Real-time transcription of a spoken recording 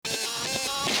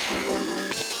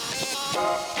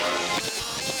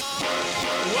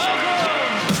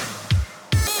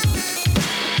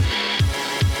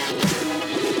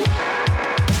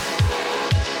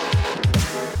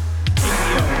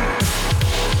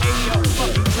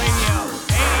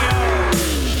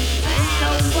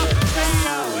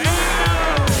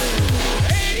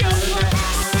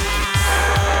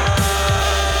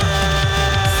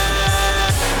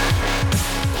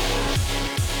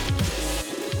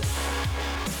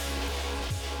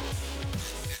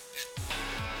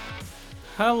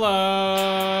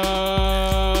Hello.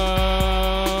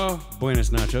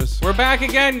 Buenos nachos. We're back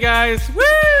again, guys.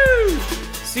 Woo!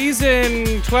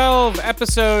 Season 12,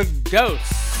 episode Dos.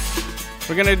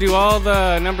 We're going to do all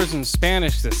the numbers in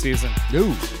Spanish this season.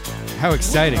 Ooh, how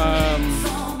exciting.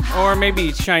 Or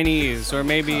maybe Chinese, or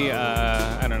maybe,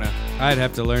 I don't know. I'd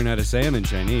have to learn how to say them in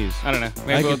Chinese. I don't know.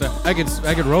 Maybe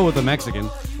I could roll with the Mexican.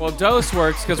 Well, Dos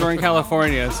works because we're in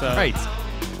California, so. Right.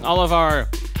 All of our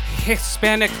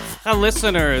Hispanic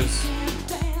listeners.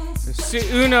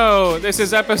 Uno, this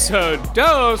is episode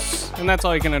Dos, and that's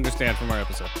all you can understand from our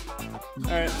episode.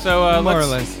 All right, so More or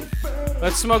less.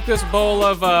 let's smoke this bowl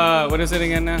of what is it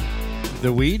again now?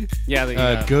 The weed? Yeah,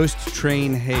 the Ghost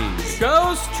Train Haze.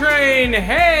 Ghost Train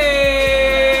Haze.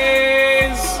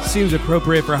 Seems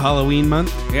appropriate for Halloween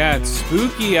month. Yeah, it's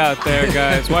spooky out there,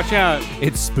 guys. Watch out.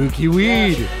 It's spooky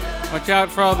weed. Watch out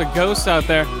for all the ghosts out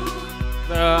there.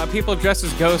 People dressed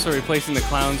as ghosts are replacing the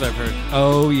clowns, I've heard.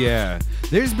 Oh, yeah.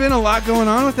 There's been a lot going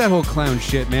on with that whole clown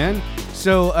shit, man.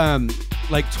 So,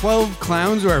 like 12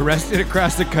 clowns were arrested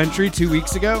across the country 2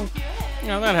 weeks ago. You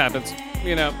know, that happens.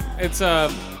 You know, it's a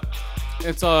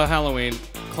Halloween,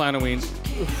 Clownoween,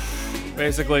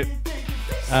 basically.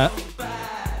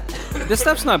 This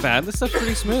stuff's not bad. This stuff's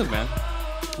pretty smooth, man.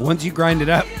 Once you grind it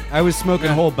up, I was smoking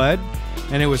whole bud,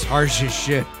 and it was harsh as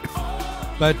shit.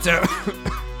 But,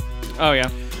 Oh, yeah.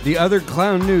 the other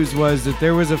clown news was that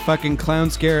there was a fucking clown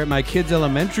scare at my kid's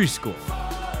elementary school.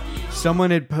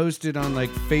 Someone had posted on like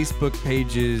Facebook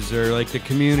pages or like the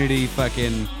community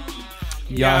fucking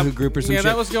Yahoo group or some shit.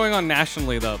 Yeah, that was going on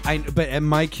nationally, though. But at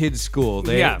my kid's school,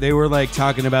 they were like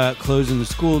talking about closing the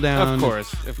school down. Of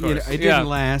course. You know, it didn't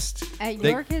last. At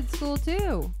your kid's school,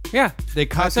 too. Yeah. They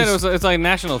caught I said it's like a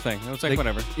national thing. It was like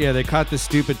whatever. Yeah, they caught the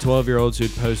stupid 12-year-olds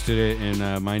who'd posted it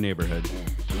in my neighborhood.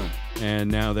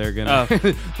 And now they're gonna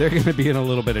they're gonna be in a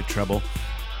little bit of trouble.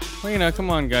 Well, you know,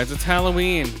 come on, guys. It's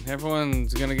Halloween.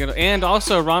 Everyone's gonna get. And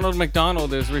also, Ronald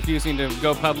McDonald is refusing to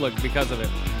go public because of it.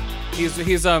 He's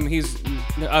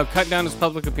cut down his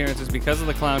public appearances because of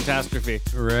the clown-tastrophe.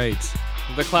 Right.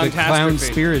 The clown-tastrophe.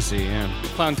 The clown-spiracy, yeah.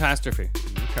 Clown-tastrophe.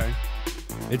 Okay.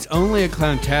 It's only a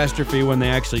clown-tastrophe when they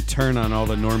actually turn on all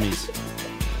the normies.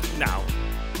 No.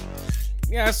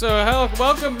 Yeah, so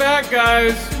welcome back,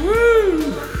 guys.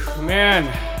 Woo! Man,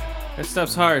 that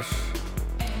stuff's harsh.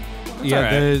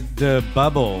 Yeah, right. the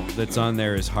bubble that's on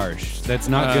there is harsh. That's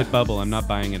not good bubble. I'm not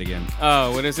buying it again.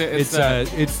 Oh, what is it? It's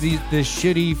the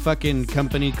shitty fucking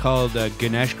company called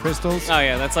Ganesh Crystals. Oh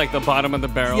yeah, that's like the bottom of the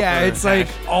barrel. Yeah, for it's hash.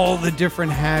 like all the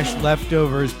different hash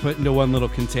leftovers put into one little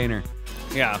container.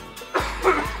 Yeah.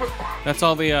 That's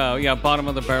all the bottom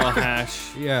of the barrel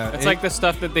hash. Yeah, It's like the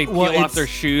stuff that they peel off their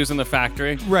shoes in the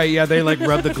factory. Right, yeah, they like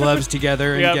rub the gloves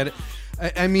together and get it.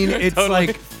 I mean, it's Totally.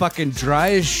 like fucking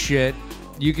dry as shit.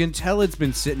 You can tell it's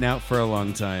been sitting out for a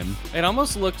long time. It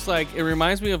almost looks like, it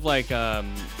reminds me of like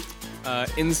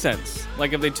incense.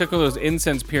 Like if they took all those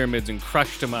incense pyramids and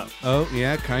crushed them up. Oh,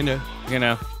 yeah, kind of. You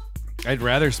know? I'd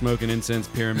rather smoke an incense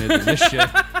pyramid than this shit,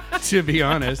 to be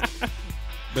honest.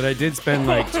 But I did spend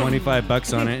like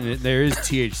 $25 on it, and there is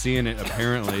THC in it,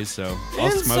 apparently, so I'll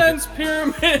smoke it. Incense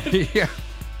pyramid! Yeah.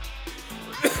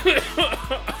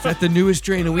 Is that the newest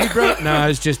strain of weed, bro? No,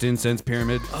 it's just incense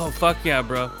pyramid. Oh, fuck yeah,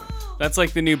 bro. That's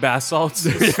like the new bath salts.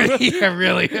 Yeah,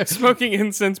 really. Smoking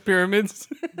incense pyramids.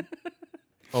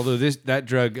 Although that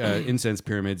drug, incense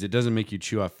pyramids, it doesn't make you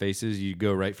chew off faces. You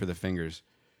go right for the fingers.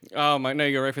 Oh, my, no,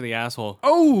 you go right for the asshole.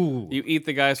 Oh! You eat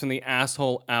the guys from the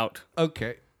asshole out.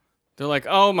 Okay. They're like,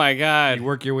 oh my God. You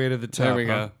work your way to the top. There we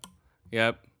huh? go.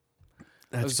 Yep.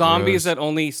 That's Zombies gross. that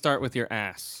only start with your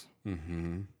ass.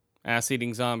 Mm-hmm.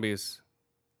 Ass-eating zombies.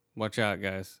 Watch out,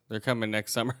 guys. They're coming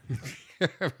next summer.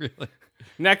 Really?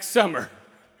 Next summer.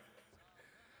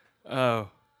 Oh,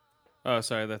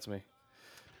 sorry, that's me.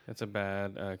 That's a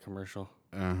bad commercial.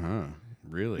 Uh-huh.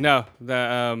 Really? No,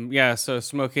 so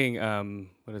smoking,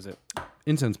 what is it?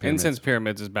 Incense pyramids. Incense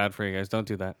pyramids is bad for you guys. Don't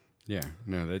do that. Yeah,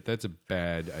 no, that's a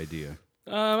bad idea.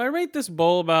 I rate this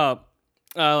bowl about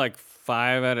like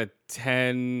 5 out of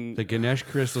 10. The Ganesh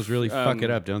crystals really fuck it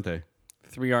up, don't they?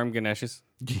 3-arm Ganeshes.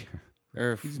 Yeah.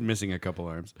 Or He's missing a couple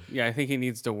arms. yeah, I think he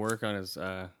needs to work on his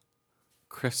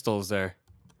crystals there.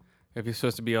 If he's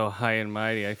supposed to be all high and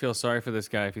mighty, I feel sorry for this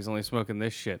guy if he's only smoking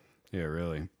this shit. Yeah,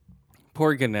 really.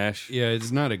 Poor Ganesh. Yeah,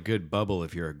 it's not a good bubble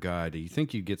if you're a god. You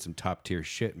think you'd get some top tier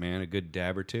shit, man. A good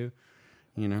dab or two,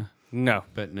 you know? No.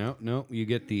 But no. You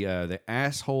get the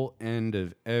asshole end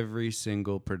of every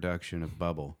single production of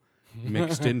bubble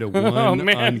mixed into one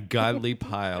ungodly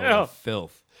pile of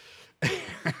filth.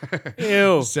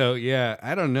 Ew. So, yeah,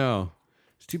 I don't know.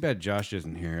 It's too bad Josh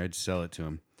isn't here. I'd sell it to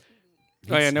him.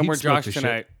 Oh, yeah, no he'd more smoke Josh the shit.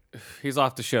 tonight. He's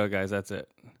off the show, guys. That's it.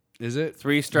 Is it?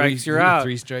 Three strikes, you're out.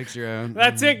 3 strikes, you're out.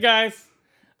 That's it, guys.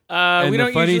 And we the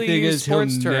don't funny usually thing use is he'll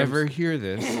sports terms. never hear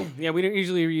this. Yeah, we don't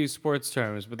usually use sports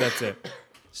terms, but that's it.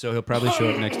 So he'll probably show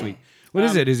up next week. What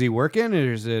is it? Is he working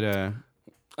or is it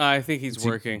I think he's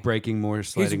working. breaking more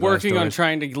sliding He's glass working on doors?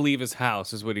 trying to leave his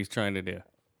house is what he's trying to do.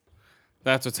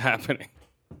 That's what's happening.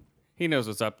 He knows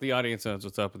what's up. The audience knows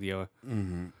what's up with Yoa.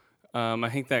 Mm-hmm. I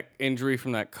think that injury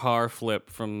from that car flip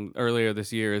from earlier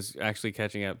this year is actually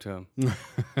catching up to him.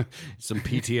 Some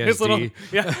PTSD. His little,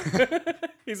 yeah.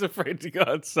 He's afraid to go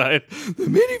outside. The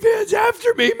minivan's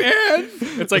after me, man.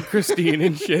 It's like Christine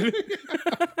and shit.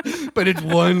 But it's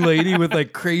one lady with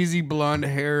like crazy blonde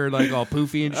hair, like all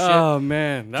poofy and shit. Oh,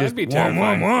 man. That would be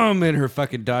terrifying. Wom, in her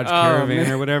fucking Dodge Caravan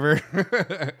man. or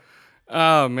whatever.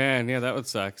 Oh, man. Yeah, that would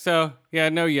suck. So, yeah,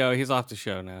 no Yo. He's off the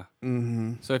show now.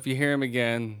 Mm-hmm. So if you hear him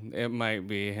again, it might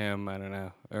be him. I don't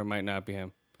know. Or it might not be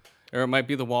him. Or it might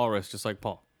be the walrus, just like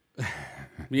Paul.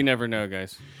 You never know,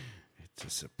 guys. It's a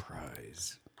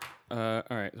surprise. All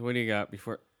right. So what do you got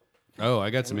before? Oh, I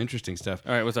got some interesting stuff.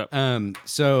 All right. What's up?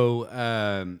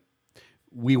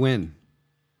 We win.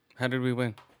 How did we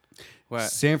win? What?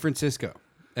 San Francisco.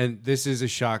 And this is a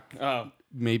shock Oh.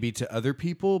 maybe to other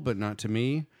people, but not to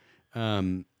me.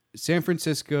 San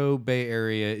Francisco Bay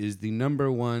Area is the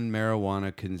 #1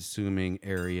 marijuana consuming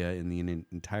area in the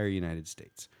entire United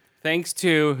States. Thanks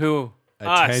to who?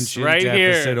 Attention Us, right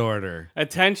deficit here. order.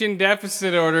 Attention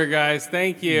deficit order, guys.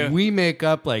 Thank you. We make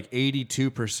up like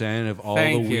 82% of all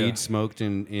Thank the you. weed smoked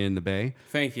in the Bay.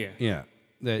 Thank you. Yeah.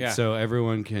 Yeah. So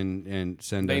everyone can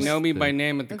send They us. know me the by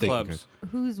name at the Okay. clubs.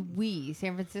 Who's we?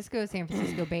 San Francisco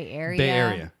Bay Area. Bay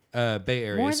Area. Bay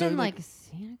Area. More So than like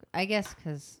Santa, I guess,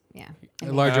 because yeah. I a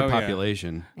mean, larger Oh, yeah.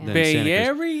 population Yeah. than Bay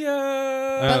Santa Cruz.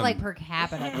 Area. but like per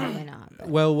capita, probably not. But.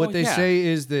 Well, what Well, they yeah. say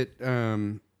is that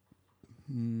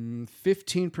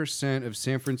 15% of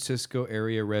San Francisco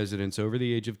area residents over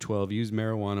the age of 12 use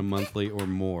marijuana monthly or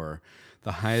more,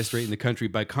 the highest rate in the country.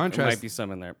 By There contrast, might be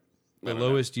some in there. the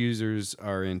lowest users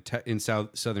are in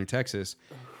southern Texas,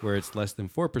 where it's less than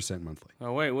 4% monthly.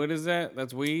 Oh, wait. What is that?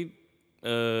 That's weed?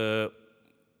 I'd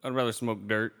rather smoke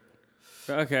dirt.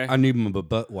 Okay. I need my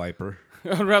butt wiper.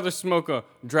 I'd rather smoke a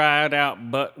dried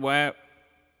out butt wipe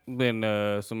than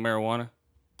some marijuana.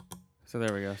 So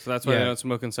there we go. So that's why Yeah. they don't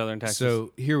smoke in southern Texas.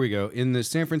 So here we go. In the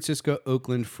San Francisco,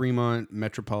 Oakland, Fremont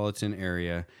metropolitan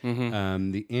area,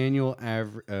 the annual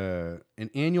an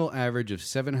annual average of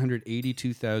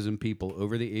 782,000 people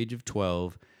over the age of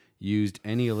 12 used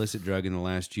any illicit drug in the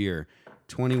last year.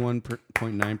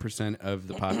 21.9% of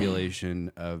the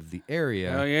population of the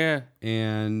area. Oh, yeah.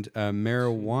 And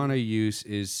marijuana use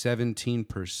is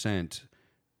 17%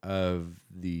 of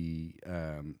the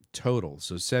total.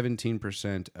 So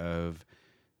 17% of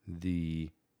the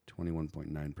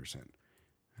 21.9%.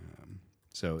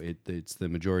 So it's the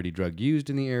majority drug used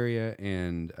in the area,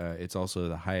 and it's also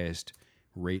the highest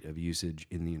rate of usage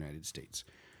in the United States.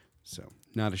 So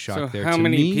not a shock So there. how To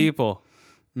many me, people?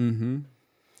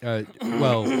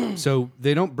 well, so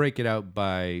they don't break it out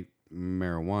by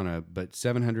marijuana, but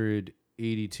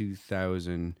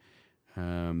 782,000.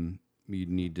 You'd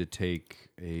need to take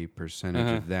a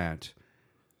percentage of that,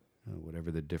 whatever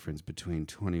the difference between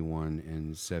 21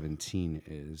 and 17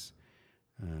 is.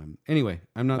 Anyway,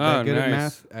 I'm not that good at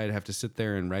nice. math. I'd have to sit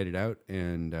there and write it out,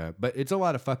 and but it's a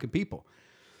lot of fucking people.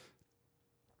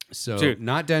 So Dude,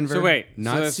 not Denver, so wait, so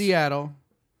not that's- Seattle,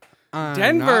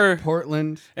 Denver- not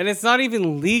Portland. And it's not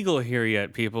even legal here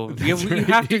yet, people. You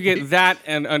have to get that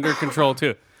and under control,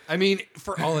 too. I mean,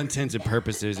 for all intents and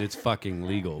purposes, it's fucking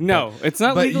legal. No, it's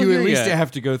not But legal you here at least yet.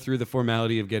 have to go through the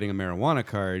formality of getting a marijuana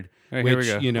card, All right, here which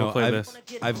we go. you know We'll play I've, this.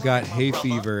 I've got hay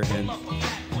fever and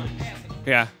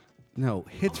Yeah. no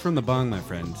hits from the bong, my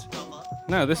friends.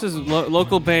 No, this is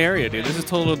local Bay Area, dude. This is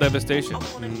total devastation.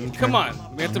 Come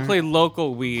on. We have to play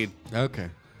local weed. Okay,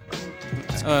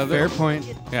 Uh, fair point.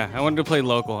 Yeah, I wanted to play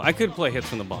local. I could play Hits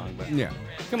from the Bong, but Yeah,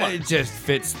 Come on. It just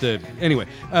fits the anyway.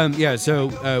 Yeah,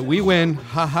 so we win.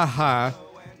 Ha ha ha!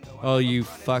 All you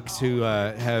fucks who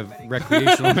have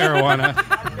recreational marijuana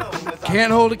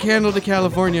can't hold a candle to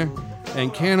California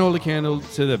and can't hold a candle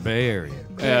to the Bay Area.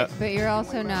 Yeah. But you're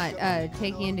also not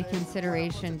taking into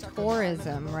consideration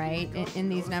tourism, right, in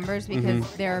these numbers, because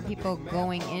there are people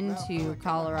going into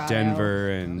Colorado, Denver,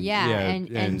 and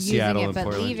and using Seattle it, and but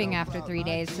Portland. leaving after 3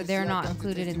 days, so they're not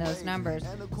included in those numbers.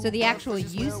 So the actual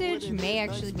usage may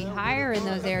actually be higher in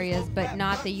those areas, but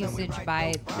not the usage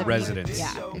by the Residents.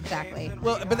 Yeah, exactly.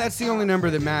 Well, but that's the only number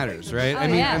that matters, right?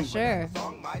 Oh yeah, sure.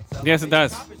 Yes, it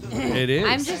does. It is.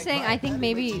 I'm just saying, I think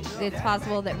maybe it's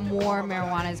possible that more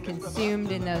marijuana is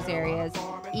consumed in those areas,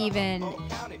 even,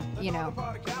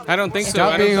 I don't think so.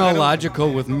 Stop I don't- being I all don't-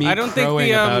 logical with me I don't think crowing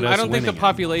the about us I don't think the winning.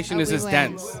 population Oh, is we as win.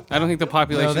 dense. I don't think the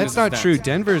population. No, that's is not as true. dense.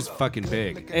 Denver's fucking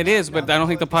big. It is, but I don't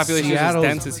think the population Seattle's is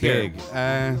as dense as here. big.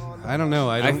 I don't know.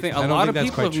 I I don't think I a don't lot think of that's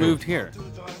people quite have true. moved here.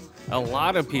 A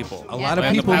lot of people. A Yeah, lot of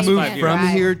in the people past moved 5 from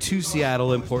years. here to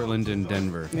Seattle and Portland and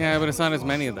Denver. Yeah, but it's not as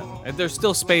many of them. There's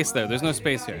still space there. There's no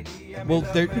space here. Well,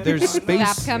 there's space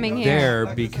Stop coming here. there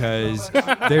because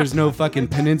there's no fucking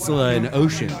peninsula and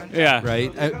ocean. Yeah.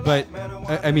 Right? But,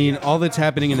 I mean, all that's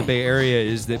happening in the Bay Area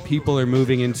is that people are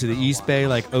moving into the East Bay,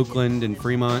 like Oakland and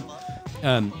Fremont,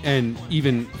 and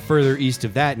even further east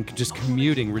of that, and just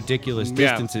commuting ridiculous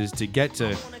Yeah. distances to get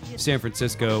to San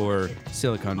Francisco or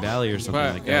Silicon Valley or something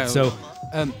Right, like that. yeah. So,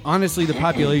 honestly, the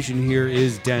population here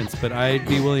is dense, but I'd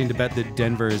be willing to bet that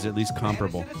Denver is at least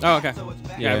comparable. Oh, okay.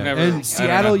 Yeah, I've never. I And don't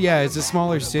Seattle, know. yeah, it's a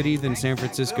smaller city than San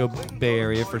Francisco Bay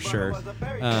Area for sure.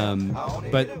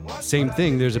 But same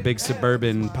thing, there's a big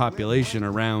suburban population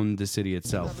around the city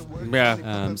itself.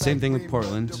 Yeah. Same thing with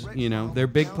Portland. They're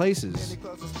big places.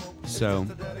 So,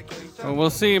 Well, we'll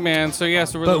see, man. So yeah,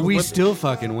 so but we still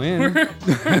fucking win.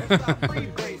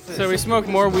 so we smoke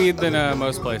more weed than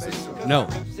most places. No,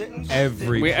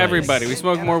 Everybody. We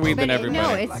smoke more weed But than everybody.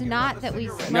 no, it's not that we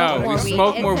smoke No, we more weed.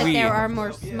 smoke it's more that weed. there are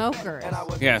more smokers.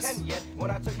 Yes.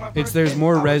 There's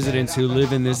more residents who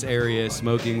live in this area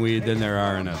smoking weed than there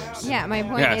are in others. Yeah, my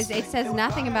point Yes. is, it says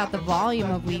nothing about the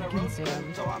volume of weed consumed.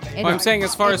 Well, I'm saying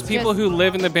as far as It's people just- who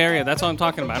live in the Bay Area, that's all I'm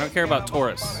talking about. I don't care about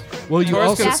tourists. Well, you Tourists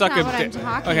also can That's suck not a what I'm dick.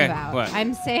 talking Okay, about. what?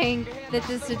 I'm saying that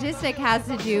the statistic has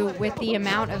to do with the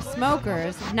amount of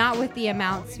smokers, not with the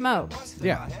amount smoked.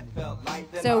 yeah.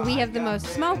 So we have the most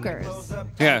smokers,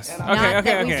 Yes. not Okay. that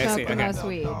Okay. we Okay. I smoke see. the Okay. most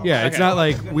weed. Yeah, it's Okay. not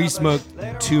like we smoked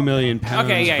 2 million pounds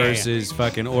Okay, yeah, yeah, yeah. versus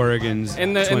fucking Oregon's.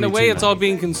 And the 22 way it's all million.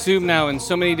 being consumed now in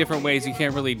so many different ways, you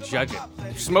can't really judge it.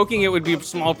 Smoking it would be a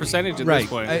small percentage at Right. this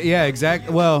point. Yeah,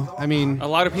 exactly. Well, I mean, A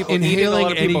lot of people eat it. A inhaling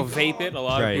lot of people any- vape it. A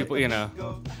lot Right. of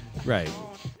people, right.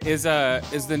 is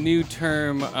the new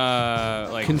term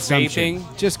like Consumption.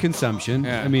 vaping? Just consumption.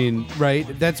 Yeah. I mean, right.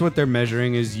 That's what they're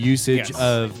measuring is usage Yes.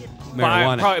 of Buy-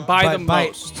 marijuana. probably buy the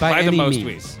most. Buy the any most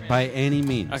means. weed. By any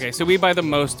means. Okay, so we buy the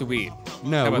most weed.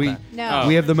 No, How about we that? No. Oh.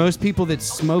 we have the most people that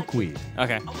smoke weed.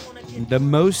 Okay. The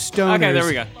most stoners Okay, there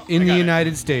we go. in I the got it.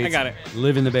 United States I got it.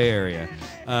 live in the Bay Area.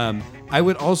 I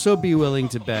would also be willing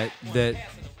to bet that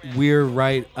we're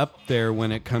right up there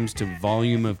when it comes to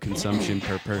volume of consumption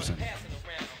per person.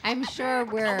 I'm sure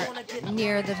we're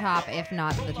near the top, if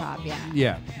not the top. Yeah.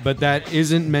 Yeah, but that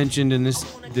isn't mentioned in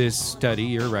this study.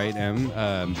 You're right, Em.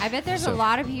 I bet there's So- a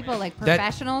lot of people, like That-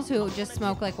 professionals, who just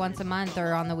smoke like once a month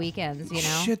or on the weekends.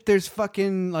 Shit, there's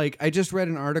fucking like I just read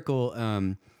an article.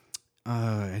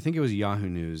 I think it was Yahoo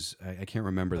News. I can't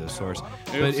remember the source,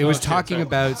 but it was talking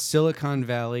about Silicon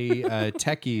Valley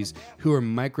techies who are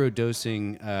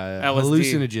microdosing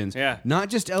hallucinogens. Yeah. Not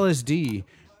just LSD,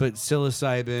 but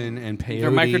psilocybin and peyote.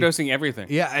 They're microdosing everything.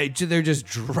 Yeah, they're just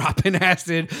dropping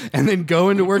acid and then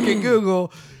going to work at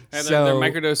Google. And So they're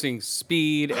microdosing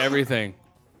speed, everything.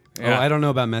 Oh, I don't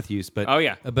know about meth use, but Oh,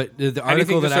 yeah. but the How do you article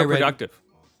think they're that so I read, productive?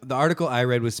 the article I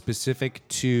read was specific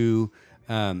to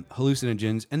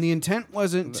hallucinogens, and the intent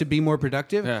wasn't to be more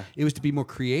productive; Yeah. it was to be more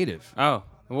creative. Oh,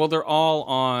 well, they're all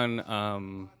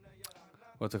on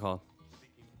what's it called?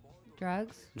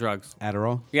 Drugs. Drugs.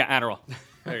 Adderall. Yeah, Adderall.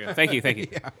 There you go. Thank you. Thank you.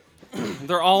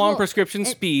 They're all on Well, prescription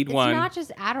speed. It's One. not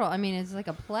just Adderall. I mean, it's like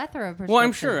a plethora of prescriptions. Well,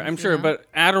 I'm sure, you know?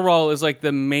 but Adderall is like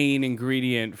the main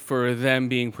ingredient for them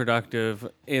being productive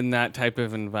in that type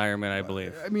of environment, I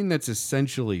believe. I mean, that's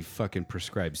essentially fucking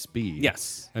prescribed speed.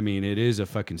 Yes. I mean, it is a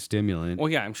fucking stimulant. Well,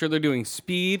 yeah, I'm sure they're doing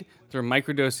speed. They're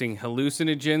microdosing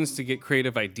hallucinogens to get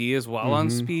creative ideas while on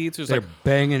speed. So it's They're like,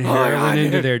 banging Oh, heroin God.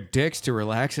 into their dicks to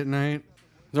relax at night.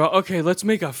 they're all, okay, let's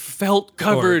make a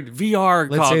felt-covered VR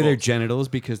Let's say goggle. their genitals,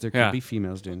 because there could Yeah. be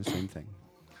females doing the same thing.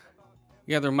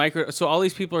 Yeah, they're micro. So all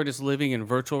these people are just living in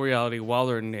virtual reality while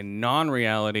they're in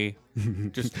non-reality,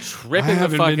 just tripping the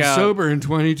fuck out. in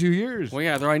 22 years. Well,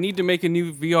 yeah, I need to make a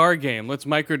new VR game. Let's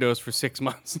microdose for 6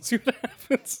 months and see what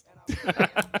happens.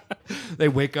 They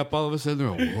wake up all of a sudden,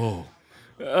 they're like,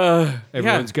 whoa.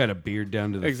 Everyone's got a beard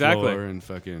down to the Exactly. floor and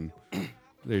fucking...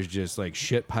 There's just like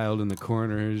shit piled in the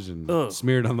corners and Ugh.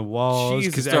 smeared on the walls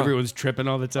Jesus, because don't. everyone's tripping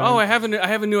all the time. Oh, I have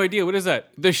a new idea. What is that?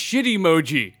 The shit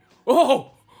emoji.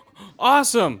 Oh,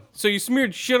 awesome. So you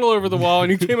smeared shit all over the wall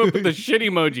and you came up with the shit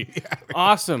emoji.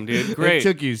 Awesome, dude. Great. It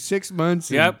took you 6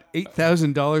 months Yep. and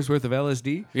 $8,000 worth of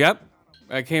LSD. Yep.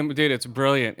 Dude, it's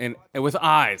brilliant. And with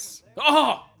eyes.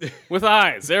 Oh, with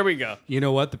eyes. There we go. You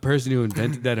know what? The person who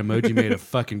invented that emoji made a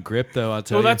fucking grip, though, I'll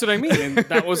tell Well, you. that's what I mean. And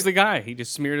that was the guy. He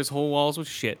just smeared his whole walls with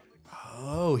shit.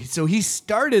 Oh, so he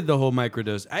started the whole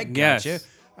microdose. I gotcha. Yes.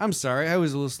 I'm sorry. I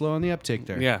was a little slow on the uptake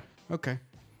there. Yeah. Okay.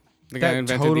 The guy That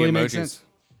invented totally the emojis. makes sense.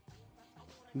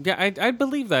 Yeah, I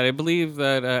believe that. I believe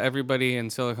that everybody in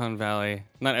Silicon Valley,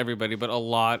 not everybody, but a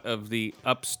lot of the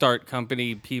upstart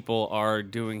company people are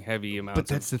doing heavy amounts But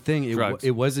that's the of thing. drugs.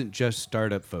 It wasn't just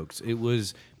startup folks. It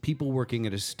was people working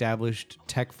at established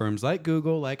tech firms like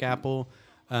Google, like Apple,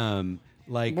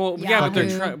 like well, yeah,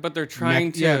 Yahoo. but they're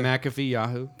trying to McAfee,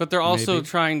 Yahoo. But they're also maybe.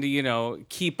 trying to,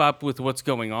 keep up with what's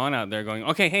going on out there. Going,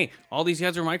 okay, hey, all these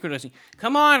guys are microdosing.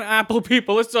 Come on, Apple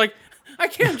people. It's like, I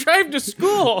can't drive to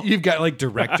school. You've got like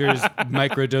directors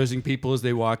microdosing people as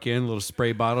they walk in, a little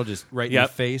spray bottle just right in Yep.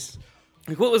 the face.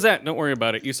 Like, what was that? Don't worry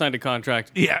about it. You signed a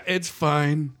contract. Yeah, it's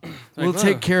fine. We'll Like,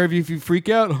 take care of you if you freak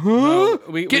out. Huh?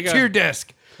 we Get got- to your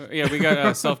desk. Yeah, we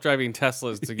got self-driving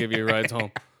Teslas to give you rides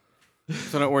home.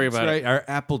 So don't worry about That's it. right. Our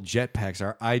Apple jetpacks,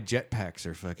 our iJetpacks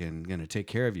are fucking gonna take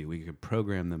care of you. We could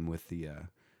program them with the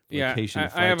Yeah, location.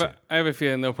 I have a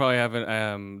feeling they'll probably have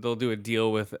they'll do a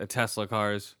deal with Tesla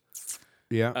cars,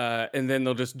 yeah. and then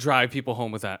they'll just drive people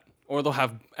home with that, or they'll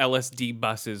have LSD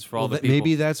buses for all the people.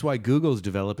 Maybe that's why Google's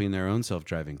developing their own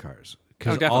self-driving cars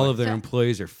because definitely. all of their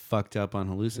employees are fucked up on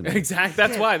hallucinations. Exactly.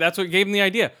 That's why. That's what gave them the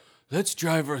idea. Let's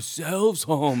drive ourselves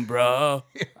home, bro.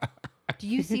 Do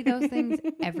you see those things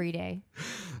every day?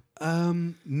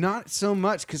 Not so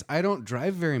much because I don't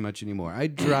drive very much anymore. I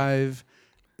drive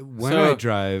when So, I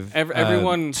drive.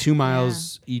 everyone- 2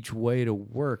 miles each way to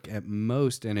work at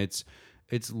most, and it's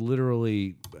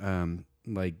literally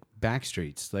like back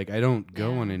streets. Like I don't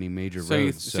go on any major So you,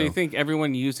 roads. so you think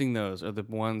everyone using those are the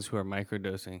ones who are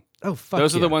microdosing? Oh fuck!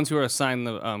 Those are yeah. the ones who are assigned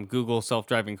the Google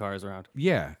self-driving cars around.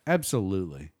 Yeah,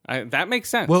 absolutely. That makes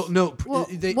sense. Well, no. Well,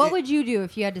 what would you do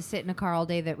if you had to sit in a car all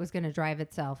day that was going to drive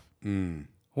itself?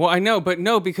 Well, I know, but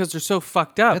no, because they're so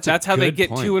fucked up. That's a That's how they good get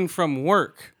point. to and from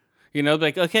work.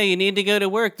 Like, okay, you need to go to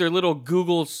work. Their little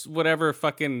Google whatever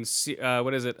fucking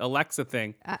what is it, Alexa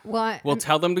thing. We'll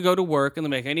tell them to go to work, and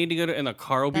they're like, I need to go to, and the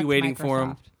car will be that's waiting for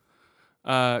them.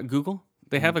 Microsoft. Google.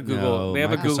 They have a Google. No, they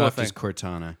have Microsoft a Google thing. is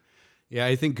Cortana. Yeah,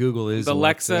 I think Google is The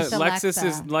Alexa.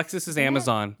 Lexus is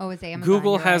Amazon. Oh, it's Amazon,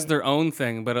 Google you're has right. their own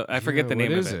thing, but I forget the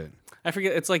name what of is it. it? I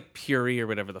forget. It's like Puri or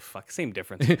whatever the fuck. Same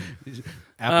difference.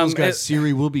 Apple's got it-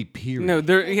 Siri will be Piri. No,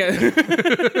 they're yeah.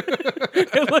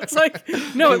 It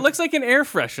looks like an air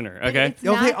freshener. Okay. It's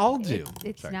Oh, they not- all do.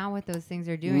 It's not what those things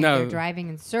are doing. No. They're driving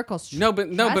in circles. No,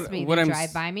 but Trust me, what they I'm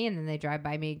drive by me, and then they drive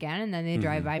by me again, and then they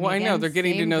drive by me Well, I again. know they're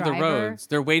getting to Same know the driver. roads.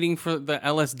 They're waiting for the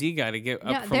LSD guy to get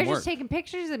up No, from they're work. just taking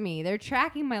pictures of me. They're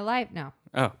tracking my life. No.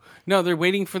 Oh no, they're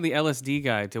waiting for the LSD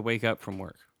guy to wake up from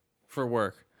work, for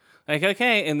work. Like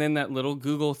okay, and then that little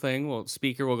Google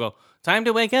speaker will go, time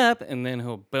to wake up, and then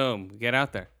he'll boom get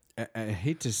out there. I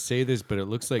hate to say this, but it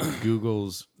looks like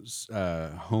Google's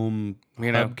home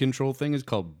You know? hub control thing is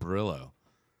called Brillo,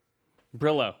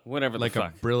 Brillo, whatever like the a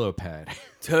fuck. Brillo pad.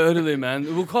 Totally,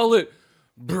 man. We'll call it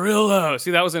Brillo.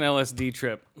 See, that was an LSD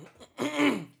trip.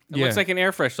 It looks like an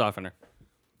air fresh softener.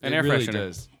 An it air really freshener.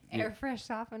 does. Air fresh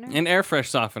softener. An air fresh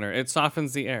softener. It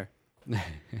softens the air.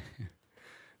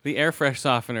 The air fresh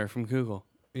softener from Google.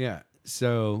 Yeah.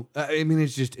 So I mean,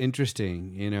 it's just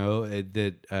interesting,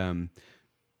 that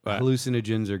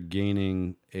hallucinogens are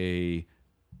gaining a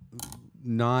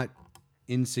not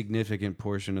insignificant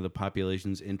portion of the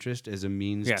population's interest as a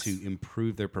means Yes. to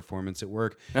improve their performance at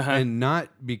work, Uh-huh. and not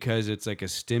because it's like a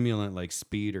stimulant like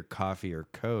speed or coffee or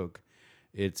Coke.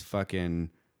 It's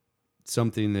fucking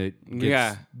something that gets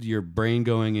Yeah. your brain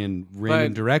going in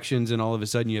random But- directions, and all of a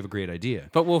sudden you have a great idea.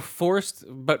 But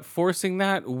forcing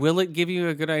that, will it give you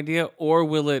a good idea, or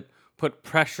will it put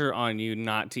pressure on you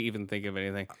not to even think of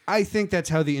anything? I think that's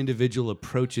how the individual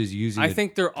approaches using I it.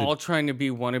 think they're all trying to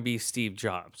be wannabe Steve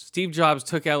Jobs. Steve Jobs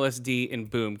took LSD and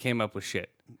boom, came up with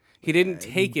shit. He didn't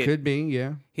take it. Could be,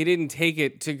 yeah. He didn't take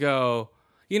it to go.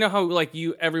 You know how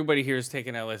everybody here has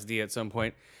taken LSD at some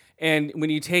point, and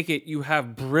when you take it, you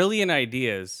have brilliant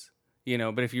ideas.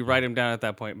 But if you write them down at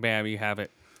that point, bam, you have it.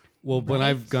 Well, when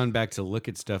I've gone back to look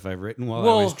at stuff I've written while I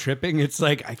Well, was tripping, it's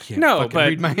like I can't No, fucking but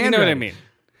read my you know what I handwriting. mean.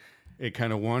 it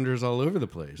kind of wanders all over the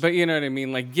place. But you know what I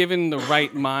mean? Like, given the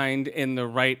right mind and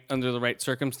under the right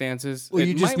circumstances, well,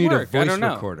 you it just might need work. a I voice don't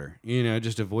know. recorder. You know,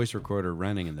 just a voice recorder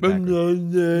running in the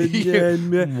background.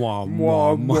 Mwah,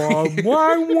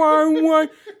 mwah, mwah.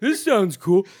 This sounds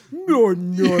cool.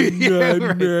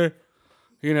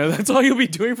 You know, that's all you'll be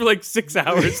doing for like 6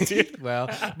 hours, dude. Well,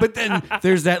 but then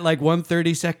there's that like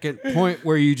 1/32 point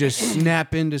where you just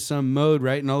snap into some mode,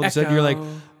 right? And all of a sudden you're like,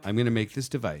 I'm going to make this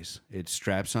device. It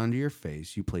straps onto your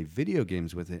face. You play video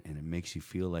games with it, and it makes you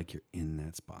feel like you're in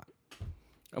that spot.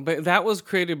 But that was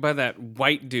created by that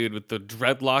white dude with the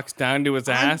dreadlocks down to his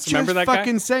ass. I'm Remember just that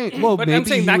fucking guy? saying. Well, But maybe I'm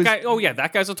saying he that was, guy. Oh yeah,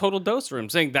 that guy's a total doser. I'm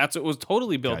saying that's what was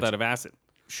totally built Gotcha. out of acid.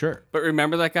 Sure. But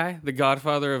remember that guy, the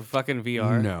Godfather of fucking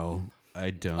VR? No,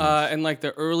 I don't. In like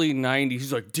the early '90s,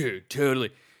 he's like, dude, totally.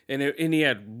 And he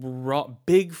had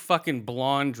big fucking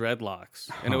blonde dreadlocks,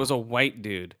 and it was a white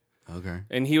dude. Okay.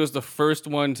 And he was the first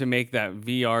one to make that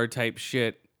VR type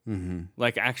shit,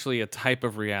 like actually a type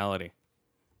of reality.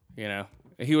 You know,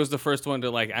 he was the first one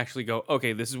to like actually go,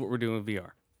 okay, this is what we're doing with VR.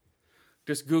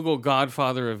 Just Google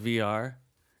Godfather of VR,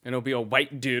 and it'll be a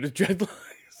white dude with dreadlocks.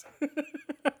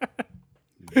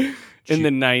 In the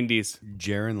 90s.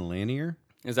 Jaron Lanier?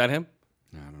 Is that him?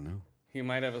 I don't know. He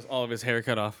might have all of his hair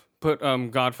cut off. Put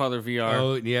Godfather VR.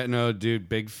 Oh, yeah, no, dude.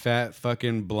 Big, fat,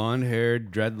 fucking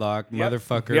blonde-haired, dreadlock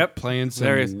motherfucker Yep. playing some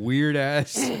There he is.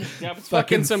 weird-ass Yep, it's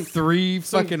fucking some three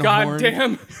some fucking horns.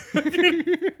 goddamn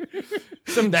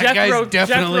some That guy's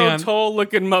definitely Jethro on- Tull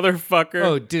looking motherfucker.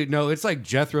 Oh, dude, no, it's like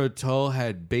Jethro Tull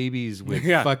had babies with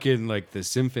Yeah. fucking, like, the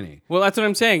symphony. Well, that's what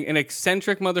I'm saying. An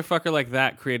eccentric motherfucker like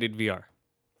that created VR.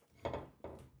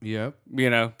 Yep.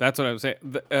 You know, that's what I'm saying.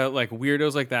 Like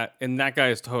weirdos like that, and that guy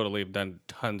has totally done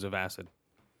tons of acid.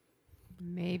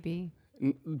 Maybe.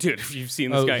 Dude, if you've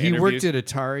seen this Oh, guy, he interviews- worked at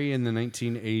Atari in the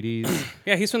 1980s.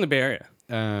 Yeah, he's from the Bay Area.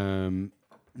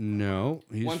 No,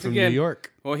 he's Once from again- New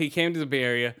York. Well, he came to the Bay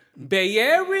Area. Bay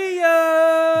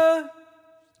Area.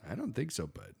 I don't think so,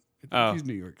 bud. I think Oh. he's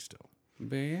New York still.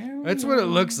 Bay Area. That's what it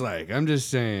looks like. I'm just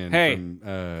saying. Hey.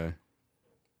 From,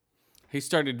 He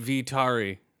started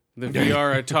Vitari, the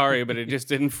VR Atari, but it just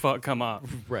didn't come off.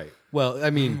 right. Well, I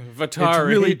mean, it's Vitari.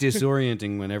 really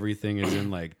disorienting when everything is in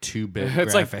like 2-bit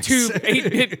It's graphics. like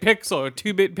 8-bit pixel or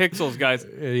 2-bit pixels, guys.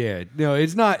 Yeah, no,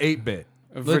 it's not 8-bit.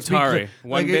 Let's be Vitari, clear.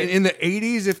 Like 1-bit. in the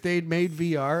 80s, if they'd made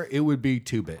VR, it would be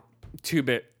 2-bit.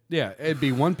 2-bit. Yeah, it'd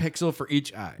be 1 pixel for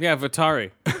each eye. Yeah,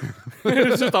 Vitari.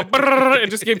 It's just a brrrr, it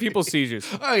just gave people seizures.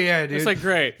 Oh yeah, dude. It's like,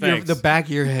 great, Your- thanks. the back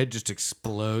of your head just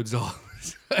explodes all.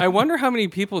 I wonder how many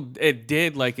people it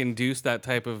did like induce that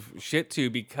type of shit to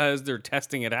because they're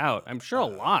testing it out. I'm sure a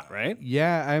lot, right?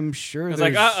 Yeah, I'm sure. It's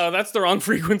like, there's- that's the wrong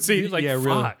frequency. Like, yeah, fuck.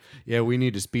 really. Yeah, we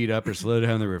need to speed up or slow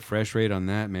down the refresh rate on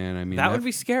that, man. I mean, That would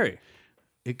be scary,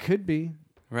 It could be.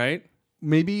 right?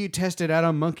 Maybe you test it out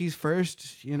on monkeys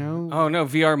first. You know. Oh no,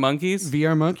 VR monkeys.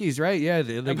 VR monkeys, right? Yeah,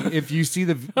 like if you see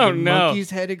the, Oh, the no.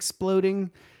 monkey's head exploding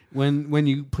when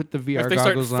you put the VR If they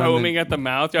start goggles on, foaming then- at the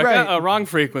mouth, you're Right. like, wrong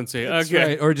frequency. That's Okay.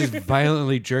 right, or just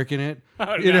violently jerking it.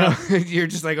 Oh, you no. know, you're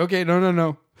just like, okay, no,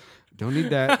 don't need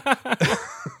that.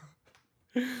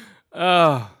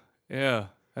 Oh, yeah.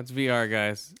 That's VR,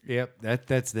 guys. Yep,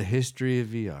 that's the history of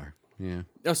VR. Yeah.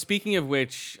 Oh, speaking of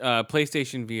which,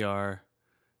 PlayStation VR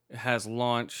has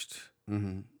launched.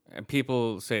 Mm-hmm. And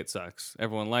people say it sucks.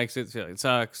 Everyone likes it. Say it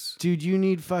sucks. Dude, you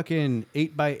need fucking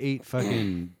 8x8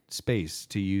 fucking space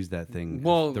to use that thing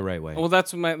the right way. Well,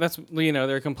 that's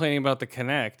they're complaining about the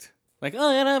Kinect. Like, oh,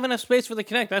 I don't have enough space for the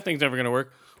Kinect. That thing's never gonna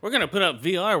work. We're gonna put up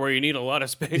VR where you need a lot of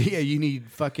space. Yeah, you need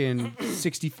fucking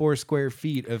 64 square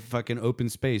feet of fucking open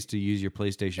space to use your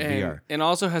PlayStation VR. And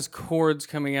also has cords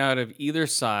coming out of either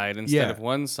side instead Yeah. of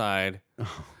one side.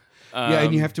 Yeah,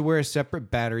 and you have to wear a separate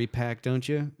battery pack, don't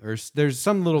you? Or there's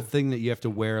some little thing that you have to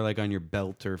wear, like on your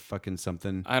belt or fucking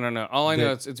something. I don't know. All I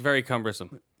know is it's very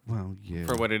cumbersome Well, yeah.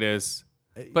 for what it is.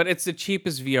 But it's the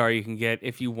cheapest VR you can get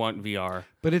if you want VR.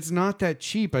 But it's not that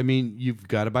cheap. I mean, you've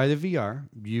got to buy the VR.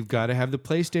 You've got to have the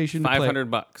PlayStation. to play.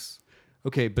 $500.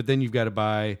 Okay, but then you've got to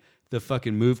buy the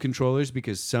fucking Move controllers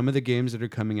because some of the games that are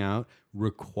coming out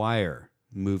require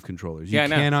Move controllers. You Yeah, I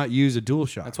know. cannot use a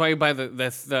DualShock. That's why you buy the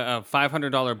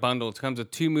 $500 bundle. It comes with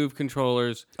 2 Move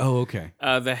controllers, Oh, okay.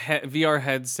 the VR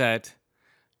headset,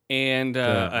 and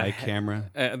Eye camera.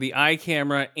 the eye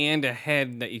camera, and a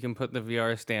head that you can put the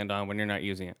VR stand on when you're not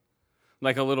using it,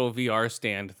 like a little VR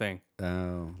stand thing.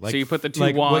 Oh, So you put the 2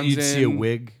 like what wands you'd see a in.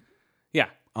 wig Yeah,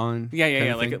 on. yeah,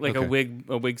 kind of like thing? like Okay.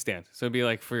 a wig stand. So it'd be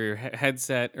like for your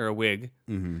headset or a wig,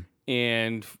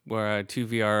 and 2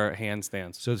 VR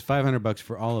handstands. So it's $500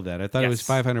 for all of that. I thought it was Yes.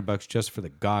 $500 just for the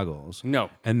goggles. No,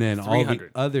 And then all the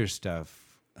 $300. other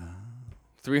stuff.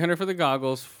 $300 for the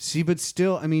goggles. See, but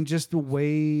still, I mean, just the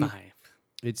way 5.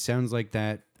 it sounds like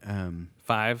that.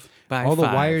 5 by all the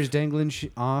 5. wires dangling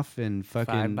off and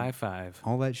fucking 5 by 5.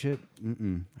 all that shit.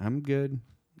 I'm good.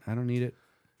 I don't need it.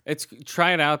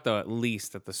 Try it out though, at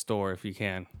least at the store if you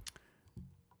can.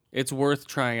 It's worth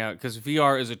trying out because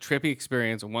VR is a trippy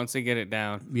experience. And once they get it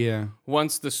down, Yeah.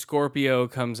 once the Scorpio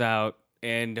comes out,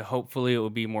 and hopefully it will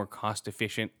be more cost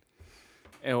efficient,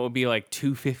 it will be like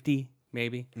 $250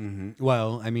 maybe.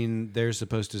 Well, I mean, they're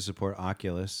supposed to support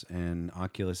Oculus, and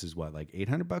Oculus is what, like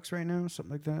 $800 right now,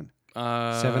 something like that.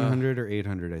 700 or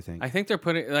 800, I think. I think they're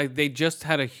putting they just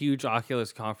had a huge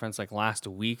Oculus conference like last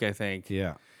week, I think.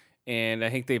 Yeah. And I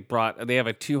think they have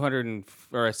a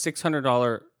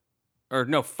 $600 or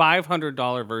no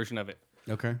 $500 version of it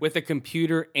Okay. with a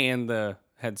computer and the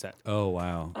headset. Oh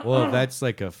wow. Well, that's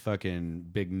like a fucking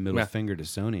big middle Yeah. finger to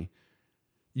Sony.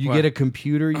 You What? get a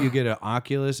computer, you get an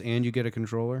Oculus, and you get a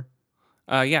controller.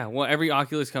 Yeah, well, every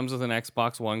Oculus comes with an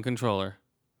Xbox One controller,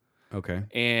 Okay.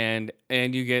 and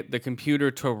you get the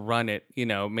computer to run it. You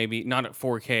know, maybe not at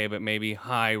 4K, but maybe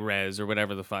high res or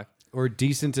whatever the fuck. Or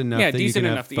decent enough Yeah, that decent you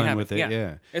can enough have that you fun have with it. it.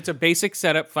 Yeah. It's a basic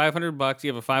setup, $500. You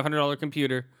have a $500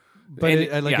 computer, But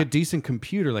And like yeah. a decent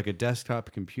computer, like a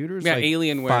desktop computer, is Yeah, like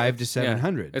Alienware. $500 to Yeah.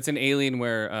 $700. It's an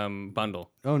Alienware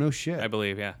bundle, Oh no shit. I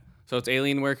believe. Yeah, so it's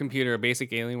Alienware computer, a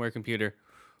basic Alienware computer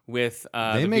with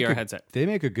They the make VR a, headset. They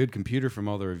make a good computer from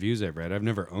all the reviews I've read. I've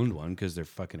never owned one because they're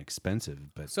fucking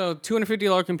expensive. But So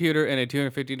 $250 computer and a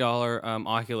 $250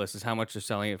 Oculus is how much they're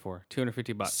selling it for.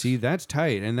 $250. see, that's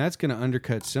tight, and that's going to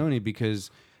undercut Sony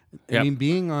because I Yep. mean,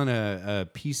 being on a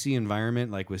PC environment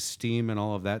like with Steam and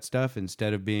all of that stuff,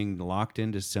 instead of being locked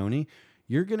into Sony,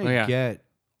 you're going to Oh, yeah. get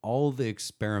all the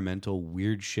experimental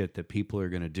weird shit that people are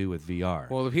going to do with VR.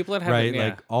 Well, the people that have right? it, yeah,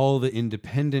 Like all the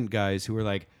independent guys who are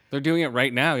like, they're doing it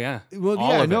right now. Yeah. well,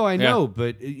 All yeah, of no, it. I Yeah. know,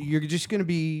 but you're just going to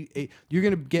be, you're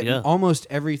going to get Yeah. almost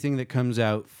everything that comes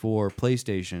out for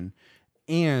PlayStation,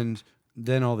 and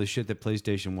then all the shit that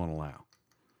PlayStation won't allow.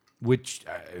 Which,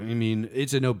 I mean,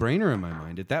 it's a no-brainer in my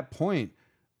mind. At that point,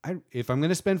 if I'm going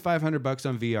to spend $500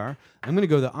 on VR, I'm going to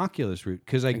go the Oculus route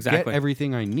because I get Exactly.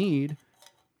 everything I need,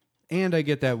 and I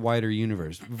get that wider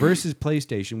universe. Versus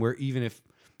PlayStation, where even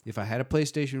if I had a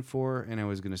PlayStation 4 and I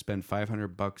was going to spend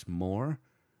 $500 more,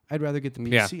 I'd rather get the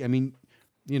PC. Yeah. I mean,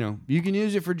 you know, you can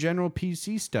use it for general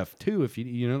PC stuff too, if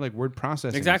you know, like word processing.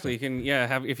 and Exactly. You stuff. can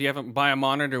have if you haven't buy a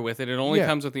monitor with it. It only Yeah.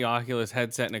 comes with the Oculus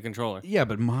headset and a controller. Yeah,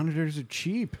 but monitors are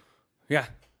cheap. Yeah.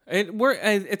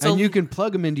 It's And you can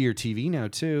plug them into your TV now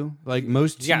too. Like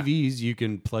most Yeah. TVs, you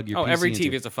can plug your. Oh, PC every into.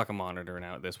 TV is a fucking monitor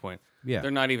now at this point. Yeah.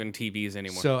 They're not even TVs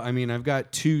anymore. So I mean, I've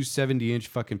got two 70-inch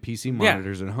fucking PC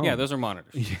monitors yeah. at home. Yeah, those are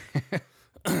monitors.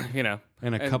 You know.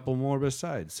 and a couple more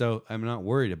besides. So I'm not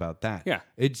worried about that. Yeah.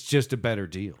 It's just a better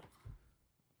deal.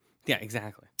 Yeah,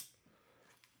 exactly.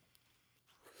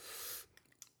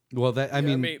 Well, that I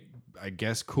mean, mean- I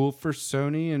guess cool for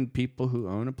Sony and people who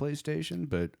own a PlayStation,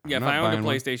 but Yeah, I'm if not I owned a buying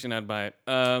one. PlayStation, I'd buy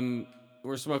it.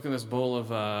 We're smoking this bowl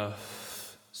of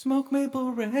Smoke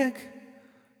Maple Rec.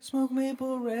 Smoke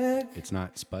Maple Rec. It's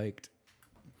not spiked.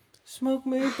 Smoke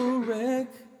Maple Rec.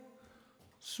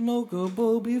 Smoke a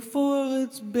bowl before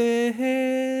it's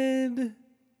bed.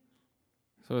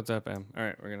 So what's up, Em? All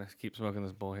right, we're going to keep smoking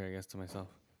this bowl here, I guess, to myself.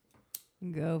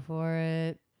 Go for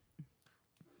it.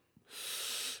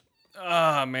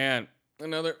 Ah, man.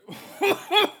 Another.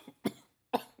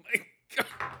 Oh, my God.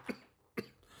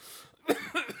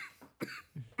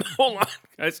 Hold on,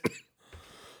 guys.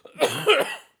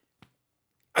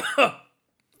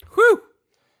 Whew.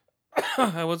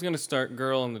 I was going to start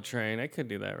Girl on the Train. I could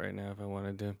do that right now if I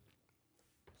wanted to.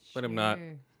 But I'm not.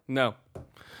 Sure. No.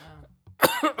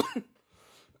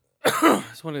 I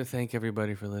just wanted to thank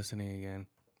everybody for listening again.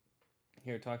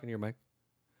 Here, talking to your mic.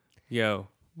 Yo.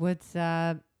 What's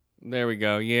up? There we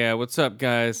go. Yeah, what's up,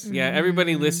 guys? Yeah,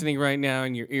 everybody listening right now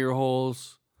in your ear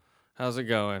holes. How's it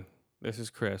going? This is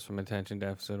Chris from Attention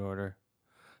Deficit Order.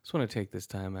 Just want to take this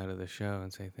time out of the show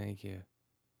and say thank you.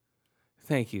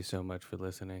 Thank you so much for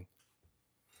listening.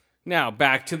 Now,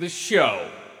 back to the show.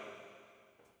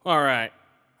 All right.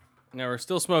 Now, we're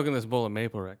still smoking this bowl of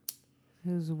Maple Rec.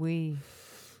 Who's we?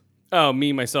 Oh,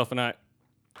 me, myself, and I.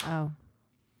 Oh.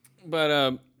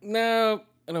 But, no,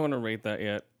 I don't want to rate that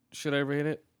yet. Should I rate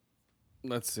it?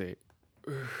 Let's see.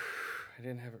 I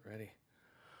didn't have it ready.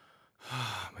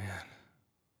 Oh, man.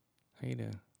 How you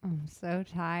doing? I'm so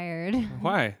tired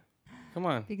Why? Come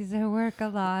on. because I work a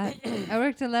lot. I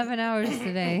worked 11 hours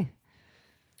today.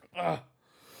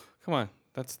 Come on.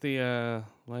 That's the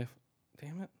life.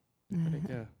 Damn it. Where'd it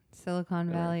go?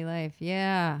 Silicon Valley life.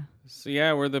 Yeah. So,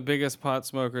 yeah, we're the biggest pot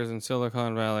smokers in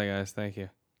Silicon Valley, guys. Thank you.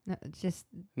 No, just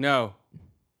No.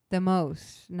 The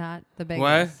most, not the biggest.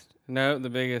 What? No, the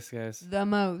biggest, guys. The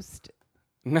most.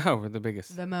 No, we're the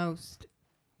biggest. The most.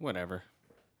 Whatever.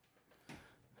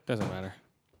 Doesn't matter.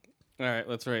 All right,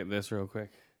 let's rate this real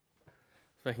quick.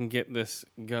 If I can get this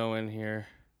going here.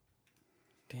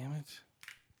 Damn it.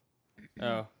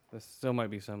 Oh, there still might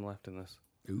be some left in this.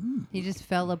 Ooh. He just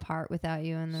fell apart without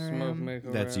you in the Smoke room.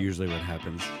 makeover. That's usually what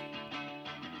happens.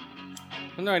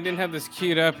 Oh, no, I didn't have this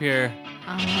queued up here.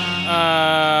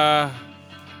 Uh-huh.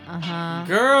 Uh-huh.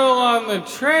 Girl on the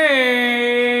train.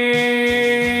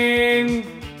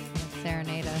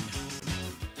 Serenade us.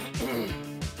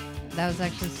 That was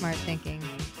actually smart thinking.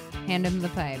 Hand him the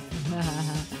pipe.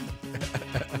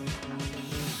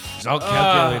 It's all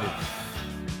calculated.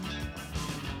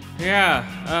 Yeah.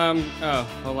 Oh,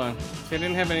 hold on. See, I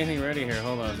didn't have anything ready here.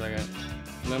 Hold on a second.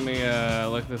 Let me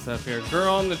look this up here.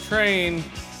 Girl on the train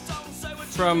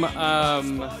from I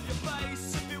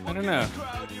don't know.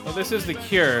 Well, this is The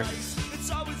Cure.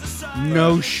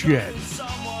 No shit.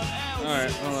 All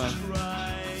right, hold on.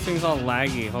 This thing's all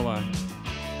laggy. Hold on.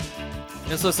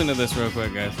 Let's listen to this real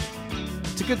quick, guys.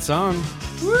 It's a good song.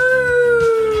 Woo!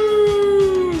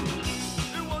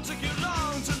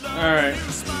 All right.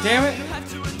 Damn it.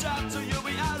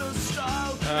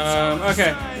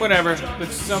 Okay, whatever.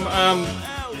 It's some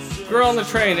Girl on the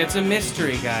Train. It's a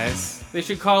mystery, guys. They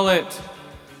should call it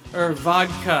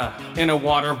vodka in a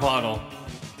water bottle,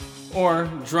 or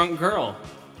drunk girl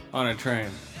on a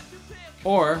train,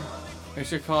 or they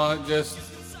should call it just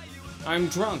I'm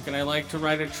drunk and I like to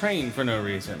ride a train for no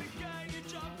reason,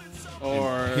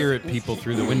 or Hear it people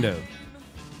through the window.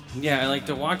 yeah, I like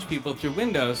to watch people through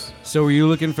windows. So were you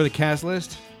looking for the cast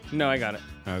list? No, I got it.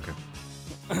 Okay.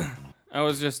 I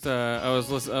was just I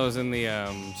was in the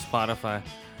Spotify.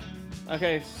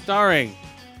 Okay, starring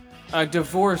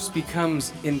divorce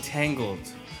becomes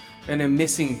entangled in a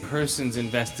missing persons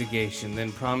investigation,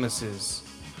 then promises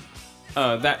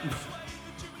to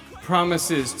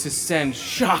send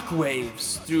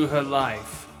shockwaves through her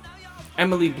life.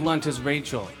 Emily Blunt as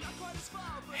Rachel,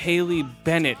 Haley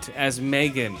Bennett as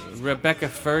Megan, Rebecca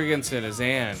Ferguson as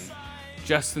Anne,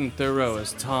 Justin Theroux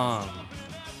as Tom,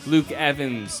 Luke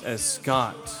Evans as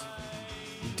Scott,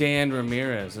 Dan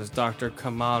Ramirez as Dr.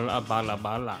 Kamal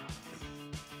Abalabala.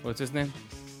 What's his name?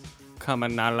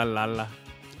 Kamanalalala.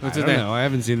 What's his I name? don't know. I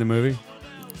haven't seen the movie.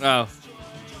 Oh.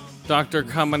 Dr.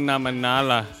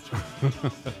 Kamanamanala.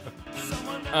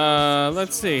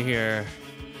 Let's see here.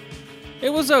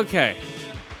 It was okay.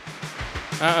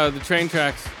 Uh-oh, the train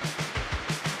tracks.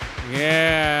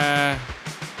 Yeah.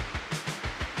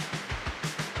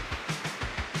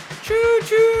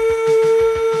 Choo-choo!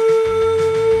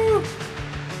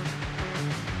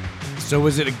 So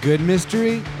was it a good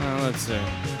mystery? Let's see.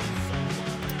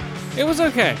 It was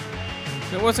okay.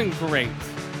 It wasn't great.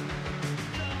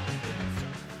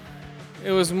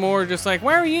 It was more just like,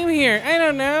 why are you here? I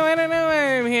don't know why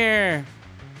I'm here.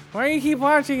 Why do you keep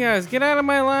watching us? Get out of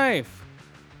my life.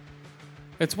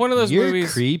 It's one of those You're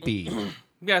movies. creepy.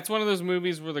 Yeah, it's one of those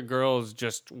movies where the girl is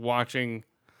just watching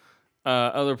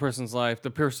other person's life.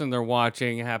 The person they're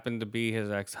watching happened to be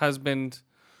his ex-husband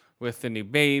with the new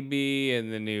baby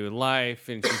and the new life,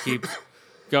 and she keeps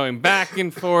going back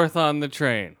and forth on the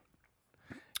train.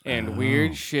 And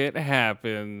weird shit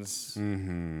happens.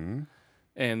 Mm-hmm.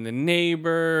 And the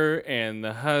neighbor and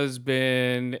the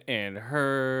husband and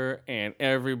her and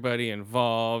everybody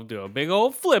involved do a big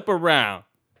old flip around.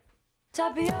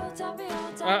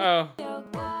 Uh-oh.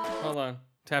 Hold on.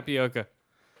 Tapioca.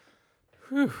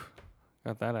 Whew.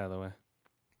 Got that out of the way.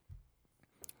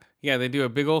 Yeah, they do a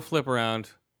big old flip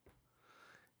around.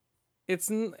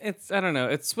 It's I don't know.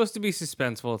 It's supposed to be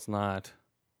suspenseful. It's not.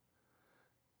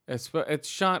 It's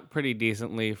shot pretty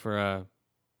decently for a,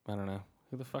 I don't know.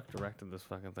 Who the fuck directed this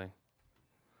fucking thing?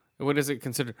 What is it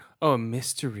considered? Oh, a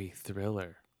mystery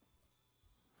thriller.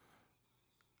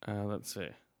 Let's see.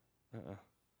 Uh-oh. Is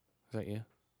that you?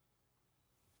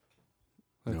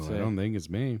 Let's see. I don't think it's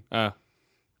me. Oh,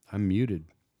 I'm muted.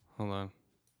 hold on.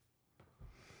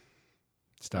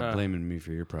 Stop blaming me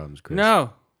for your problems, Chris.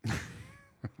 No.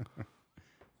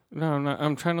 No, I'm not.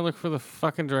 I'm trying to look for the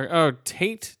fucking director. Oh,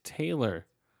 Tate Taylor.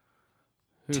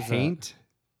 Who's that? Taint?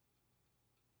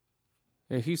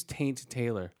 Yeah, who's Tate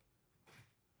Taylor?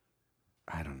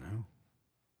 I don't know.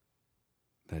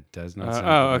 That does not sound oh,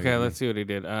 familiar okay. to me. Let's see what he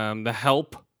did. The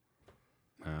Help.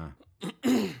 Oh,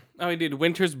 he did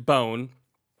Winter's Bone.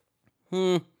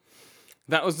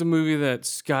 That was the movie that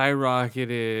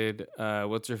skyrocketed,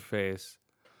 what's her face,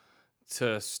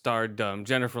 to stardom.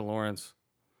 Jennifer Lawrence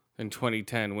in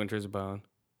 2010, Winter's Bone.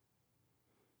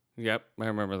 Yep, I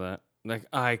remember that. Like,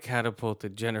 I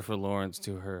catapulted Jennifer Lawrence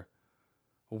to her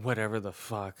whatever the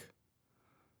fuck.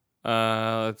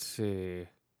 Let's see.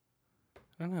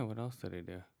 I don't know. What else did he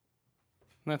do?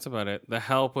 That's about it. The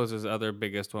Help was his other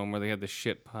biggest one where they had the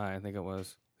shit pie, I think it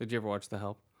was. Did you ever watch The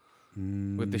Help?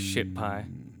 With the shit pie?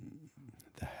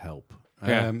 The Help.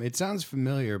 Yeah. It sounds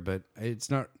familiar, but it's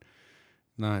not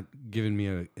giving me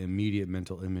an immediate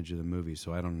mental image of the movie,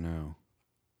 so I don't know.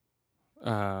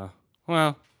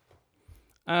 Well,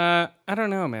 I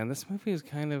don't know, man. This movie is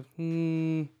kind of...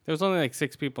 there was only like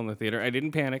 6 people in the theater. I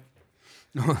didn't panic.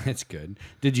 Oh, that's good.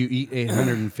 Did you eat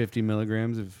 850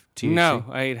 milligrams of THC? No,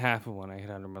 I ate half of one. I ate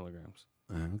 100 milligrams.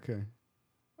 Okay.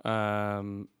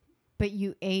 But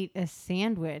you ate a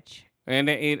sandwich. And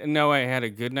I had a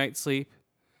good night's sleep,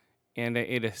 and I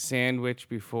ate a sandwich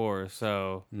before,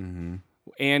 so... Mm-hmm.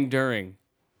 And during.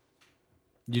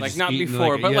 You Like, just not eating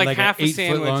before, but like half a 8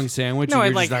 sandwich. foot long sandwich. No, and I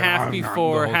you're had like just half "Arr,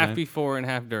 before, the whole half time." before, and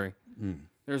half during.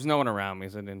 There's no one around me,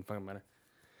 so it didn't fucking matter.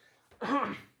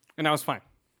 And I was fine.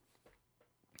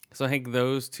 So I think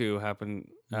those two happen.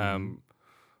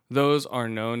 Those are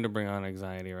known to bring on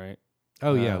anxiety, right?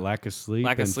 Oh yeah, lack of sleep,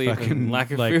 lack of and sleep and fucking,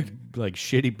 lack of like, food. like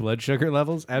shitty blood sugar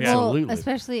levels. Absolutely. Well,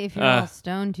 especially if you're all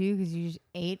stoned too, because you just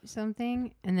ate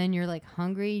something and then you're like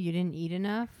hungry, you didn't eat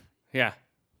enough. Yeah.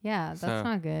 Yeah, that's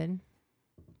not good.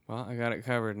 Well, I got it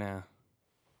covered now.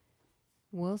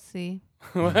 We'll see.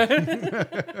 What?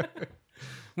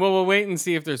 Well, we'll wait and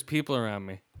see if there's people around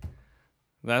me.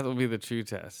 That will be the true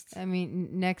test. I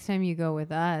mean, next time you go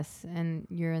with us and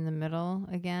you're in the middle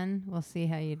again, we'll see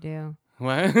how you do.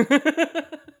 What?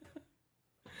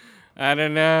 I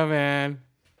don't know, man.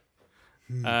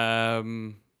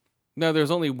 No,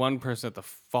 there's only one person at the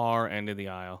far end of the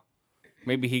aisle.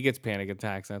 Maybe he gets panic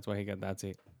attacks. That's why he got that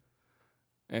seat.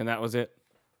 And that was it.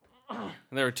 And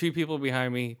there were 2 people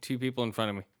behind me, 2 people in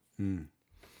front of me.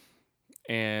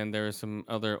 And there were some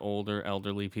other older,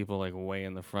 elderly people like way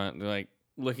in the front. They're like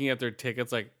looking at their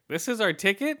tickets like, this is our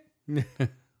ticket? You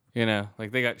know,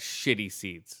 like they got shitty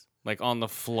seats, like on the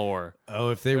floor. Oh,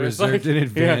 if they There's reserved like- in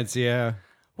advance, yeah.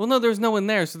 Well, no, there's no one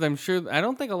there, so I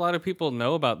don't think a lot of people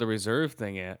know about the reserve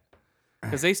thing yet.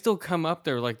 Because they still come up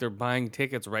there like they're buying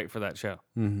tickets right for that show.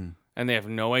 Mm-hmm. And they have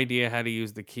no idea how to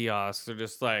use the kiosks. They're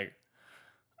just like,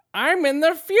 I'm in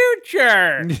the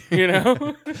future, you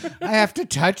know? I have to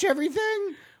touch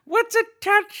everything? What's a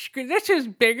touch screen? This is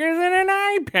bigger than an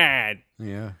iPad.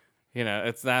 Yeah. You know,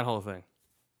 it's that whole thing.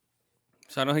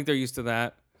 So I don't think they're used to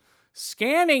that.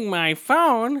 Scanning my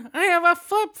phone. I have a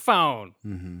flip phone.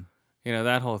 Mm-hmm. You know,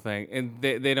 that whole thing. And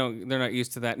they're not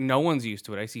used to that. No one's used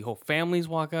to it. I see whole families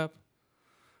walk up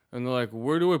and they're like,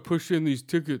 where do I push in these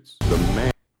tickets? The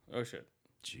man. Oh, shit.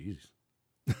 Jeez.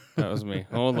 That was me.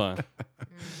 Hold on.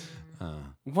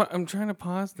 What? I'm trying to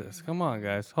pause this. Come on,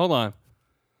 guys. Hold on.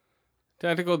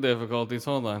 Technical difficulties.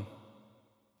 Hold on.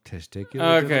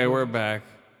 Testicular. Okay, we're back.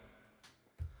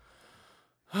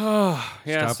 Oh,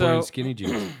 yeah. Stop so wearing skinny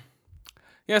jeans.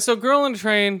 yeah. So girl on the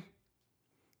train.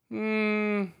 I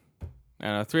don't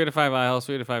know. 3 out of 5 eye holes.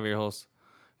 3 out of 5 ear holes.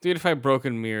 3 out of 5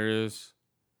 broken mirrors.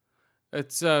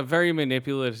 It's very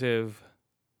manipulative,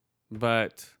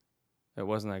 but it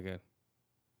wasn't that good.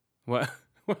 What?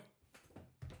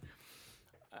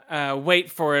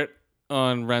 Wait for it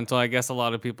on rental. I guess a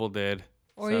lot of people did.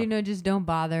 Or, So- just don't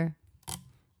bother.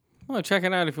 Well, check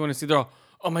it out if you want to see. They're all,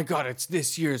 oh my God, it's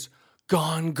this year's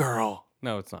Gone Girl.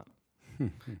 No, it's not.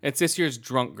 It's this year's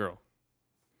Drunk Girl.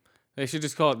 They should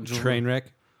just call it Train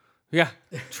wreck. Yeah,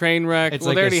 Train Wreck. It's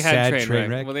Well, like they a already had sad Train train Wreck.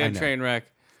 wreck? Well, they I had know. Train Wreck.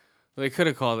 Well, they could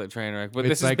have called it Train Wreck, but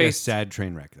It's this like is based. a sad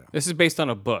train wreck, though. This is based on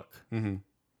a book. Mm-hmm.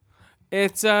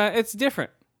 It's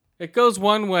different. It goes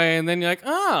one way, and then you're like,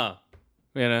 oh,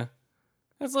 you know,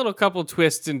 there's a little couple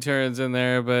twists and turns in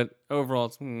there, but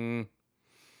overall,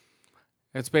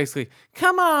 it's basically,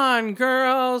 come on,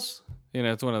 girls. You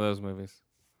know, it's one of those movies.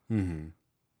 Mm-hmm.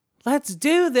 Let's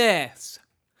do this.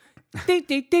 You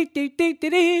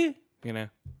know.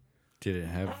 Did it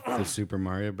have the Super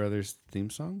Mario Brothers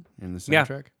theme song in the Yeah.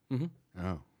 soundtrack? Mm-hmm.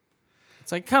 Oh.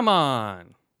 It's like, come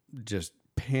on. Just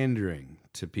pandering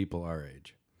to people our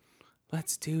age.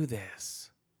 Let's do this.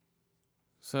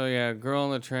 So, yeah, girl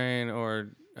on the train, or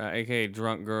aka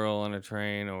drunk girl on a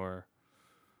train, or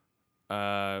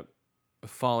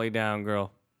folly down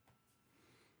girl.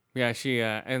 Yeah, she,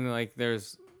 and like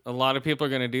there's a lot of people are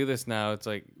going to do this now. It's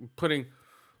like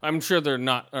I'm sure they're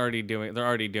already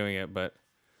doing it, but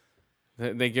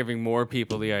they're giving more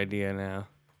people the idea now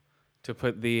to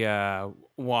put the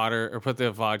water or put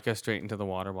the vodka straight into the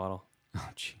water bottle. Oh,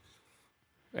 jeez.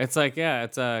 It's like, yeah,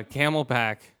 it's a Camel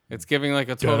Pack. It's giving like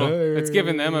a total. It's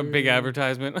giving them a big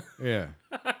advertisement. Yeah.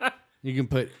 You can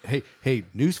put, hey,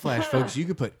 newsflash, folks, you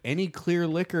can put any clear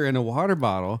liquor in a water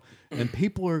bottle and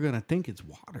people are going to think it's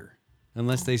water.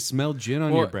 unless they smell gin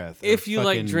on your breath. or If you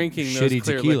like fucking drinking those shitty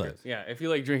clear tequila. liquors. Yeah, if you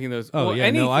like drinking those. Oh well, yeah,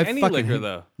 any, no, I any fucking liquor hate-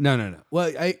 though. No. Well,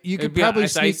 you could It'd be probably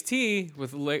it's sneak iced tea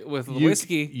with you-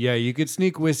 whiskey. Yeah, you could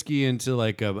sneak whiskey into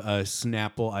like a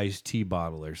Snapple iced tea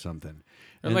bottle or something.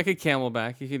 Or And like a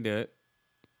Camelback. You can do it.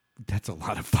 that's a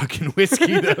lot of fucking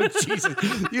whiskey, though. Jesus,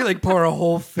 you like pour a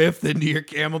whole fifth into your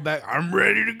Camelback. I'm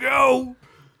ready to go.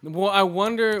 Well, I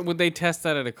wonder, would they test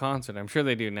that at a concert? I'm sure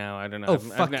they do now. I don't know. Oh I've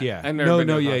fuck ne- yeah! I've never been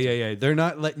to a concert. Yeah. They're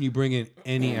not letting you bring in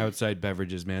any outside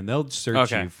beverages, man. They'll search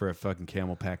Okay. you for a fucking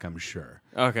Camelback, I'm sure.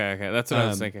 Okay. That's what I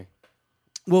was thinking.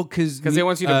 Well, because Because they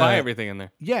want you to buy everything in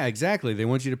there. Yeah, exactly. They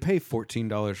want you to pay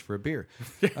 $14 for a beer.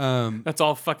 That's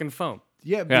all fucking foam.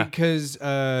 Yeah, Yeah. because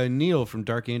Neil from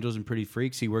Dark Angels and Pretty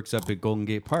Freaks, he works up at Golden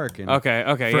Gate Park. And Okay.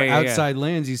 for yeah. Outside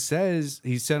Lands, he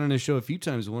said on his show a few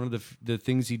times, one of the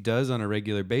things he does on a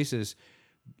regular basis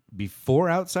before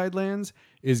Outside Lands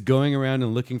is going around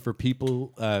and looking for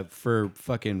people for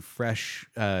fucking fresh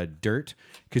dirt,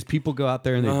 because people go out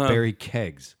there and they bury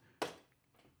kegs.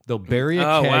 They'll bury a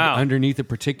Oh, keg wow. underneath a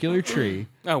particular tree,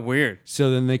 Oh, weird.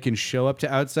 so then they can show up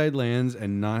to Outside Lands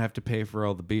and not have to pay for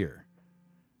all the beer.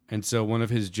 And so one of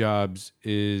his jobs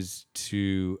is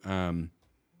to,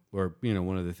 or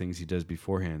one of the things he does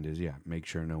beforehand is, make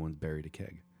sure no one's buried a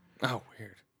keg. Oh,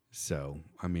 weird. So,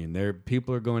 I mean,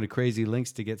 people are going to crazy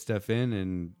lengths to get stuff in,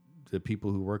 and the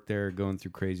people who work there are going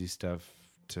through crazy stuff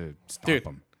to stop Dude.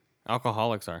 them.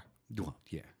 Alcoholics are. Well,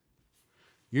 yeah.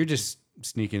 You're just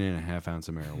sneaking in a half ounce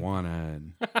of marijuana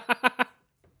and a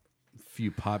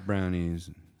few pot brownies.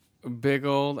 Big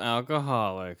old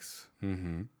alcoholics.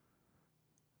 Mm-hmm.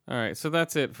 All right, so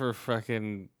that's it for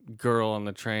fucking girl on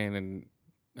the train and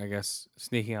I guess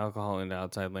sneaking alcohol into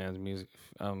Outside Lands music.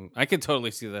 I could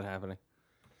totally see that happening.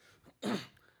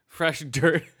 Fresh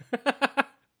dirt.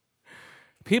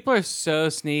 People are so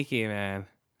sneaky, man.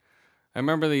 I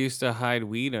remember they used to hide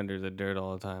weed under the dirt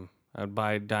all the time. I'd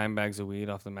buy dime bags of weed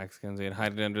off the Mexicans. They'd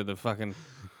hide it under the fucking.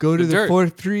 Go to the dirt.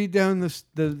 4th Street down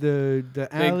the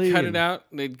alley. They'd cut and- it out.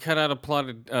 They'd cut out a plot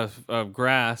of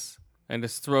grass and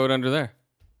just throw it under there.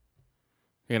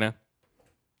 And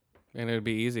it'd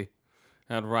be easy.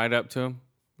 I'd ride up to them.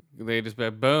 They just be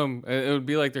boom. It would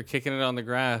be like they're kicking it on the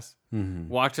grass,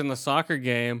 watching the soccer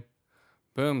game.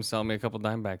 Boom, sell me a couple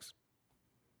dime bags.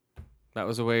 That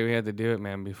was the way we had to do it,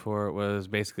 man, before it was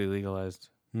basically legalized,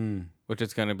 which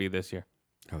it's going to be this year.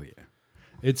 Oh, yeah.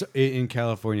 It's in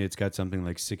California, it's got something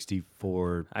like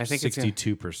 64, I think it's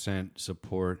 62%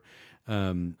 support.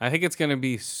 I think it's going to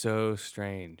be so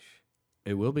strange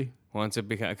It will be. once it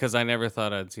becomes, because I never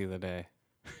thought I'd see the day.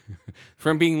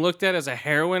 From being looked at as a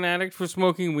heroin addict for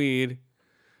smoking weed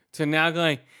to now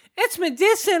going, it's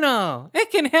medicinal. It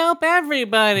can help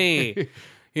everybody.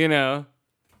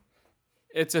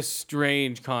 It's a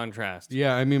strange contrast.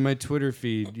 Yeah, I mean, my Twitter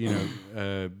feed,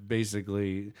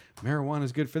 basically, marijuana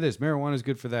is good for this, marijuana is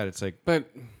good for that. It's like, But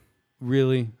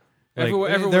really? Like,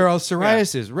 Everyone- they're all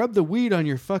psoriasis. Rub the weed on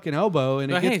your fucking elbow and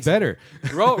it But gets hey, better.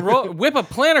 whip a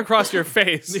plant across your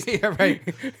face. Yeah, right.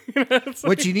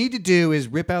 What you need to do is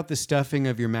rip out the stuffing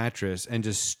of your mattress and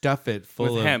just stuff it full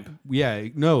With of hemp. Yeah,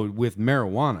 no, with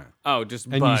marijuana. Oh, just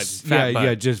And bud. Fat bud.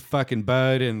 yeah, just fucking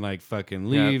bud and like fucking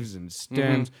leaves and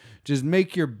stems. Just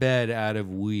make your bed out of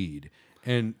weed,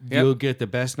 and you'll get the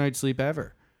best night's sleep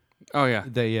ever. Oh, yeah.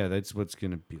 That's what's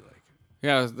gonna be like.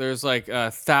 Yeah, there's like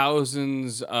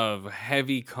thousands of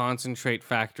heavy concentrate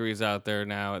factories out there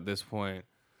now at this point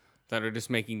that are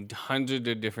just making hundreds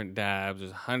of different dabs.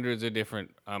 There's hundreds of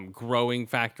different growing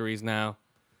factories now.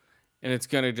 And it's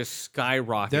going to just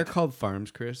skyrocket. They're called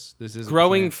farms, Chris. This is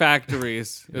growing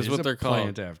factories It is is what a they're called.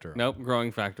 plant after all. Nope,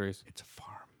 growing factories. It's a farm.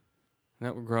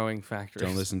 Nope, growing factories.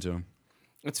 Don't listen to him.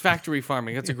 It's factory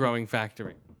farming. It's a growing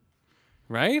factory.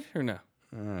 Right? Or no?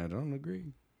 I don't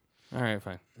agree. All right,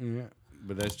 fine. Yeah,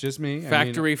 but that's just me. I mean,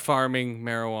 Factory farming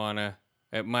marijuana.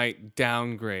 It might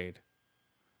downgrade.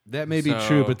 that may be So-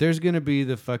 true, but there's gonna be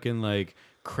the fucking like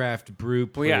craft brew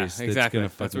place Well, yeah, that's exactly. gonna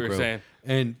That's fucking what we're grow. saying.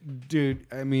 And dude,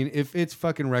 I mean, if it's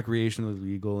fucking recreationally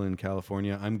legal in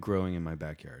California, I'm growing in my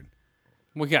backyard.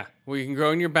 Well, yeah. Well, you can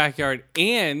grow in your backyard,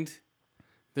 and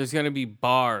there's going to be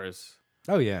bars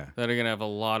Oh yeah, that are going to have a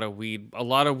lot of weed. A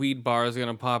lot of weed bars are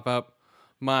going to pop up.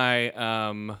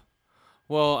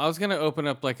 Well, I was going to open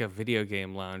up like a video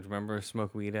game lounge. Remember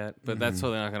Smoke Weed at? But that's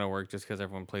totally not going to work just because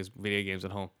everyone plays video games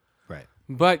at home. right.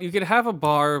 But you could have a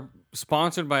bar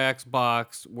sponsored by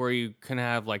Xbox where you can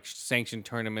have like sanctioned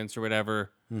tournaments or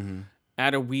whatever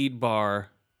at a weed bar,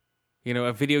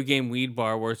 a video game weed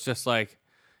bar where it's just like,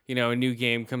 a new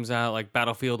game comes out like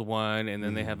Battlefield 1 and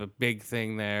then they have a big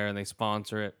thing there and they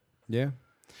sponsor it. Yeah.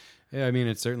 Yeah, I mean,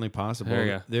 it's certainly possible. There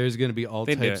you go. There's going to be all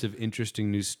They do types it. of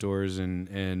interesting new stores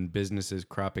and businesses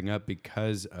cropping up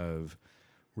because of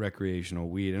recreational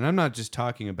weed. And I'm not just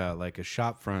talking about like a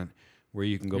shop front where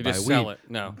you can go You buy just weed. sell it.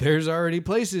 No. There's already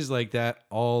places like that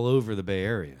all over the Bay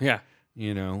Area. Yeah.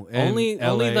 You know, and Only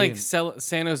LA like and-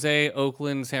 San Jose,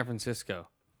 Oakland, San Francisco.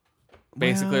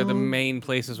 Basically are the Well, main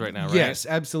places right now, right? Yes,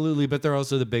 absolutely. But they're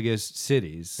also the biggest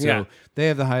cities. So Yeah. they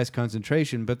have the highest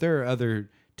concentration, but there are other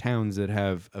towns that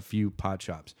have a few pot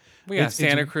shops. Well, yeah, It's-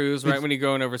 Santa it's- Cruz, it's- right when you're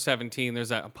going over 17, there's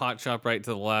that pot shop right to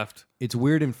the left. It's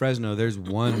weird in Fresno. There's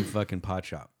one fucking pot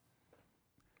shop.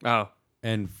 Oh,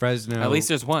 And Fresno. at least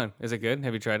there's one. Is it good?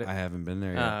 Have you tried it? I haven't been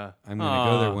there yet. Uh, I'm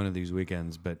gonna go there aw. one of these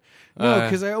weekends, but no, Uh,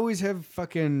 because I always have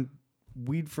fucking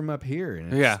weed from up here. And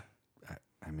it's, Yeah.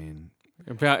 I mean,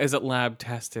 Is it lab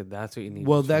tested? That's what you need.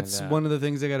 well, to find that's out. one of the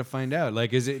things I got to find out.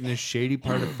 Like, is it in a shady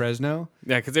part of Fresno?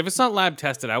 Yeah, because if it's not lab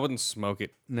tested, I wouldn't smoke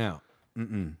it No.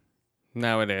 Mm-mm.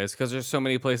 nowadays. Because there's so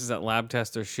many places that lab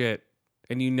test their shit,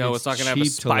 and you know It's it's not gonna have a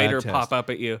cheap to lab spider test. pop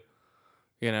up at you.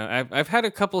 You know, I've had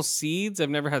a couple seeds. I've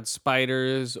never had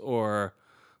spiders or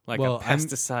like a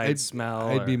pesticide I'd smell.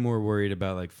 I'd or- be more worried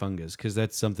about like fungus because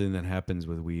that's something that happens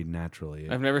with weed naturally.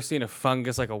 I've never seen a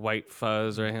fungus like a white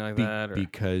fuzz or anything like that. Or,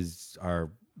 Because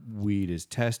our weed is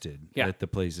tested Yeah. at the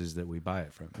places that we buy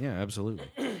it from. Yeah, absolutely.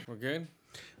 we're good.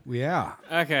 Yeah.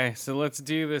 Okay, so let's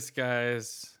do this,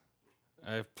 guys.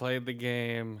 I've played the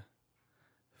game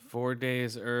 4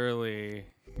 days early.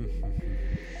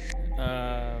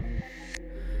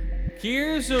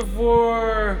 Gears of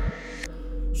War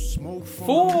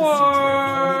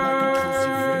 4.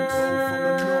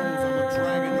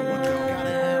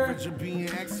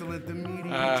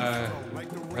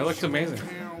 That looks amazing.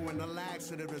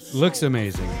 Looks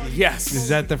amazing. Yes. Is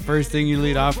that the first thing you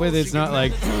lead off with? It's not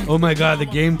like, oh my god, the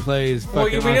gameplay is well,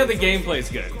 fucking we know awesome. the gameplay's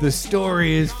good. The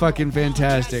story is fucking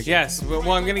fantastic. Yes,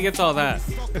 well, I'm gonna get to all that.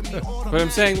 But I'm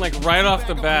saying, like, right off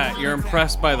the bat, you're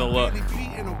impressed by the look.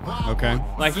 Okay.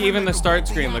 Like, even the start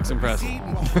screen looks impressive.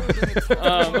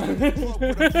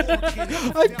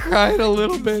 I cried a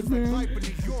little bit, man.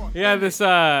 Yeah,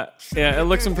 it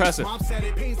looks impressive.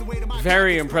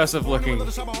 Very impressive looking.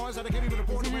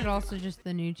 Isn't it also just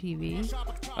the new TV?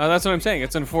 That's what I'm saying.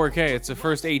 It's in 4K. It's the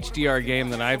first HDR game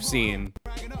that I've seen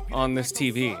on this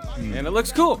TV, and it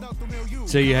looks cool.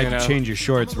 So you had You know. to change your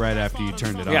shorts right after you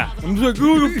turned it on. Yeah. I'm like,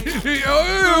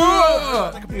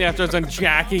 yeah, after I was done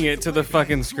jacking it to the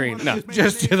fucking screen. No.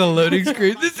 Just to the loading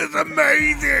screen. This is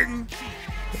amazing.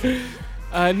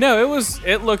 No,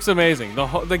 it looks amazing.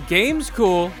 The game's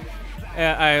cool.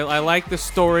 I like the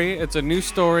story. It's a new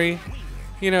story.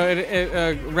 You know,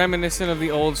 it reminiscent of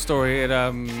the old story.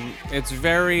 It's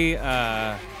very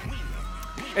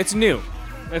it's new.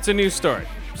 It's a new story.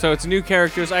 So it's new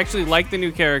characters. I actually like the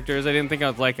new characters. I didn't think I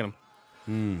was liking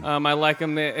them. I like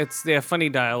them. They have funny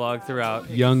dialogue throughout.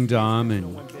 Young Dom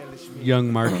and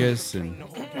young Marcus and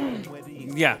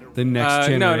Yeah. The next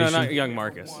No, generation. not young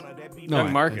Marcus. No,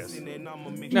 Young Marcus. No,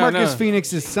 Marcus no.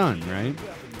 Phoenix's son,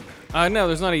 right? No,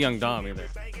 there's not a young Dom either.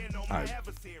 Alright.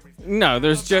 No,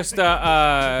 there's just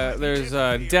there's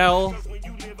Del,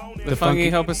 the funky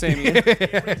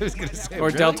Hopasamian, I was gonna say, or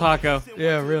really? Del Taco.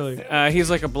 Yeah, really. He's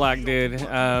like a black dude.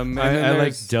 And then I like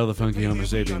there's- Del the Funky Homo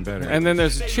Sapien better. And then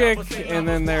there's a chick, and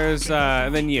then there's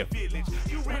and then you.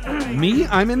 me?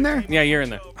 I'm in there? Yeah, you're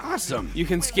in there. Awesome. You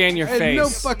can scan your I had face. no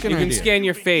fucking you can idea. scan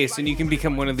your face, and you can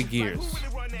become one of the gears.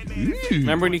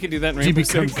 Remember when you could do that in Did you Rainbow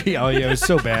become? Six? Oh yeah, it was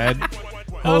so bad.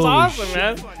 That was Holy awesome, shit.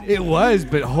 man. It was,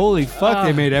 but holy fuck,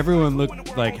 they made everyone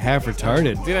look like half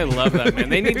retarded. Dude, I love that, man.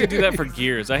 They need to do that for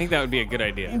Gears. I think that would be a good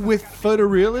idea. With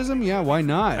photorealism, yeah, why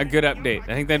not? A good update.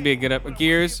 I think that'd be a good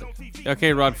Gears.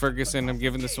 Okay, Rod Ferguson, I'm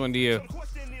giving this one to you.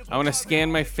 I want to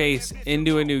scan my face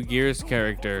into a new Gears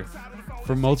character.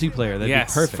 For multiplayer, that'd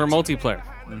Yes, be perfect. for multiplayer.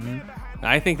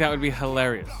 I think that would be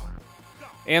hilarious.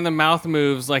 And the mouth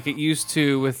moves like it used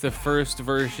to with the first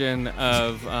version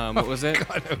of what was it?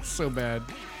 God, that was so bad.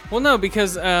 Well, no,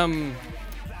 because God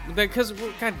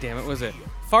damn it, was it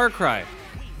Far Cry?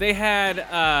 They had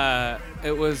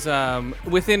it was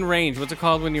within range. What's it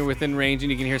called when you're within range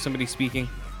and you can hear somebody speaking?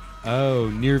 Oh,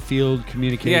 near field Yeah,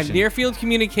 communication. near field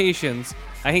communications.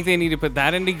 I think they need to put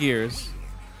that into Gears,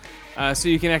 so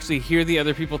you can actually hear the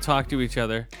other people talk to each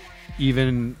other.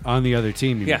 Even on the other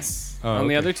team. You Yes, mean? Oh, on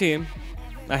the okay. other team.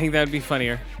 I think that would be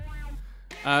funnier.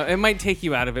 It might take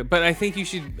you out of it, but I think you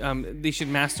should. They should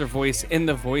master voice in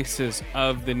the voices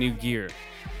of the new gear.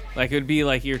 Like it would be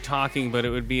like you're talking, but it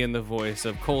would be in the voice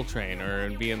of Coltrane, or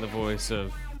it'd be in the voice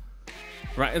of.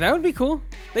 Right, that would be cool.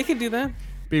 They could do that.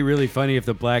 Be really funny if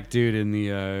the black dude in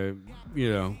the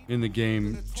in the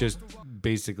game just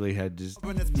basically had just,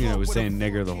 was saying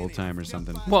nigger the whole time or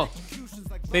something. Well,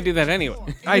 they do that anyway.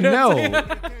 I know,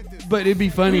 but it'd be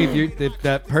funny if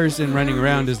that person running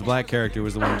around as the black character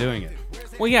was the one doing it.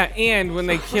 Well, yeah, and when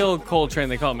they kill Coltrane,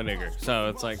 they call him a nigger. So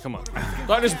it's like, come on.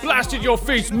 I just blasted your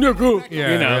face, nigger. Yeah,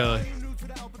 really.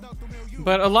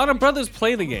 But a lot of brothers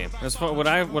play the game. That's what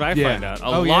I Yeah. find out. A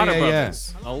Oh, lot yeah, of yeah,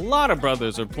 brothers. A lot of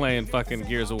brothers are playing fucking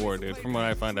Gears of War, dude, from what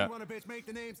I find out.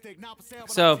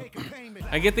 So,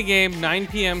 I get the game 9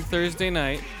 p.m. Thursday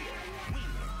night.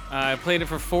 I played it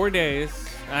for 4 days.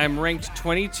 I'm ranked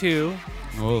 22.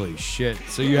 Holy shit!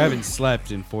 So you haven't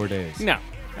slept in 4 days? No.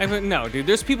 No, dude.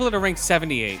 There's people that are ranked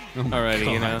 78 already,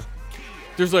 God. you know.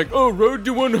 There's like, oh, road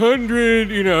to 100,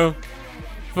 you know.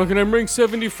 Fucking, I'm ranked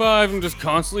 75. I'm just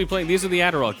constantly playing. These are the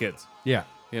Adderall kids. Yeah.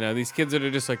 You know, these kids that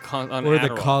are just like on Or Adderall.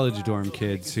 the college dorm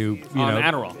kids who, on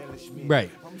Adderall. right.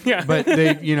 Yeah. But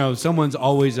they, someone's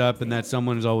always up and that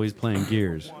someone is always playing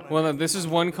Gears. Well, no, this is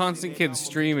one constant kid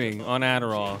streaming on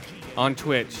Adderall, on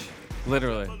Twitch,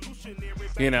 literally.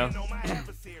 You know,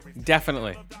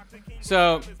 definitely.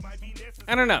 So,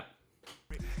 I don't know.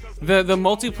 The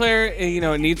multiplayer,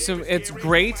 it needs some. It's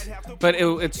great, but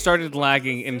it started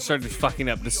lagging and started fucking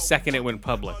up the second it went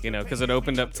public. Because it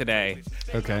opened up today.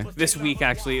 Okay. This week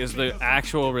actually is the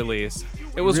actual release.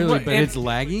 It was Really? But it's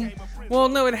laggy? Well,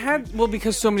 no, it had. Well,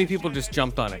 because so many people just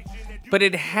jumped on it, but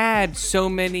it had so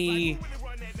many.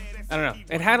 I don't know.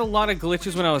 It had a lot of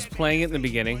glitches when I was playing it in the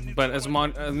beginning, but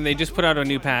they just put out a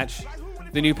new patch.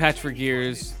 The new patch for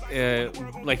Gears,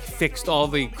 fixed all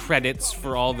the credits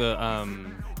for all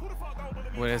the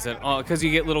what is it? Because you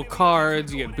get little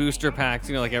cards, you get booster packs,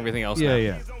 like everything else. Yeah, now.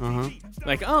 yeah. Uh-huh.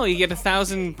 Like, oh, you get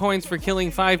 1,000 points for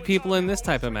killing 5 people in this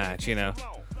type of match,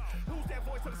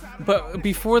 But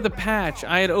before the patch,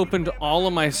 I had opened all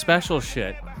of my special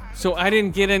shit, so I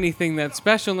didn't get anything that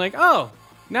special. I'm like, oh,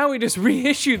 now we just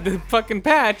reissued the fucking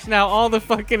patch. Now all the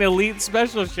fucking elite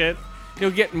special shit,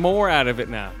 you'll get more out of it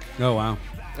now. Oh, wow.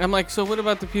 I'm like, so what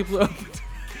about the people who opened?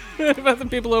 What about the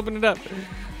people who opened it up?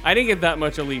 I didn't get that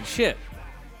much elite shit.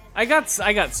 I got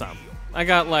some. I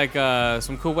got like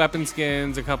some cool weapon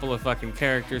skins, a couple of fucking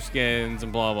character skins,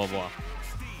 and blah blah blah.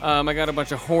 I got a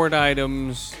bunch of horde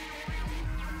items.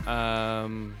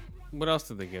 What else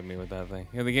did they give me with that thing?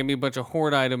 Yeah, they gave me a bunch of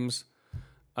horde items,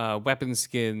 weapon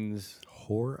skins.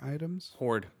 Whore items?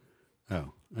 Horde.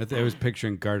 Oh, I was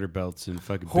picturing garter belts and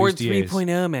fucking Horde bustiers.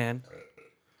 3.0, man.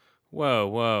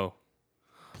 Whoa.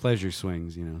 Pleasure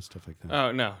swings, stuff like that.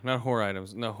 Oh no, not horde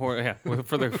items. No horde. Yeah,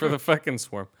 for the fucking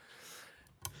swarm.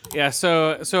 Yeah,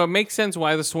 so it makes sense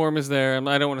why the swarm is there.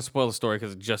 I don't want to spoil the story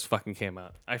because it just fucking came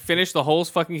out. I finished the whole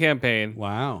fucking campaign.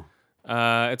 Wow.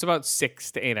 It's about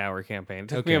 6 to 8 hour campaign. It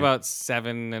took me Okay. about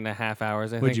 7.5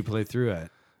 hours. What'd you play through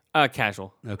at?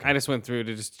 Casual. Okay. I just went through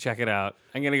to just check it out.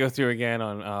 I'm gonna go through again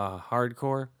on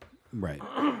hardcore. Right.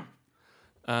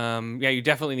 Yeah, you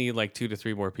definitely need like 2 to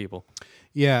 3 more people.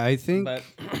 Yeah, I think But-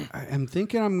 I'm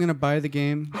thinking I'm gonna buy the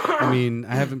game. I mean,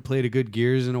 I haven't played a good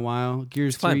Gears in a while.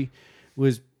 Gears fun. 3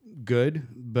 was good,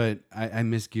 but I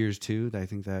miss Gears 2. I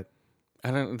think that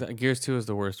Gears 2 is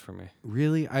the worst for me.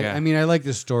 really. Yeah. I mean, I like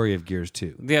the story of Gears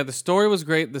 2. Yeah, the story was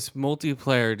great. This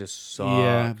multiplayer just sucks.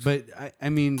 Yeah, but I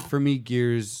mean, for me,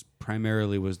 Gears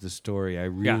primarily was the story. I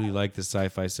really liked the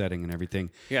sci-fi setting and everything.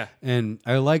 Yeah. And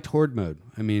I liked Horde mode.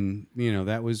 I mean,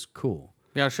 that was cool.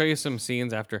 Yeah, I'll show you some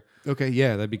scenes after. Okay,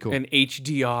 yeah, that'd be cool. An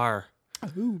HDR.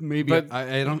 Ooh, maybe. But- I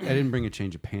didn't bring a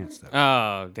change of pants though.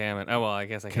 Oh, damn it. Oh, well, I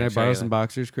guess I Can I show borrow you some that.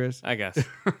 boxers, Chris? I guess.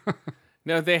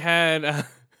 No, they had.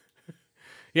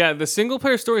 Yeah, the single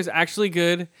player story is actually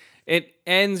good. It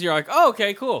ends. You're like, oh,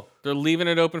 okay, cool. They're leaving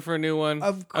it open for a new one.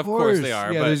 Of course they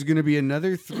are. Yeah, but there's gonna be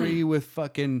another 3 with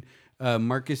fucking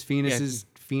Marcus Phoenix's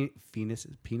penises.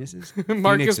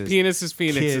 Marcus Phoenix's Penis's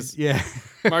kid. Phoenix's. Yeah.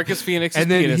 Marcus Phoenix's And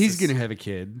then penises. he's gonna have a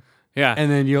kid. Yeah. And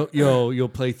then you'll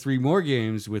play 3 more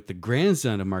games with the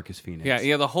grandson of Marcus Phoenix.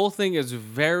 Yeah. The whole thing is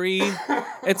very.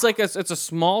 It's like it's a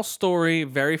small story,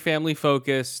 very family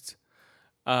focused.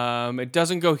 It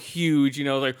doesn't go huge,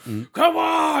 like, come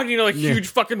on, huge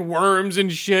fucking worms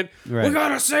and shit. Right. We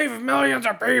gotta save millions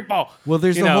of people. Well,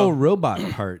 there's You the know. whole robot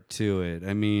part to it.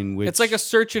 I mean, which, It's like a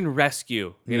search and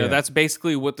rescue. Yeah. That's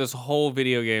basically what this whole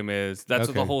video game is. That's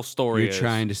what the Okay. whole story You're is.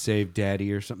 trying to save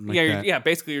daddy or something like yeah, that. yeah.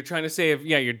 Basically, you're trying to save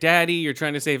your daddy. You're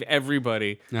trying to save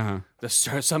everybody. Uh-huh.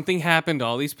 Something happened to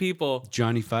all these people.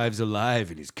 Johnny Five's alive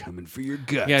and he's coming for your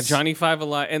guts. Yeah, Johnny Five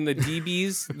alive, and the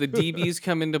DBs. The DBs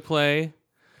come into play.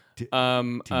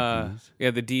 DBs?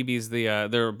 Yeah, the DBs.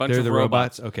 They're a bunch They're of the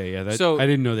robots. Okay, yeah. So- I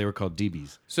didn't know they were called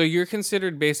DBs. So you're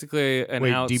considered basically an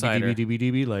Wait, outsider.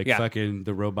 DB, like Yeah. fucking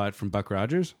the robot from Buck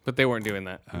Rogers? But they weren't doing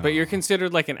that. But you're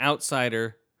considered like an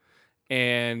outsider,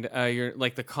 and you're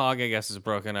like the cog, I guess, is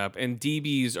broken up, and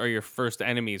DBs are your first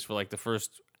enemies for like the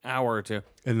first hour or two.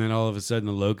 And then all of a sudden,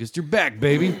 the locust, you're back,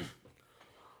 baby.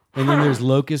 And then there's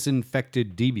locust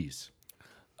infected DBs.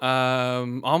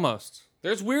 Almost.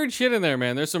 There's weird shit in there,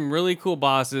 man. There's some really cool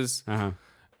bosses, and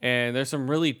there's some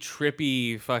really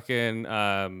trippy fucking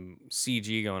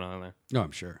CG going on there. No,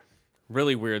 I'm sure.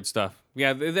 Really weird stuff.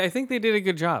 Yeah, I think they did a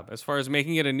good job as far as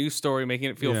making it a new story, making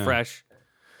it feel fresh.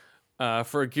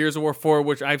 For Gears of War 4,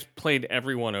 which I've played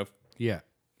every one of. Yeah.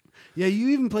 Yeah, you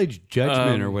even played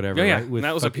Judgment or whatever. Yeah, right? and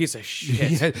that was a piece of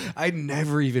shit. Yeah, I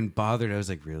never even bothered. I was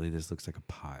like, really? This looks like a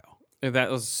pile. That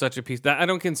was such a piece. I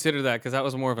don't consider that because that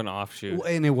was more of an offshoot. Well,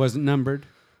 and it wasn't numbered,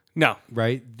 No.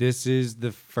 right? This is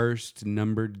the first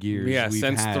numbered Gears we've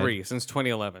since had. 3, since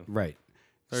 2011. Right.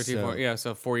 13, So- 4, yeah,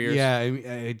 so 4 years. Yeah,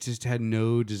 I just had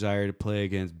no desire to play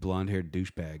against blonde-haired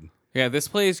douchebag. Yeah, this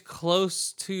plays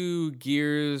close to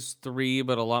Gears 3,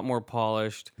 but a lot more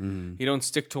polished. You don't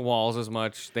stick to walls as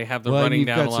much. They have the Well, and running you've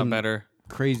down got a lot some better.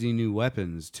 Crazy new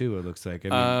weapons too. It looks like.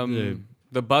 I mean,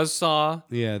 The buzzsaw.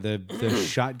 the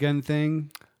shotgun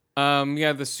thing.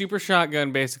 The super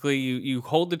shotgun, basically, you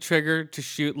hold the trigger to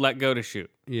shoot, let go to shoot.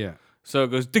 Yeah. So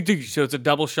it goes dig dig. So it's a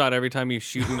double shot every time you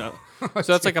shoot. So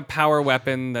that's like a power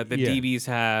weapon that the Yeah. DBs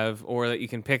have, or that you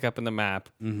can pick up in the map.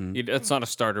 It's not a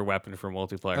starter weapon for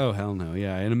multiplayer. Oh hell no!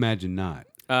 Yeah, and imagine not.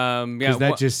 Yeah, Because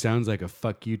that just sounds like a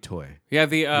fuck you toy. yeah.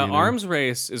 The arms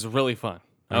race is really fun.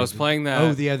 I was playing that.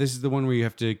 Oh yeah, this is the one where you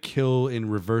have to kill in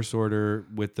reverse order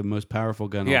with the most powerful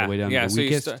gun all the way down to the so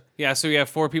weakest. so you have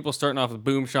 4 people starting off with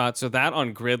boom shots. So that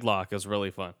on Gridlock is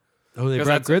really fun. Oh, they 'cause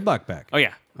brought that's- Gridlock back. Oh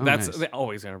yeah, nice. they're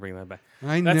always gonna bring that back.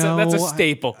 I That's know. that's a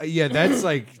staple. Yeah, that's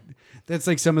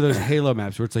like some of those Halo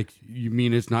maps where it's like, you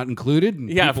mean it's not included? And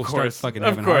Yeah, of people start course. fucking Of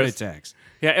having heart course. attacks.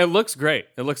 Yeah, it looks great.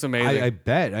 It looks amazing. I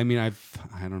bet. I mean, I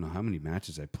don't know how many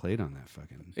matches I played on that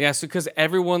fucking. Yeah, so because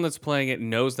everyone that's playing it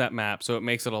knows that map, so it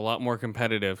makes it a lot more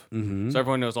competitive. So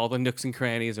everyone knows all the nooks and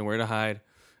crannies and where to hide,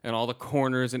 and all the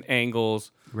corners and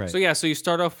angles. Right. So yeah, so you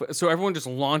start off. So everyone just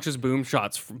launches boom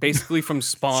shots basically from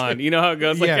spawn. You know how it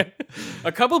goes. Like Yeah.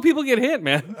 a couple people get hit,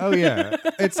 man. Oh yeah,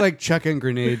 it's like chucking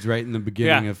grenades right in the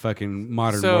beginning Yeah. of fucking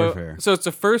Modern So Warfare. so it's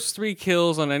the first 3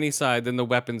 kills on any side, then the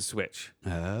weapons switch.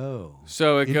 Oh,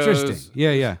 So it interesting. goes.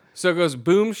 Yeah, yeah. So it goes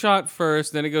boom shot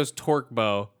first, then it goes torque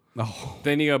bow. Oh,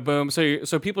 Then you go boom.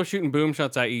 So people are shooting boom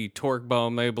shots at you, torque bow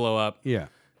 'em, they blow up. yeah.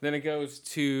 Then it goes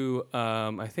to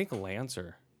I think a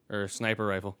Lancer or a sniper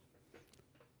rifle.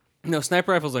 No,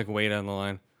 sniper rifle's like way down the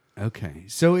line. Okay,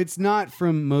 so it's not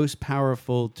from most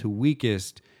powerful to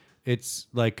weakest. It's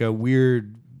like a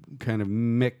weird kind of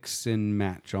mix and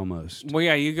match almost. Well,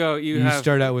 yeah, you You have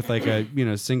start out with like a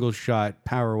single shot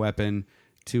power weapon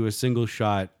to a single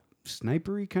shot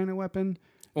snipery kind of weapon,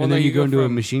 Well, and no, then you you go go into a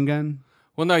from- machine gun.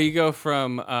 well, no, you go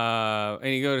from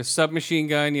and you go to submachine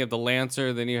gun. You have the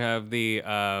Lancer, then you have the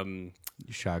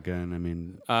Shotgun. I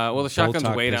mean, the shotgun's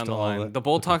Bolt-Talk way down the pistol, all line. that. The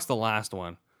bolt talk's the last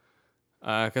one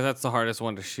because that's the hardest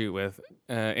one to shoot with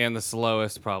and the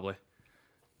slowest probably.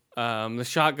 The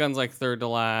shotgun's like third to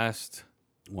last.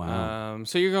 wow.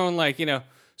 So you're going like,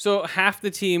 so half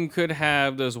the team could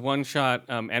have those one-shot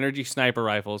energy sniper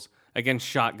rifles against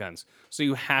shotguns. So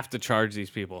you have to charge these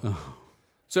people.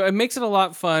 So it makes it a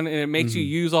lot fun, and it makes you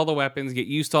use all the weapons, get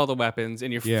used to all the weapons,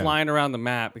 and you're Yeah. flying around the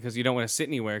map because you don't want to sit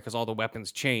anywhere because all the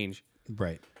weapons change.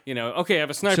 Right. Okay, I have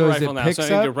a sniper So is rifle it now, picks so I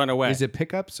need to up? run away. Is it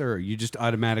pickups or you just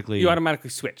automatically? You automatically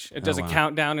switch. It does a wow.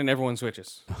 countdown, and everyone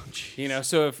switches.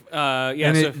 So if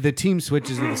and so if, the team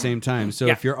switches at the same time. So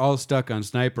Yeah. if you're all stuck on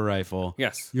sniper rifle,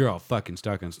 yes. you're all fucking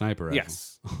stuck on sniper rifle.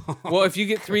 Yes. Well, if you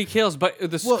get 3 kills, but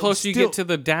the Well, closer you still- get to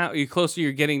the down, the closer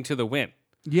you're getting to the win.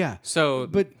 Yeah. So,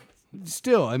 But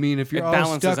still, I mean, if you're It all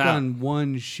balances stuck out. on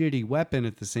one shitty weapon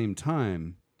at the same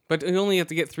time, but you only have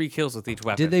to get 3 kills with each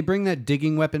weapon. did they bring that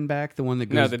digging weapon back? The one that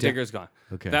goes No, the down- digger's gone.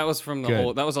 Okay. That was from the Good.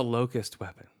 whole. That was a locust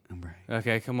weapon. Right.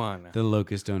 Okay, come on. Now. The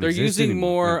locust don't They're exist using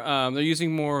anymore. more. They're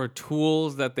using more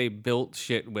tools that they built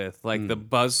shit with, like the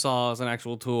buzzsaw is an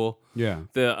actual tool. Yeah.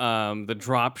 The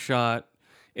drop shot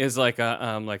is like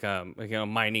a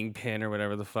mining pin or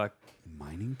whatever the fuck.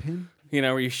 Mining pin?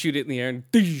 Where you shoot it in the air and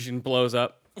doosh, and blows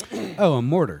up. Oh, a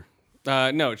mortar.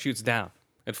 No, it shoots down.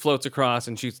 It floats across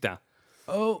and shoots down.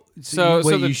 Oh, So- you, so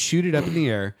wait, the- you shoot it up in the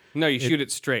air, No, you shoot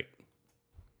it straight.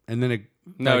 and then it.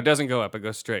 No, it doesn't go up. It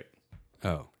goes straight.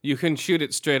 Oh, You can shoot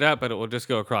it straight up, but it will just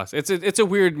go across. It's a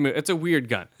weird it's a weird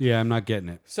gun. yeah, I'm not getting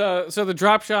it. So the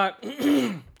drop shot.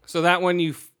 So that one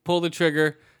you pull the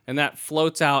trigger and that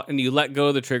floats out, and you let go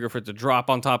of the trigger for it to drop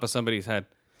on top of somebody's head.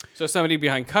 So somebody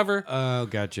behind cover, Oh,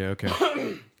 gotcha.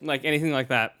 Okay. like anything like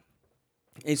that,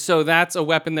 And so that's a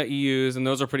weapon that you use, and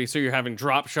those are pretty. So you're having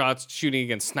drop shots, shooting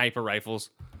against sniper rifles.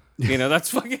 That's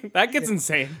fucking. That gets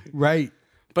insane. Right.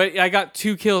 But I got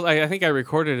 2 kills. I think I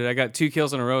recorded it. I got 2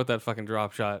 kills in a row with that fucking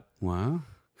drop shot. Wow.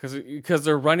 Because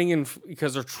they're running in,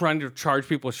 because they're trying to charge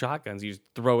people with shotguns. You just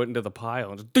throw it into the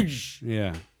pile and just.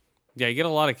 Yeah. Yeah, you get a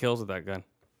lot of kills with that gun.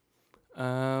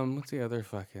 What's the other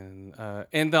fucking?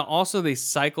 And also they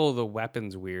cycle the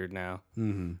weapons weird now,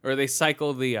 or they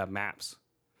cycle the maps.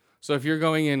 So if you're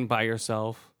going in by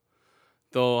yourself,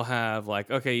 they'll have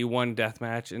like, okay, you won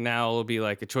deathmatch, and now it'll be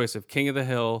like a choice of King of the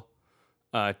Hill,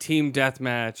 team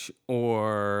deathmatch,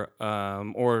 or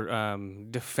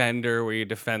defender, where you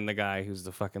defend the guy who's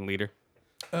the fucking leader.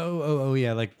 Oh,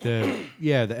 yeah, like the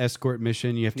escort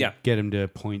mission. You have to get him to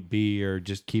point B, or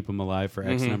just keep him alive for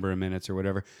X number of minutes or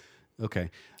whatever.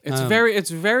 Okay, it's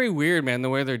very weird, man, the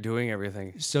way they're doing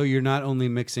everything. So you're not only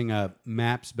mixing up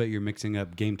maps, but you're mixing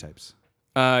up game types.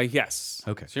 Yes.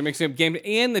 Okay. So you're mixing up game,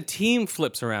 and the team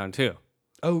flips around too.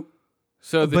 Oh,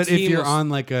 so but if you're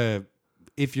on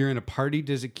if you're in a party,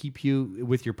 does it keep you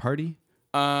with your party?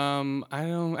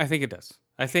 I think it does.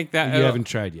 I think that You haven't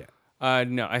tried yet.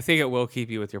 No, I think it will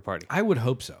keep you with your party. I would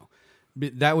hope so.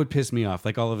 But that would piss me off.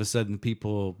 Like all of a sudden,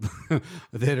 people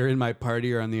that are in my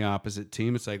party are on the opposite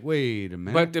team. It's like, wait a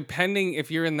minute. But depending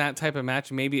if you're in that type of match,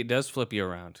 maybe it does flip you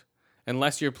around,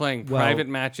 unless you're playing private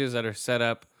matches that are set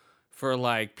up for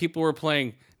like people were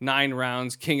playing 9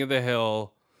 rounds, King of the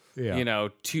Hill. Yeah.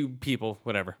 2 people,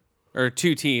 whatever, or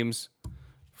 2 teams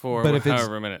for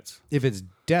however minutes. If it's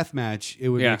deathmatch, it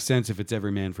would make sense if it's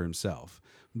every man for himself.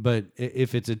 But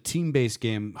if it's a team-based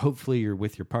game, hopefully you're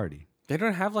with your party. They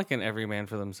don't have like an every man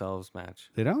for themselves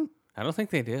match. They don't? I don't think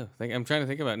they do. I'm trying to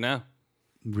think about it now.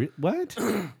 What?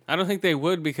 I don't think they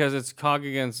would, because it's COG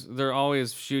against. They're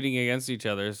always shooting against each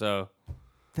other. So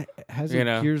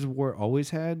Hasn't Gears of War always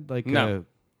had like no,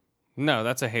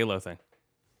 that's a Halo thing.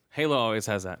 Halo always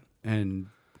has that. And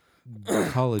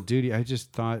Call of Duty, I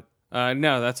just thought.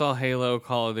 No, that's all Halo,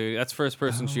 Call of Duty. That's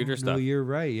first-person shooter stuff. No, you're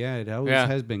right. Yeah, it always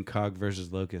has been COG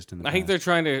versus Locust in the past. I think they're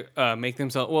trying to make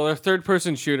themselves. Well, they're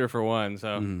third-person shooter for one,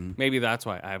 so maybe that's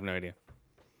why. I have no idea.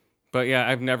 But yeah,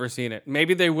 I've never seen it.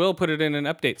 Maybe they will put it in an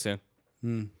update soon.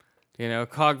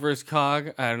 COG versus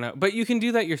COG. I don't know, but you can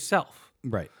do that yourself.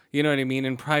 Right. You know what I mean,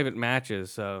 in private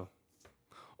matches. So,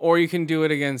 or you can do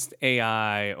it against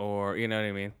AI, or you know what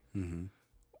I mean.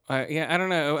 I don't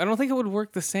know. I don't think it would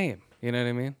work the same. You know what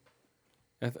I mean?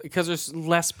 Because there's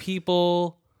less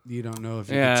people. You don't know if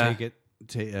you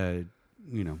can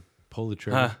pull the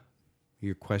trigger.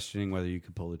 You're questioning whether you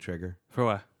could pull the trigger. For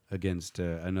what? Against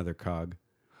another COG.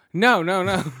 No.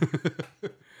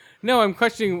 No, I'm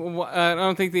questioning. I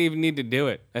don't think they even need to do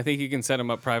it. I think you can set them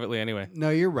up privately anyway.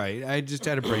 No, you're right. I just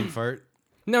had a brain fart.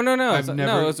 No. I've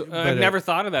never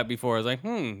thought of that before. I was like,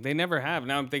 they never have.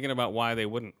 Now I'm thinking about why they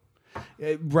wouldn't.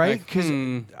 Right?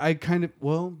 Because I kind of,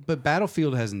 but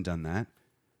Battlefield hasn't done that.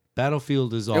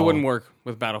 Battlefield is all. It wouldn't work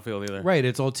with Battlefield either. Right,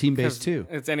 it's all team based too.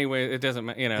 It's anyway. It doesn't.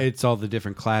 It's all the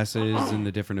different classes and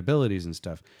the different abilities and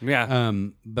stuff. Yeah.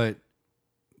 But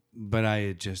I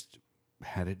had just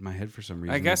had it in my head for some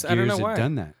reason. I guess Gears I don't know why. had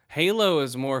done that. Halo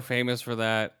is more famous for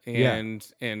that, and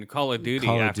Call of Duty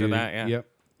after that. Yeah. Yep.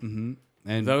 Mm-hmm.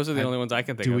 And those are the only ones I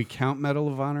can think of. Do we count Medal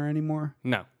of Honor anymore?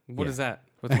 No. What is that?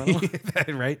 What's Medal of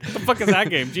Honor? Right. What the fuck is that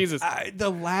game? Jesus. The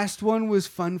last one was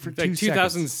fun for 2 seconds.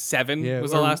 2007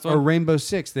 was the last one. Or Rainbow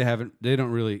Six. They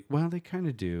don't really. Well, they kind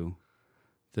of do.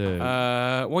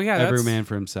 Every man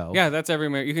for himself. Yeah, that's every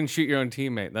man. You can shoot your own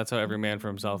teammate. That's how every man for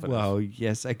himself it is. Well,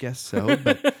 yes, I guess so.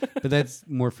 But that's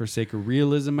more for sake of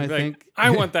realism, I think.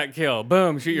 I want that kill.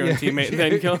 Boom, shoot your own teammate,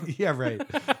 then kill. Yeah, right.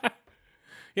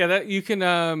 Yeah, that you can,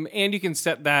 and you can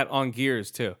set that on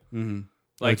Gears too. Mm-hmm.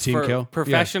 Like team kill.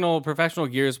 Professional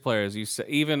Gears players,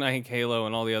 even I think Halo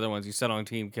and all the other ones, you set on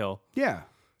team kill. Yeah.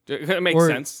 It makes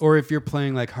sense. Or if you're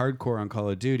playing like hardcore on Call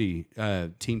of Duty,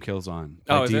 team kills on.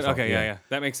 Oh, is it? Okay, yeah.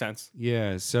 That makes sense.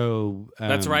 Yeah, so...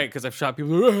 that's right, because I've shot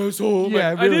people, asshole.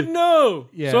 Yeah, really. I didn't know.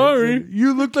 Yeah, sorry.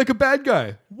 You looked like a bad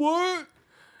guy. What?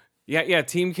 Yeah,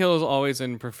 team kill is always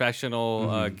in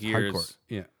professional Gears. Hardcore.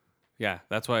 Yeah. Yeah,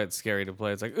 that's why it's scary to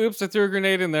play. It's like, oops, I threw a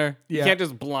grenade in there. Yeah. You can't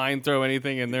just blind throw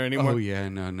anything in there anymore. Oh, yeah,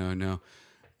 no.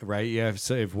 Right? Yeah,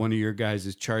 if one of your guys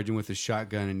is charging with a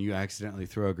shotgun and you accidentally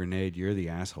throw a grenade, you're the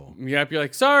asshole. Yep, you're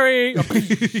like, sorry.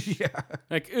 Yeah.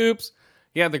 Like, oops.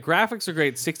 Yeah, the graphics are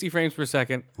great, 60 frames per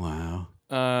second. Wow.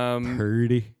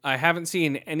 Pretty. I haven't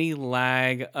seen any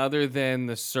lag other than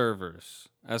the servers.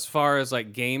 As far as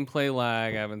like gameplay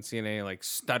lag, I haven't seen any like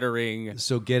stuttering.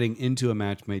 So getting into a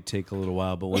match may take a little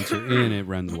while, but once you're in, it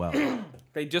runs well.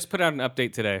 They just put out an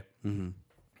update today.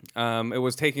 Mm-hmm. It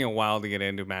was taking a while to get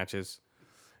into matches.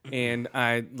 and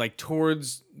I like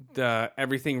towards the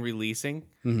everything releasing,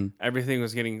 everything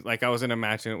was getting like I was in a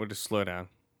match and it would just slow down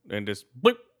and just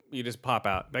blip, you just pop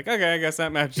out. Like, okay, I guess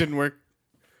that match didn't work.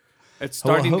 It's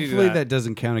Well, starting to hopefully do that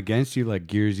doesn't count against you like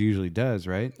Gears usually does,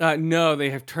 right? No,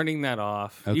 they have turning that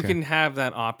off. You Okay. can have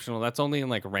that optional. That's only in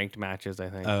like ranked matches, I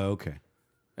think. Oh, okay.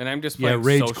 And I'm just Yeah, playing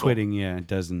rage social. quitting, yeah, it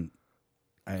doesn't.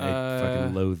 I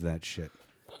fucking loathe that shit.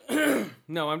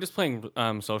 No, I'm just playing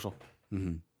social.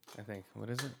 I think. What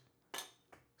is it?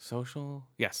 Social?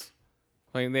 Yes.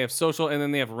 Like they have social, and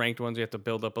then they have ranked ones. You have to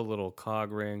build up a little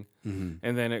cog ring, and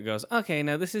then it goes, okay,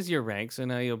 now this is your rank, so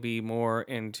now you'll be more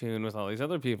in tune with all these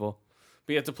other people.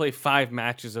 But you have to play 5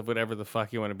 matches of whatever the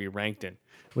fuck you want to be ranked in.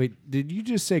 Wait, did you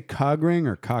just say cog ring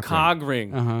or cock Cog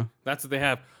ring. Uh-huh. That's what they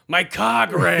have. My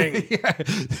cog ring. Yeah.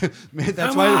 Man,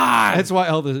 that's Come why on! that's why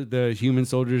all the human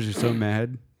soldiers are so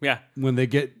mad Yeah. when they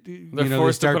get they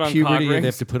forced to start put on puberty cog and they have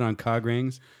rings? to put on cog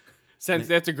rings. Since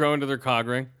they have to grow into their cog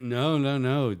ring.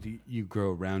 No. You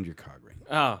grow around your cog ring.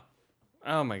 Oh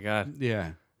my god.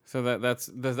 Yeah. So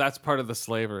that's part of the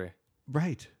slavery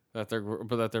Right. that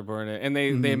they're born in, and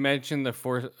they mentioned the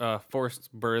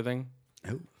forced birthing.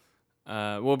 Oh.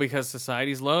 Well, because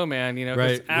society's low, man. You know,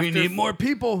 'cause Right. After, We need more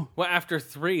people. Well, after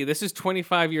 3, this is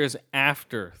 25 years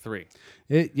after 3.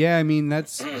 Yeah, I mean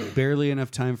that's barely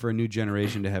enough time for a new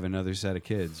generation to have another set of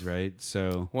kids, right?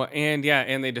 So Well, and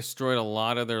they destroyed a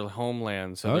lot of their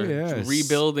homeland, so Oh, they're yeah.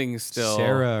 rebuilding still.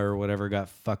 Sarah or whatever got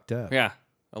fucked up. Yeah,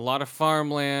 a lot of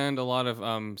farmland, a lot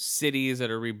of cities that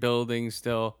are rebuilding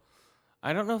still.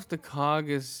 I don't know if the cog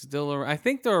is still around. I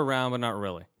think they're around, but not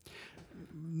really.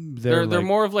 They're like,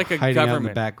 more of like a hiding out in the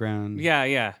government. background.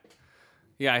 Yeah,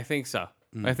 I think so.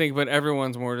 I think, but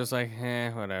everyone's more just like,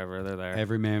 whatever, they're there.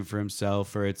 Every man for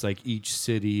himself, or it's like each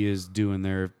city is doing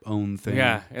their own thing.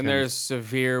 Yeah, and kind there's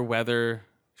severe weather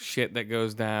shit that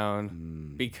goes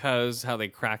down because how they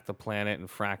cracked the planet and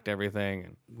fracked everything.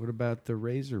 And What about the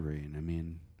razor rain? I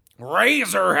mean,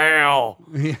 razor hail.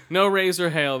 yeah. No razor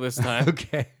hail this time.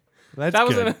 Okay, that's That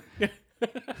was good.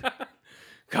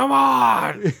 Come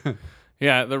on.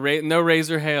 Yeah, no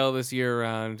razor hail this year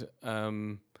around.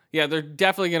 Yeah, they're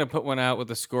definitely gonna put one out with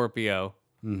the Scorpio.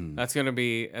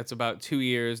 That's about 2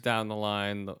 years down the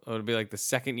line. It'll be like the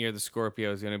second year the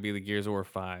Scorpio is gonna be the Gears of War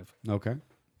 5. Okay,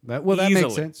 that makes Easily,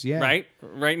 sense. Yeah,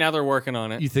 Right now they're working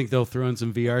on it. You think they'll throw in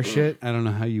some VR shit? I don't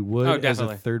know how you would Oh, as a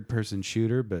definitely. third-person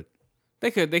shooter, but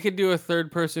They could do a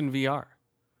third-person VR.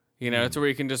 You know, it's where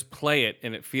you can just play it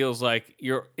and it feels like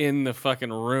you're in the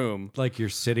fucking room. like you're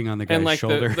sitting on the guy's And like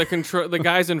shoulder. the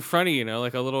guy's in front of you,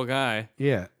 like a little guy.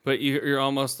 yeah, But you're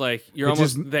almost like It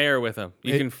almost just- there with him.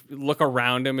 You it- can look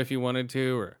around him if you wanted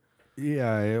to, or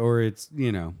yeah, or it's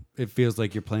it feels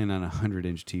like you're playing on a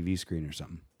 100-inch TV screen or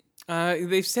something.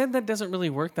 they've said that doesn't really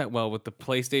work that well with the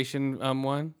PlayStation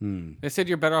one. They said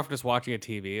you're better off just watching a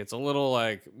TV. It's a little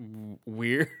like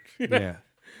weird. Yeah,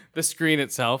 The screen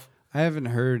itself. I haven't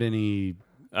heard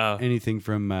anything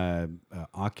from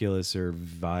Oculus or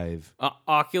Vive.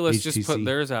 Oculus just put HTC.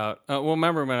 theirs out. Well,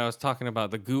 remember when I was talking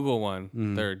about the Google one,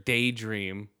 Mm. their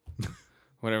Daydream,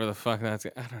 whatever the fuck that's.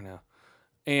 I don't know.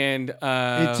 And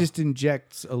It just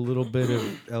injects a little bit of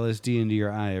LSD into your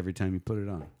eye every time you put it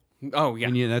on, oh yeah.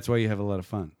 and that's why you have a lot of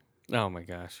fun. Oh my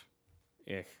gosh.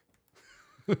 Ick.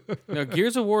 No,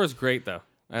 Gears of War is great though.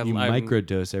 You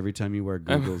microdose every time you wear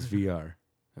Google's VR.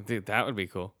 Dude, that would be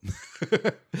cool.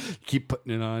 Keep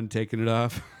putting it on, taking it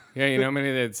off. Yeah, you know how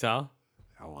many they'd sell?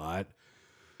 A lot.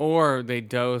 Or they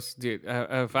dose, dude.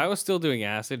 If I was still doing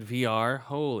acid, VR,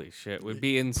 holy shit, would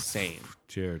be insane.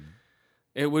 Jared.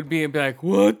 It would be like,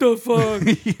 what the fuck?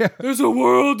 Yeah. There's a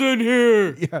world in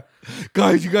here. Yeah.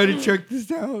 Guys, you got to check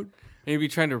this out. And you'd be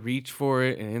trying to reach for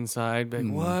it, and inside, be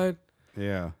like, what?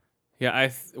 Yeah.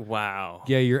 Yeah, wow.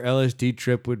 Yeah, your LSD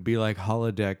trip would be like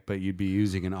holodeck, but you'd be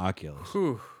using an Oculus.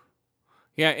 Whew.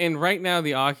 Yeah, and right now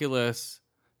the Oculus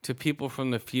to people from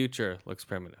the future looks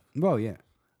primitive. Well, yeah.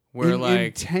 We're in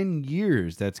like, 10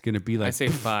 years, that's going to be like... I say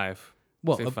 5.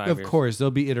 Well, Say of 5 years. course,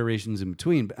 there'll be iterations in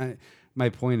between. But my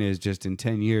point is just in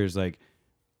 10 years, like,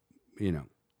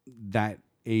 that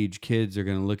age kids are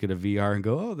going to look at a VR and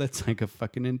go, oh, that's like a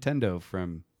fucking Nintendo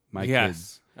from my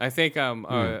kids. I think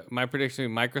my prediction: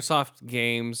 Microsoft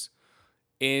games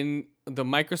in the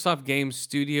Microsoft Games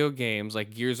Studio games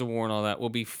like Gears of War and all that will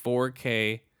be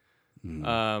 4K,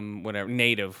 whatever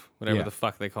native, whatever Yeah. the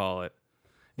fuck they call it,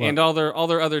 Well- and all their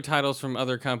other titles from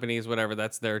other companies, whatever.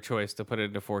 That's their choice to put it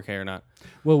into 4K or not.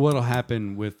 Well, what'll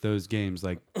happen with those games,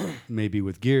 like maybe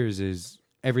with Gears, is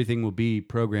everything will be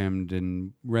programmed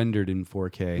and rendered in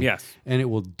 4K. Yes. And it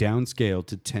will downscale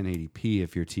to 1080p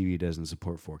if your TV doesn't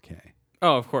support 4K.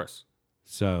 Oh, of course.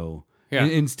 So Yeah.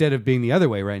 Instead of being the other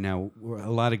way right now, a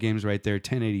lot of games right there,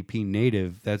 1080p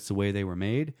native, that's the way they were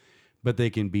made, but they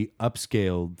can be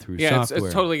upscaled through Yeah, software.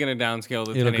 it's totally going to downscale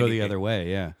to 1080p. It'll go the other way,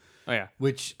 yeah. Oh, yeah.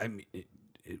 Which, I mean,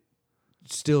 it's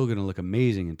still going to look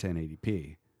amazing in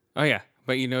 1080p. Oh, yeah.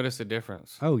 But you notice a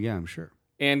difference. Oh, yeah, I'm sure.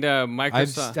 And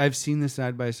Microsoft... I've seen the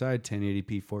side-by-side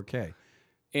 1080p 4K.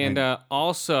 And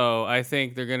also, I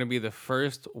think they're going to be the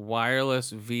first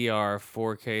wireless VR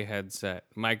 4K headset.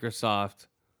 Microsoft.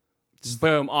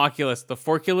 Boom, Oculus. The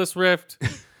Forculus Rift.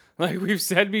 Like we've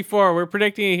said before, we're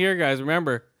predicting it here, guys.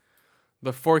 Remember,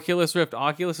 the Forculus Rift.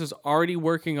 Oculus is already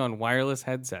working on wireless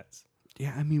headsets.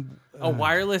 Yeah, I mean... A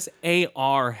wireless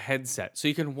AR headset. So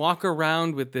you can walk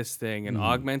around with this thing in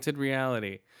augmented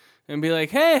reality and be like,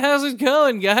 hey, how's it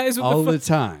going, guys? What all the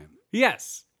time.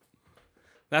 Yes.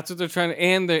 That's what they're trying to...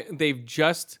 And they've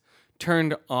just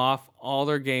turned off all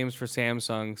their games for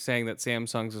Samsung, saying that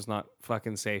Samsung's is not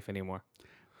fucking safe anymore.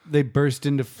 They burst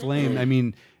into flame. I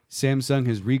mean, Samsung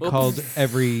has recalled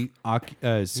every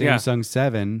Samsung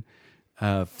 7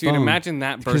 phone. Dude, imagine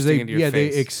that bursting into your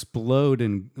face. They explode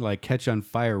and like catch on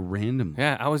fire randomly.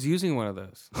 Yeah, I was using one of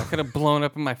those. I could have blown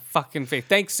up in my fucking face.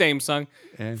 Thanks, Samsung.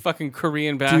 Fucking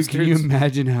Korean bastards. Dude, can you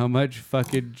imagine how much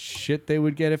fucking shit they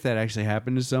would get if that actually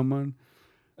happened to someone?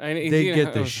 They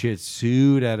get the shit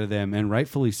sued out of them, and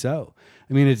rightfully so.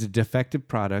 I mean, it's a defective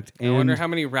product. And I wonder how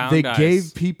many round they eyes.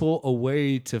 gave people a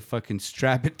way to fucking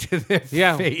strap it to their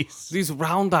face. These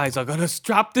round eyes are gonna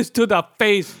strap this to the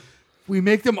face. We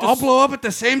make them all blow up at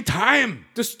the same time.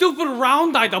 The stupid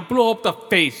round eye to blow up the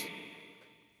face.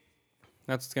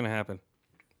 That's what's gonna happen.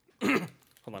 Hold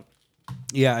on.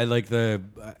 Yeah, I like the.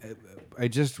 I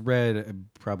just read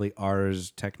probably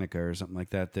Ars Technica or something like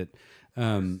that.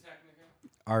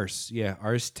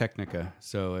 Ars Technica.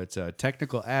 So it's a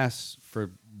technical ass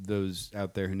for those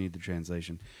out there who need the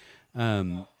translation.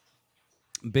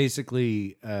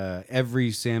 Basically,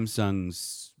 every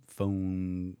Samsung's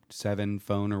phone 7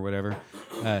 phone or whatever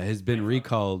has been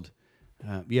recalled.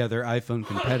 Their iPhone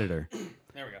competitor.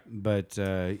 There we go. But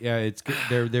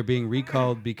they're being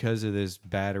recalled because of this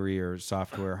battery or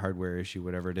software hardware issue,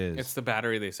 whatever it is. It's the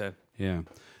battery, they said. Yeah.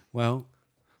 Well.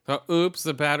 Oops,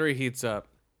 the battery heats up.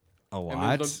 A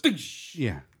lot.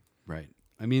 Yeah, right.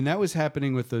 I mean, that was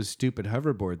happening with those stupid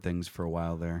hoverboard things for a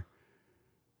while there.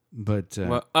 But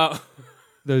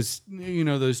those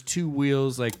 2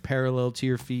 wheels like parallel to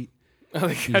your feet. Oh,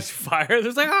 they catch fire.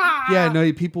 There's like Yeah,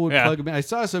 no, people would plug them in. I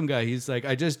saw some guy. He's like,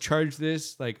 I just charged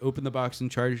this. Like, opened the box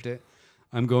and charged it.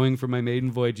 I'm going for my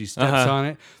maiden voyage. He steps on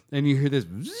it, and you hear this,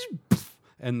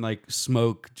 and like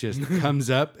smoke just comes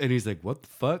up, and he's like, "What the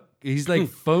fuck?" He's like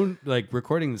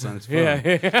recording this on his phone.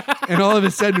 Yeah. And all of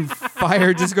a sudden,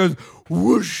 fire just goes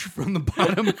whoosh from the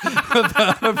bottom of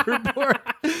the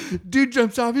hoverboard. Dude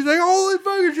jumps off. He's like, "Holy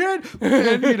fucking shit!"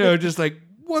 And just like,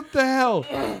 what the hell?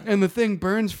 And the thing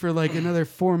burns for like another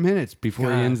 4 minutes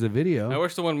before he ends the video. I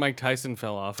wish the one Mike Tyson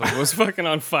fell off of was fucking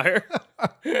on fire.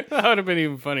 That would have been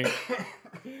even funny.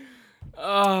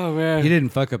 Oh man, he didn't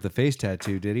fuck up the face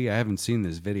tattoo, did he? I haven't seen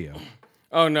this video.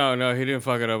 Oh no, he didn't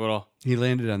fuck it up at all. He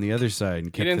landed on the other side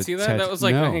and kept. You didn't see that? That was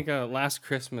like I think last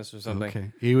Christmas or something.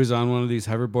 Okay, he was on one of these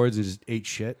hoverboards and just ate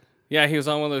shit. Yeah, he was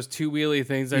on one of those 2-wheelie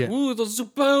things. Like, ooh, the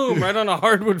boom, right on a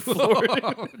hardwood floor.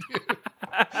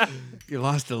 You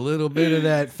lost a little bit of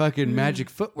that fucking magic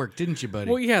footwork, didn't you, buddy?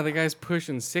 Well, yeah, the guy's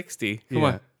pushing 60. Come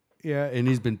on. Yeah, and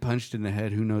he's been punched in the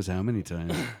head who knows how many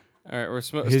times. All right, we're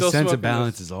still His sense smoking of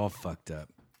balance is all fucked up.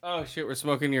 Oh, shit, we're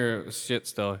smoking your shit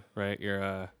still, right?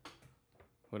 Your,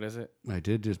 what is it? I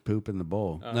did just poop in the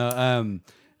bowl. No,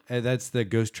 that's the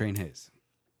Ghost Train Haze.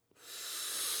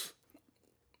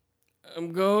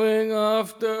 I'm going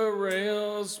off the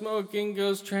rails, smoking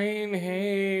Ghost Train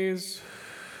Haze.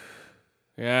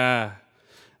 Yeah.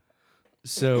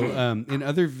 So, in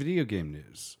other video game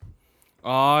news.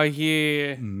 Oh,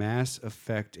 yeah. Mass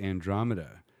Effect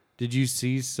Andromeda. Did you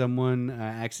see someone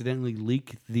accidentally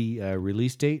leak the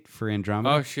release date for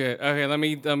Andromeda? Oh, shit. Okay, let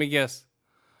me guess.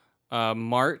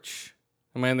 March.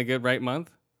 Am I in the good right month?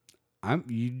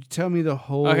 You tell me the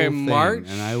whole thing, March,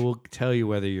 and I will tell you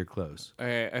whether you're close.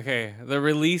 Okay. The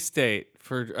release date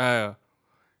for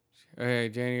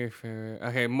January, February.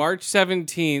 Okay, March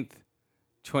 17th,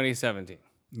 2017.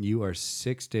 You are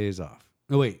 6 days off.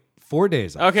 Oh wait, 4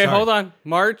 days off. Okay, Sorry. hold on.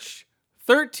 March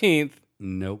 13th.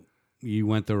 Nope. You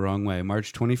went the wrong way.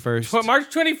 March 21st. March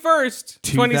 21st,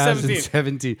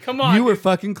 2017. Come on. You were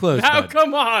fucking close. Now, bud.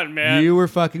 come on, man. You were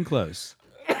fucking close.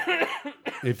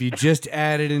 If you just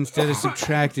added instead of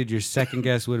subtracted, your second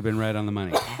guess would have been right on the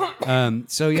money.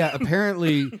 So yeah,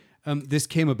 apparently This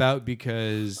came about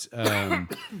because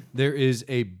there is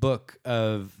a book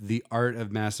of the art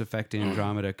of Mass Effect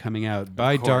Andromeda coming out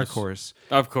by Dark Horse.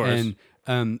 Of course.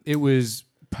 And it was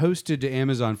posted to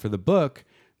Amazon for the book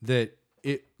that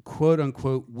it, quote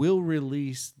unquote, will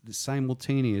release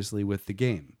simultaneously with the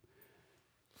game.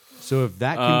 So if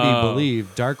that can be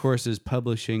believed, Dark Horse is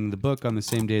publishing the book on the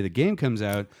same day the game comes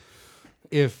out.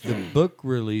 If the book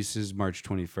releases March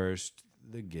 21st,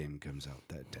 the game comes out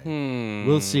that day.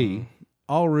 We'll see.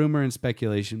 All rumor and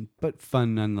speculation, but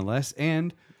fun nonetheless.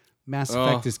 And Mass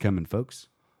Effect is coming, folks.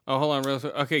 Oh, hold on real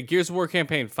quick. Okay, Gears of War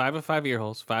campaign, 5 of 5 ear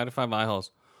holes, 5 to 5 eye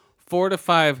holes, 4 to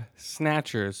 5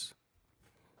 snatchers.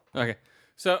 Okay,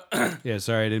 so... Yeah,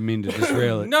 sorry, I didn't mean to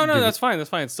disrail it. No, that's fine. That's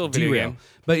fine. It's still a video game.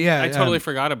 But yeah... I totally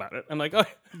forgot about it. I'm like, oh...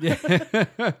 Yeah.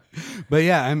 But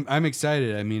yeah, I'm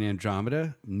excited. I mean,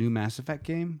 Andromeda, new Mass Effect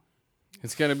game.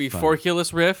 It's going to be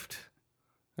Forculus Rift.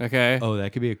 Okay. Oh,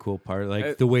 that could be a cool part.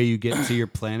 Like the way you get to your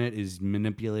planet is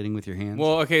manipulating with your hands.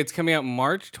 Well, okay, it's coming out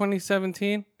March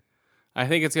 2017. I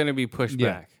think it's going to be pushed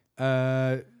back.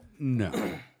 No.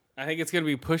 I think it's going to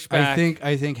be pushed back.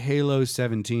 I think Halo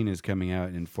 17 is coming out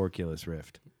in Forculus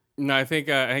Rift. No, I think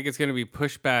it's going to be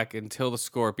pushed back until the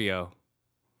Scorpio.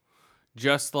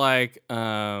 Just like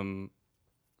what's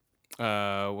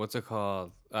it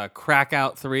called?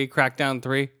 Crackdown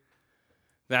 3.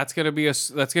 That's gonna be a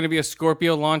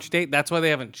Scorpio launch date. That's why they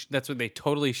haven't. That's why they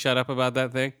totally shut up about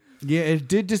that thing. Yeah, it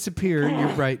did disappear. You're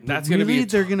right. That's really, gonna be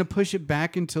they're gonna push it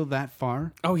back until that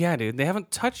far. Oh yeah, dude. They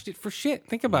haven't touched it for shit.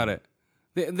 Think about it.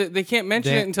 They can't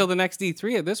mention it until the next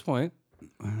E3 at this point.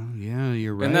 Well, yeah,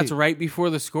 you're right. And that's right before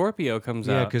the Scorpio comes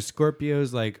out. Yeah, because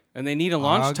Scorpio's like. And they need a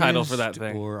launch August title for that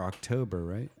thing. Or October,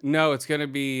 right? No, it's gonna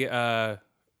be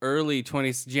February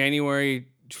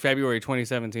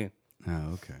 2017.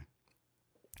 Oh, okay.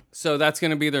 So that's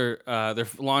going to be their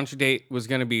launch date was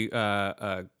going to be,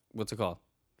 what's it called?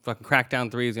 Fucking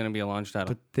Crackdown 3 is going to be a launch title.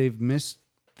 But they've missed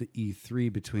the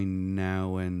E3 between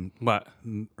now and what?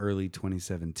 Early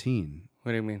 2017.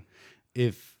 What do you mean?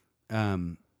 If,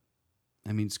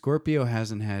 Scorpio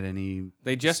hasn't had any...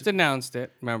 They just announced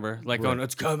it, remember? Like, right.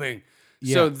 it's coming.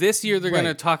 Yeah. So this year they're going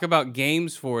to talk about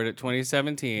games for it at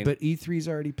 2017. But E3's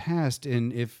already passed,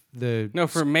 and if the... No,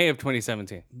 for May of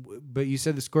 2017. But you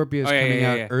said the Scorpio's coming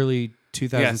out early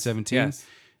 2017? Yes.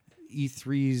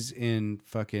 E3's in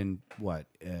fucking, what,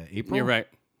 April? You're right.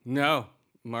 No,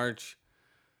 March.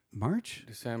 March?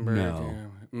 December.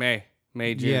 No. May,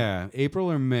 June. Yeah,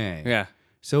 April or May. Yeah.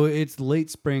 So it's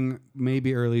late spring,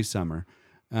 maybe early summer.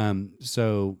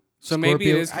 So Scorpio, maybe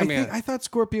it is coming out. I thought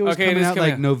Scorpio was coming out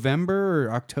like out. November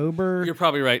or October. You're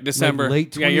probably right. December. Like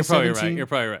late 2017. Yeah, you're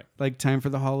probably right. Like time for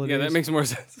the holidays. Yeah, that makes more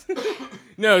sense.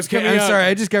 No, it's coming I'm out. sorry,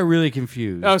 I just got really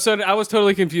confused. Oh, so I was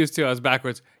totally confused too. I was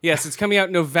backwards. Yes, it's coming out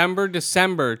November,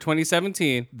 December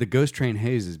 2017. The Ghost Train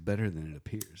Haze is better than it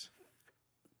appears.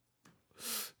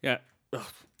 Yeah.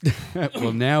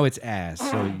 Well, now it's ass,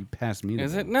 so you passed me.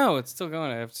 Is it? No, it's still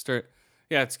going. I have to start.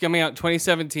 Yeah, it's coming out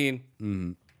 2017.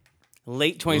 Mm-hmm.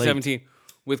 Late 2017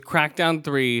 with Crackdown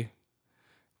 3,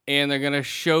 and they're gonna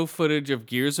show footage of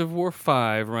Gears of War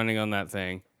 5 running on that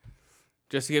thing,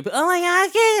 just to get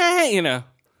you know,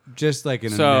 just like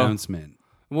an announcement.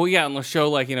 Well, yeah, and they'll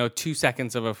show 2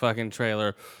 seconds of a fucking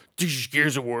trailer. This is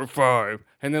Gears of War 5,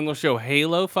 and then they'll show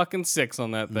Halo fucking 6 on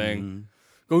that thing.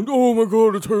 Going, oh my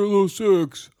god, it's Halo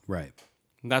 6. Right.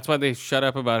 That's why they shut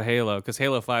up about Halo, because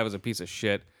Halo 5 is a piece of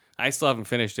shit. I still haven't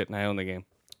finished it, and I own the game.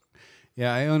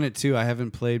 Yeah, I own it too. I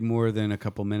haven't played more than a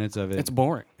couple minutes of it. It's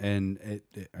boring. And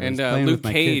Luke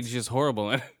Cage is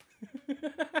horrible in it.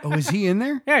 Oh, is he in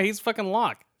there? Yeah, he's fucking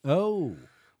Locke. Oh.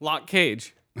 Locke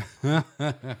Cage. Yeah,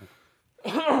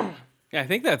 I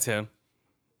think that's him.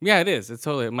 Yeah, it is. It's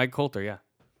totally Mike Coulter, yeah.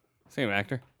 Same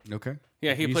actor. Okay.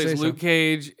 Yeah, he plays Luke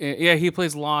Cage. Yeah, he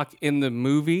plays Locke in the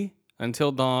movie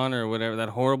Until Dawn or whatever, that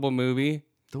horrible movie.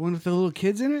 The one with the little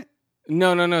kids in it?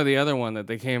 No, the other one that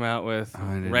they came out with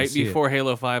right before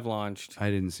Halo 5 launched.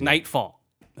 I didn't see Nightfall.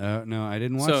 No, I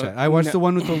didn't watch that. I watched the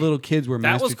one with the little kids where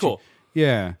that was cool.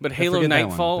 Yeah. But Halo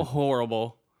Nightfall,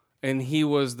 horrible. And he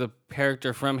was the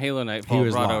character from Halo Nightfall he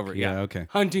was brought Locke. over. Yeah, okay.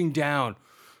 Hunting down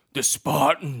the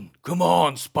Spartan. Come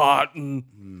on,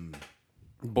 Spartan.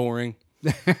 Boring.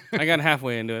 I got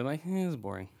halfway into it. Like, it was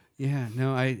boring. Yeah,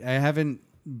 no, I haven't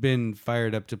been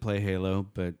fired up to play Halo,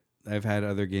 but I've had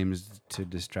other games to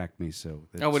distract me. So,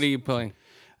 what are you playing?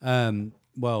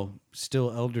 Well,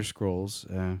 still Elder Scrolls,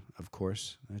 of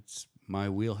course. That's my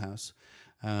wheelhouse.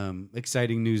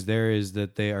 Exciting news there is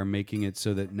that they are making it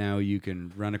so that now you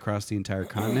can run across the entire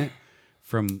continent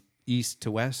from east to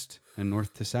west and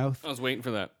north to south. I was waiting for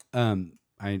that.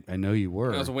 I know you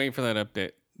were. I was waiting for that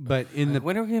update. But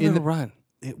when are we going to run?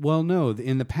 Well, no.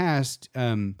 In the past,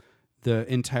 the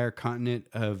entire continent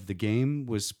of the game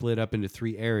was split up into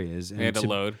 3 areas. And They had to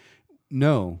load.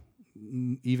 No,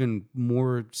 even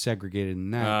more segregated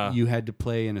than that. You had to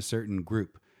play in a certain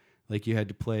group. Like you had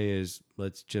to play as,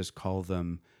 let's just call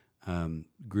them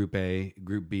Group A,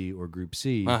 Group B, or Group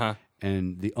C.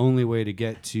 And the only way to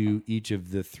get to each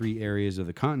of the 3 areas of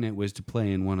the continent was to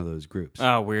play in one of those groups.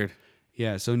 Oh, weird.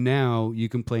 Yeah, so now you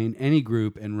can play in any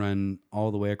group and run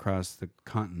all the way across the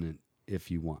continent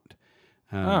if you want.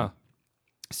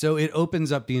 So it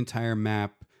opens up the entire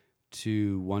map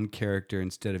to one character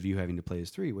instead of you having to play as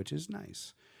 3, which is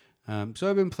nice. So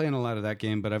I've been playing a lot of that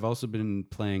game, but I've also been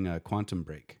playing Quantum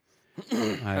Break.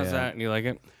 How's that? You like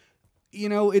it? You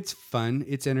know, it's fun.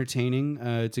 It's entertaining.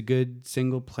 It's a good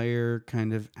single-player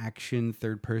kind of action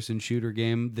third-person shooter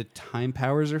game. The time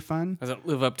powers are fun. Does it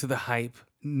live up to the hype?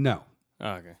 No.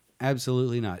 Oh, okay.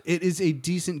 Absolutely not. It is a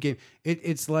decent game.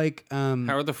 It's like... How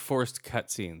are the forced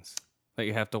cutscenes that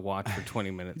you have to watch for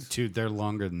 20 minutes? Dude, they're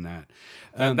longer than that.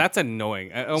 That's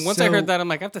annoying. Once I heard that, I'm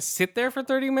like, I have to sit there for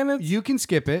 30 minutes? You can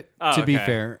skip it, to be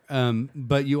fair,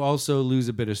 but you also lose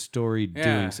a bit of story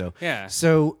doing so. Yeah.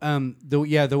 So,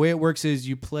 the way it works is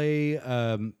you play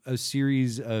a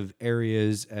series of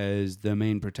areas as the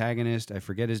main protagonist. I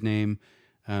forget his name.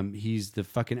 He's the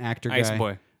fucking actor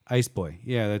guy. Ice Boy.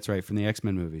 Yeah, that's right, from the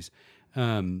X-Men movies.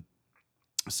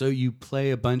 So you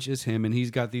play a bunch as him, and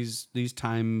he's got these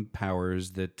time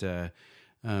powers that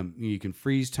you can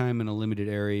freeze time in a limited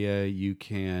area. You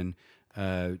can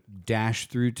dash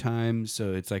through time,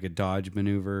 so it's like a dodge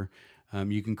maneuver.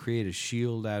 You can create a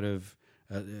shield out of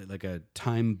like a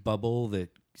time bubble that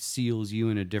seals you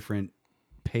in a different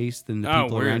pace than the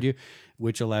people around you,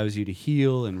 which allows you to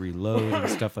heal and reload and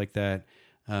stuff like that.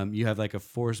 You have like a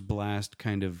force blast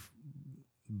kind of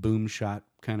boom shot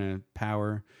kind of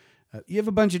power. You have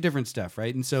a bunch of different stuff,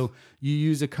 right? And so you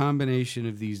use a combination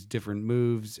of these different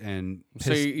moves and...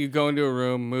 So you go into a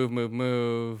room,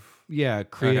 move. Yeah,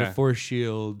 create a force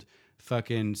shield,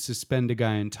 fucking suspend a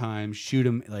guy in time, shoot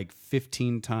him like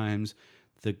 15 times.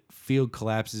 The field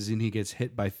collapses and he gets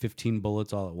hit by 15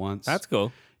 bullets all at once. That's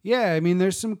cool. Yeah, I mean,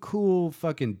 there's some cool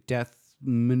fucking death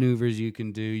maneuvers you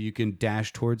can do. You can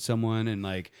dash towards someone and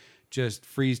like just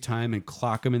freeze time and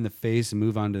clock them in the face and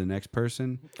move on to the next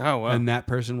person. Oh, wow. And that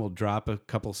person will drop a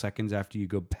couple seconds after you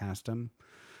go past them.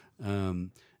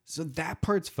 So that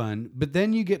part's fun. But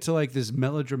then you get to like this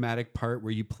melodramatic part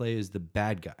where you play as the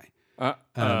bad guy. Who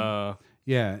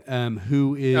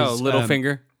is... Oh,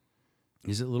 Littlefinger.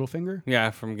 Is it Littlefinger?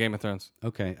 Yeah, from Game of Thrones.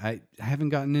 Okay. I haven't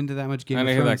gotten into that much Game of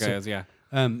Thrones. I know who that guy is, yeah.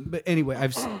 But anyway,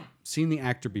 I've seen the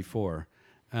actor before.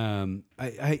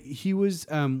 He was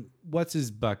what's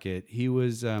his bucket? He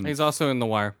was he's also in The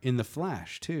Wire. In The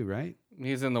Flash too, right?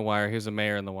 He's in The Wire. He was a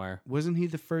mayor in The Wire. Wasn't he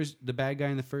the bad guy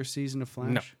in the first season of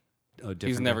Flash? No. Oh,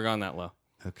 he's never gone that low.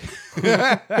 Okay.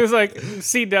 He was like,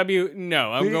 CW,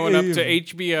 no, I'm going up to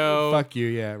HBO. Fuck you,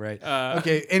 yeah, right.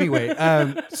 Okay, anyway,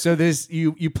 so this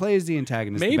you play as the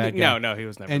antagonist, maybe the bad guy. No, he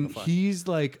was never. And in the Flash. He's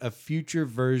like a future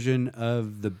version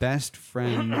of the best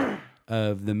friend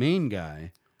of the main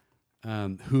guy.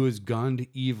 Who has gone to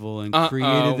evil and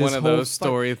created this one of whole those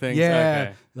story things. Yeah,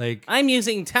 okay. like I'm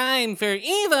using time for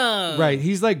evil. Right,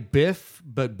 he's like Biff,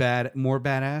 but more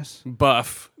badass.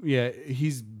 Buff. Yeah,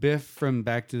 he's Biff from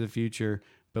Back to the Future,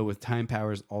 but with time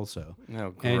powers also. Oh,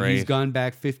 great. And he's gone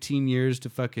back 15 years to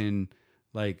fucking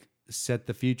like set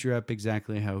the future up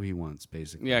exactly how he wants,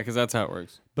 basically. Yeah, because that's how it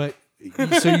works. But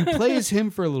so you play as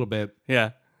him for a little bit.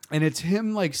 Yeah, and it's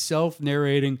him like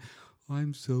self-narrating.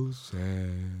 I'm so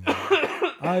sad.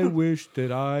 I wish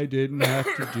that I didn't have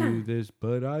to do this,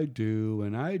 but I do,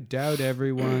 and I doubt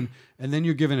everyone. And then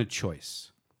you're given a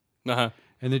choice. Uh-huh.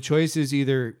 And the choice is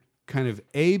either kind of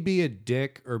A, be a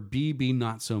dick, or B, be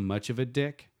not so much of a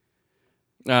dick.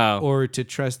 Oh. Or to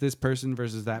trust this person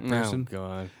versus that person. Oh,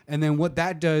 God. And then what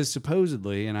that does,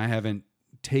 supposedly, and I haven't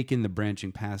taken the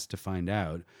branching paths to find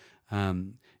out,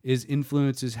 is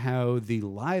influences how the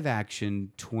live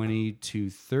action 20 to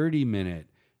 30 minute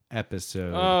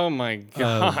episode. Oh my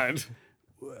God.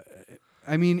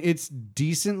 I mean, it's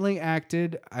decently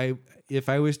acted. If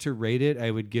I was to rate it,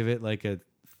 I would give it like a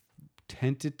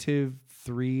tentative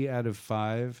 3 out of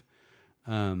 5.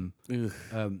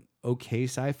 Okay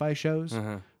sci-fi shows.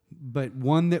 Uh-huh. But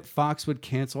one that Fox would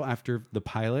cancel after the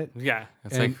pilot. Yeah.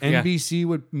 It's and like, NBC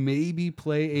would maybe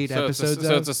play 8 episodes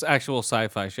So it's an actual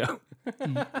sci-fi show.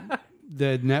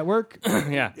 The network?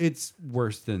 Yeah. It's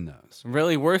worse than those.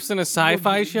 Really? Worse than a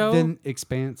sci-fi show? Than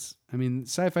Expanse. I mean,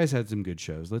 sci-fi's had some good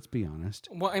shows, let's be honest.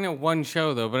 Well, I know one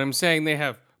show, though, but I'm saying they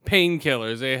have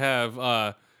Painkillers. They have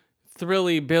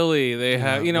Thrilly Billy. They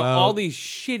have, well, all these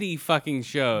shitty fucking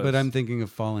shows. But I'm thinking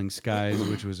of Falling Skies,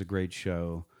 which was a great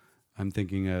show. I'm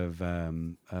thinking of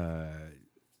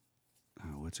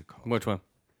what's it called? Which one?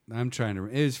 I'm trying to.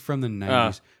 It was from the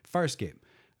 90s. Farscape.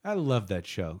 I love that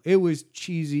show. It was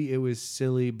cheesy. It was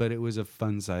silly, but it was a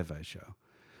fun sci-fi show.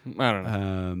 I don't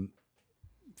know.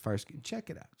 Farscape. Check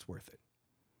it out. It's worth it.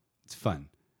 It's fun.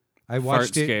 I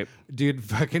watched Fartscape. it, dude.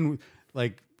 Fucking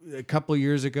like a couple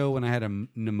years ago when I had a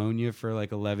pneumonia for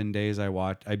like 11 days. I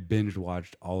binge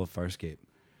watched all of Farscape.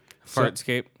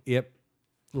 Fartscape. Yep.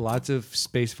 Lots of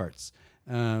space farts.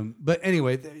 But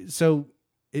anyway,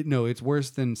 it's worse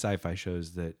than sci-fi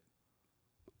shows that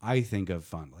I think of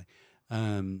fondly.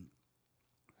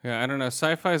 Yeah, I don't know.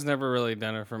 Sci-fi's never really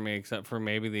done it for me, except for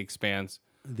maybe The Expanse.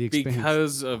 The Expanse.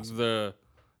 Because of the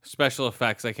special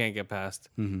effects I can't get past.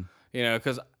 Mm-hmm.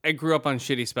 Because I grew up on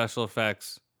shitty special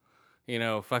effects.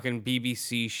 Fucking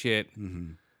BBC shit.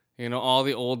 Mm-hmm. All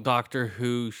the old Doctor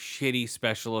Who shitty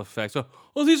special effects.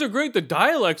 Oh, these are great. The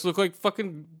dialects look like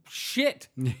fucking shit.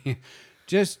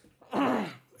 Just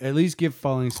at least give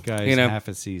Falling Skies half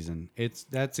a season.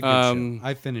 That's a good show.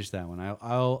 I finished that one.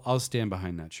 I'll stand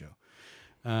behind that show.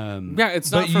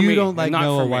 It's not for me. But you don't like Not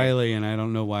Noah for me. Wiley, and I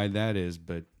don't know why that is.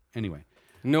 But anyway,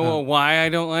 Why I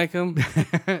don't like him?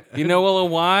 You know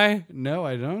why? no,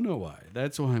 I don't know why.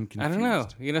 That's why I'm confused. I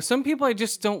don't know. Some people I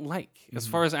just don't like as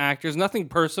far as actors. Nothing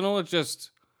personal. It's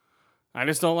just I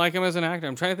just don't like him as an actor.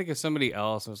 I'm trying to think of somebody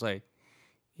else. I was like,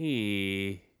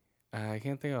 I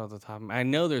can't think of off the top. I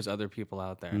know there's other people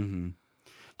out there. Mm-hmm.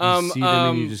 You see them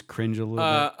and you just cringe a little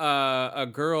bit. A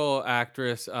girl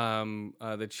actress,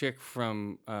 the chick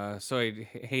from So I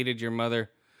Hated Your Mother,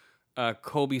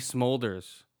 Kobe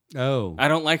Smulders. Oh, I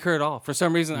don't like her at all. For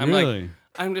some reason, really?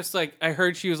 I'm just like, I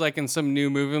heard she was like in some new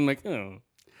movie. I'm like, oh.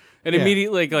 And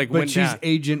immediately like but went she's down.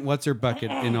 Agent What's Her Bucket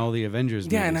in all the Avengers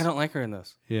movies. Yeah, and I don't like her in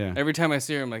this. Yeah. Every time I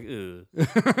see her, I'm like,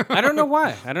 ugh. I don't know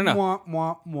why. I don't know. Wah,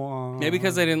 wah, wah. Maybe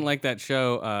because I didn't like that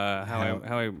show,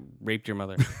 how I raped your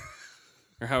mother,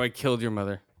 or how I killed your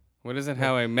mother. What is it?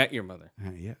 How I met your mother?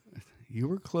 Yeah, you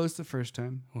were close the first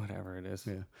time. Whatever it is.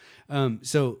 Yeah.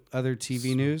 So other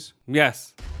TV news.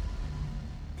 Yes.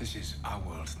 This is our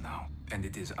world now, and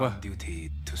it is our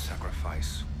duty to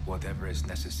sacrifice whatever is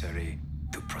necessary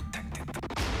to protect it.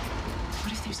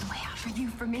 What if there's a way out for you,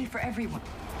 for me, for everyone?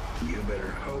 You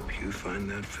better hope you find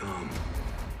that film.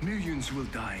 Millions will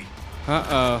die.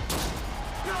 Uh-oh.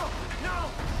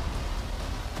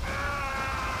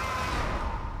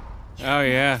 Oh,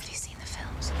 yeah. Have you seen the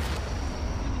films?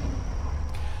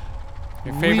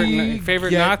 Your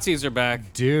favorite Nazis are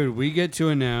back. Dude, we get to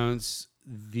announce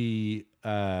the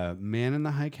Man in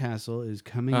the High Castle is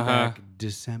coming back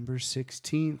December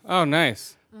 16th. Oh,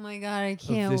 nice. Oh my god, I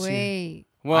can't this year. wait.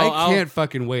 Well, I can't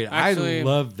fucking wait. actually- I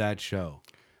love that show.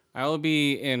 I'll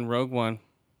be in Rogue One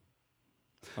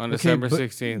on December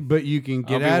 16th. But you can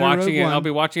get I'll be out of watching Rogue it. One. I'll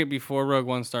be watching it before Rogue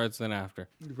One starts, then after.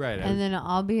 right. And then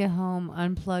I'll be at home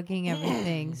unplugging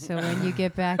everything, so when you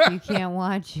get back, you can't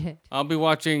watch it. I'll be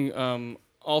watching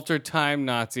Altered Time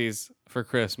Nazis for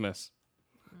Christmas.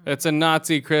 It's a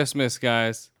Nazi Christmas,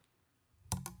 guys.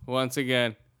 Once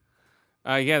again.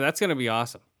 Yeah, that's going to be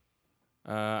awesome.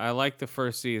 I liked the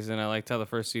first season. I liked how the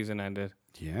first season ended.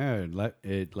 Yeah,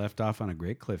 it left off on a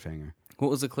great cliffhanger. What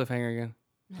was the cliffhanger again?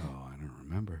 Oh, I don't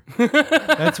remember.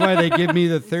 That's why they give me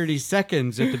the 30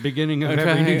 seconds at the beginning of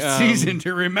every new season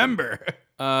to remember.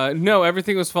 No,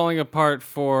 everything was falling apart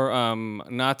for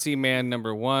Nazi man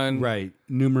number 1. Right.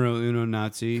 Numero uno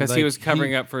Nazi. Because he was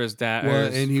covering up for his dad, Well, or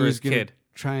and he for was his going to kid.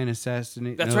 try and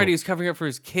assassinate. That's right. He was covering up for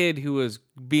his kid who was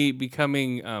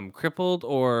becoming crippled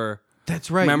or...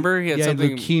 That's right. Remember? He had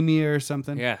something... leukemia or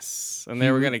something. Yes. And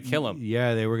they were going to kill him.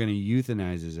 Yeah, they were going to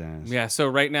euthanize his ass. Yeah, so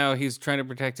right now he's trying to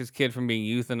protect his kid from being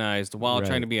euthanized while Right.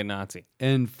 trying to be a Nazi.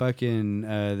 And fucking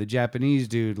the Japanese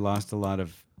dude lost a lot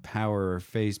of power or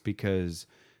face because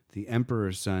the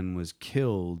emperor's son was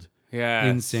killed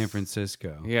in San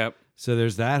Francisco. Yep. So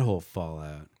there's that whole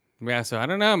fallout. Yeah, so I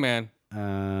don't know, man. It's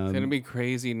going to be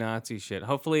crazy Nazi shit.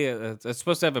 Hopefully it's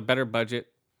supposed to have a better budget.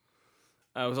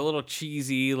 It was a little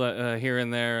cheesy here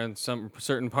and there in some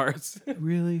certain parts.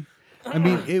 Really? I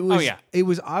mean, it was. Oh, yeah. It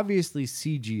was obviously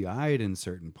CGI'd in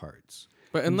certain parts.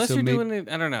 But unless so you're doing it,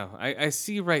 I don't know. I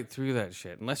see right through that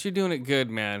shit. Unless you're doing it good,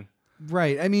 man.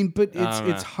 Right. I mean, but don't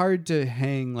it's know. hard to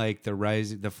hang like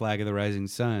the flag of the rising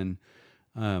sun,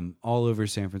 all over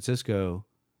San Francisco,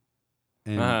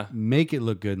 and make it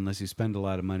look good unless you spend a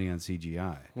lot of money on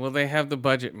CGI. Well, they have the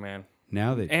budget, man.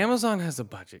 Now they. Amazon has a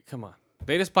budget. Come on.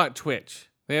 They just bought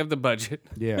Twitch. They have the budget.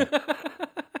 Yeah.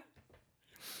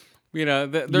 You know,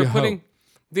 they're You putting hope.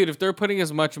 Dude, if they're putting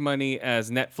as much money as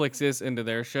Netflix is into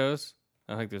their shows,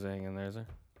 I don't think there's anything in there, is there?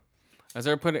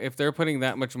 If they're putting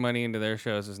that much money into their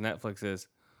shows as Netflix is,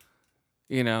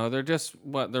 you know, they're just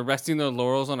they're resting their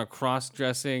laurels on a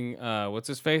cross-dressing what's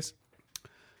his face?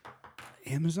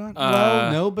 Amazon?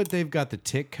 Well, no, but they've got The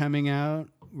Tick coming out,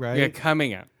 right? Yeah,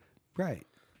 coming out. Right.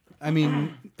 I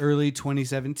mean, early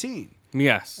 2017.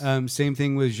 Yes. Same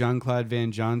thing with Jean-Claude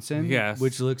Van Johnson, Yes.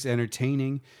 which looks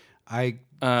entertaining. I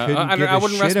I give a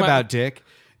shit about Dick.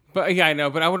 But yeah, I know,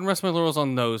 but I wouldn't rest my laurels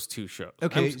on those two shows.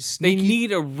 Okay, they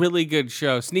need a really good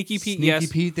show. Sneaky Pete, yes.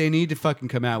 Sneaky Pete, they need to fucking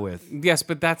come out with. Yes,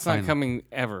 but that's not coming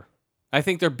ever. I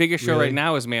think their biggest show Really? right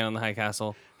now is Man on the High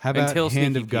Castle. How about until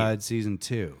Hand Sneaky of Pete. God Season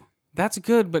 2? That's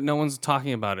good, but no one's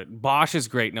talking about it. Bosch is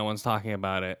great. No one's talking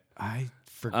about it. I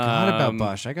forgot about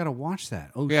Bosch. I got to watch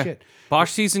that. Oh, Yeah. shit.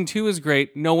 Bosch season 2 is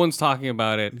great. No one's talking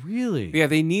about it. Really? Yeah,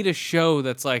 they need a show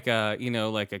that's like a,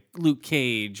 like a Luke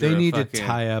Cage. They or need a to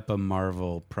tie up a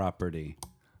Marvel property.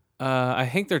 I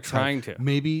think they're trying to.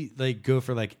 Maybe like go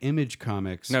for like Image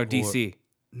Comics. No, or- DC.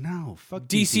 No, fuck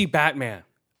DC Batman.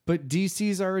 But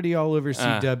DC's already all over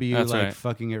CW, that's like right.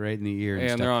 fucking it right in the ear. And, And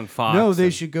stuff. they're on Fox No, they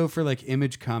and- should go for like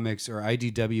Image Comics or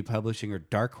IDW Publishing or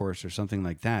Dark Horse or something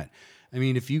like that. I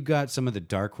mean, if you got some of the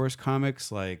Dark Horse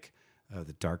comics, like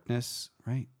The Darkness,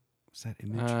 right? Was that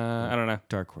Image? I don't know.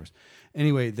 Dark Horse.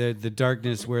 Anyway, the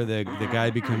Darkness where the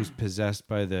guy becomes possessed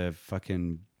by the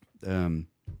fucking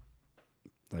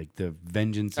like the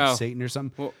vengeance of Oh. Satan or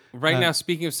something. Well, right now,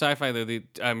 speaking of sci-fi, though,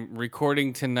 I'm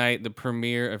recording tonight the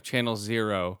premiere of Channel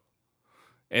Zero.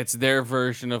 It's their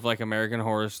version of like American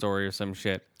Horror Story or some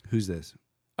shit. Who's this?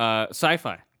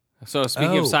 Sci-fi. So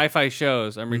speaking of Oh. sci-fi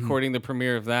shows, I'm recording the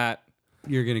premiere of that.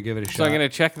 You're gonna give it a shot. So I'm gonna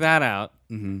check that out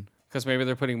because maybe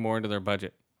they're putting more into their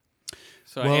budget.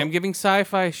 So Well- I am giving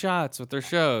sci-fi shots with their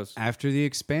shows. After The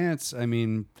Expanse, I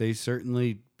mean, they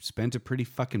certainly spent a pretty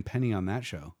fucking penny on that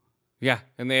show. Yeah,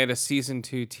 and they had a season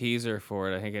 2 teaser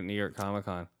for it. I think at New York Comic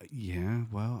Con Yeah,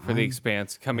 well, for The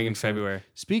Expanse coming in February.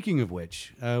 Speaking of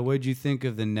which, what'd you think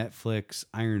of the Netflix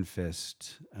Iron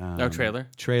Fist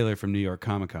Trailer from New York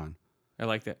Comic Con? I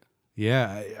liked it.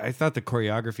 Yeah, I thought the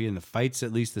choreography and the fights,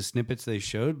 at least the snippets they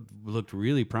showed, looked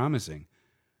really promising.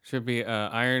 Should be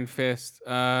Iron Fist.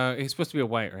 He's supposed to be a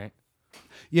white, right?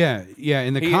 Yeah.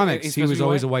 In the He's comics, he supposed to was be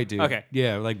always white? a white dude. Okay.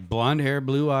 Yeah, like blonde hair,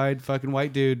 blue eyed, fucking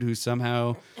white dude who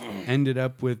somehow ended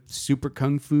up with super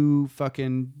kung fu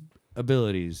fucking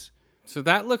abilities. So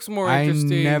that looks more I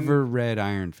interesting. never read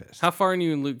Iron Fist. How far are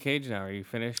you in Luke Cage now? Are you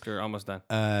finished or almost done?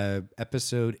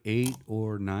 Episode 8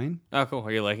 or 9. Oh, cool.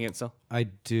 Are you liking it still? I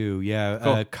do, yeah.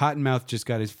 Cool. Cottonmouth just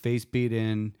got his face beat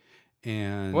in,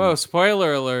 and Whoa!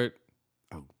 Spoiler alert!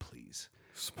 oh please,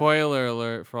 Spoiler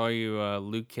alert for all you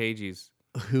Luke Cages.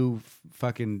 who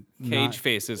fucking Cage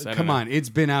faces. I don't Come know. on, it's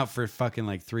been out for fucking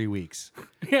like 3 weeks.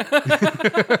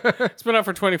 It's been out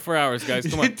for 24 hours, guys.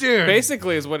 Come on. Dude.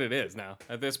 Basically is what it is now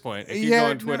at this point. If you go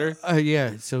on Twitter,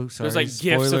 yeah. So sorry. there's like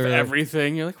gifs of spoiler alert.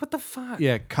 everything. You're like, what the fuck?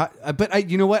 Yeah, but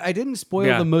you know what? I didn't spoil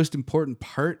Yeah. the most important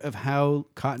part of how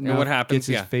Cottonmouth what happens, gets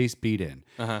his yeah. face beat in.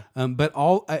 Uh-huh. But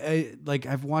all I like,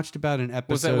 I've watched about an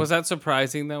episode. Was that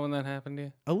surprising though when that happened to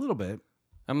you? a little bit?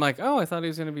 I'm like, oh, I thought he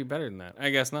was gonna be better than that. I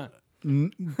guess not.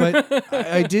 But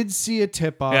I did see a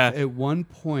tip off Yeah. at one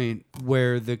point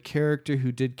where the character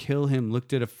who did kill him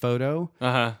looked at a photo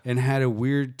and had a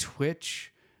weird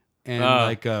twitch and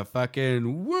like a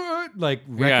fucking what, like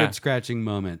record scratching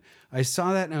moment. I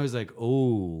saw that and I was like,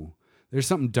 oh, there's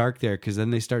something dark there, because then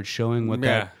they start showing what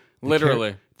that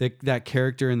literally that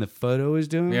character in the photo is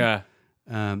doing. Yeah.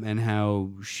 And how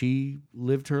she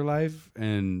lived her life,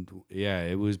 and yeah,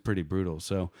 it was pretty brutal.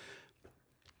 So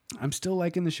I'm still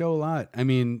liking the show a lot. I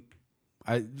mean,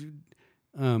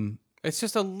 It's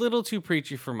just a little too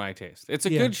preachy for my taste. It's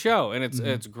a Yeah. good show and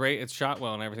it's great. It's shot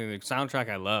well and everything. The soundtrack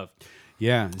I love.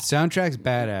 yeah, the soundtrack's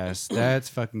badass. That's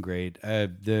fucking great.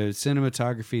 The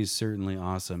cinematography is certainly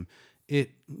awesome.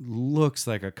 It looks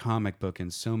like a comic book in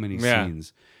so many Yeah.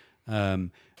 scenes.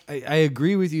 I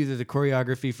agree with you that the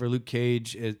choreography for Luke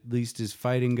Cage, at least as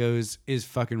fighting goes, is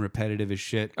fucking repetitive as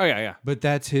shit. Oh yeah. But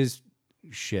that's his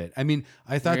shit. I mean,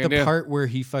 I thought What are you the gonna do? part where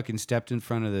he fucking stepped in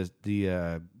front of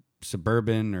the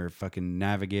Suburban or fucking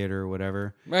Navigator or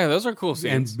whatever, Man, those are cool and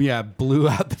scenes. yeah, blew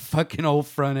out the fucking whole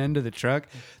front end of the truck.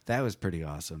 That was pretty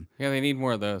awesome. Yeah, they need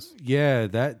more of those. Yeah,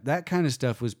 that kind of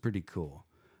stuff was pretty cool.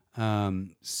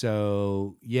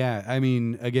 So yeah, I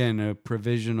mean, again, a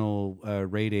provisional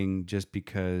rating just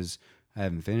because I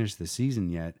haven't finished the season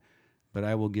yet, but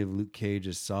I will give Luke Cage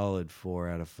a solid 4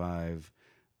 out of 5.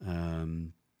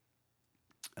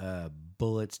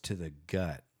 Bullets to the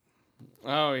gut.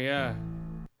 Oh yeah.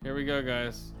 Here we go,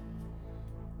 guys.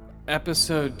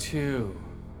 Episode 2.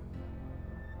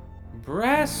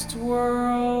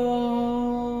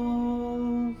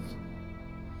 Breastworld.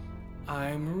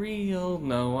 I'm real.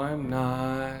 No, I'm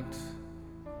not.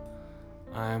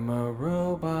 I'm a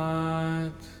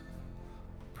robot.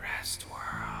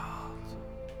 Breastworld.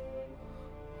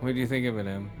 What do you think of it,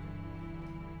 Em?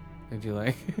 Did you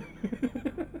like it?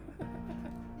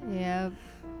 Yep.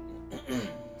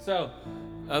 So,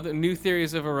 other new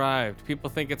theories have arrived. People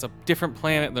think it's a different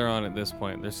planet they're on at this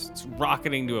point. They're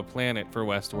rocketing to a planet for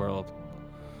Westworld.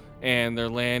 And they're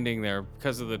landing there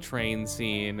because of the train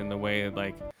scene and the way,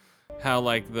 like, how,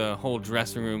 like, the whole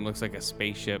dressing room looks like a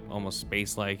spaceship, almost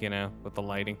space-like, you know, with the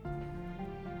lighting.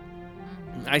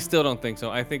 I still don't think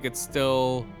so. I think it's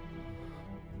still...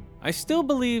 I still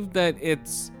believe that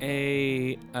it's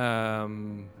a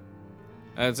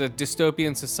as a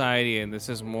dystopian society, and this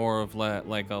is more of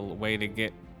like a way to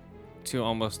get to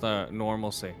almost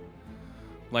normalcy.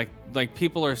 Like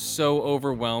people are so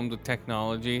overwhelmed with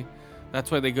technology.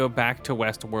 That's why they go back to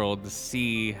Westworld to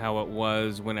see how it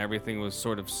was when everything was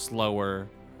sort of slower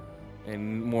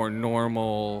and more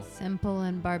normal. Simple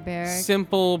and barbaric.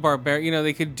 You know,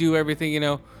 they could do everything, you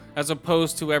know, as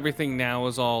opposed to everything now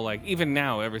is all like, even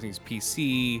now, everything's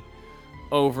PC,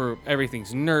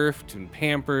 everything's nerfed and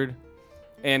pampered.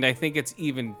 And I think it's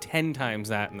even 10 times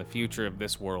that in the future of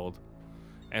this world.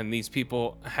 And these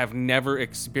people have never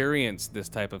experienced this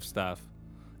type of stuff.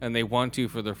 And they want to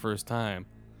for their first time.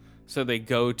 So they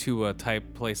go to a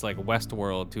type place like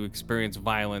Westworld to experience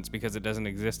violence because it doesn't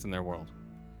exist in their world.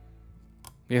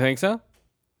 You think so?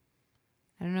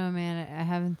 I don't know, man. I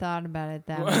haven't thought about it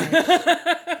that much.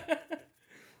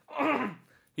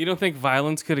 You don't think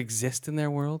violence could exist in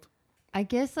their world? I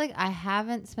guess, like, I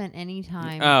haven't spent any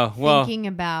time thinking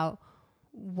about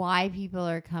why people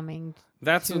are coming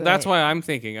That's why I'm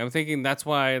thinking. I'm thinking that's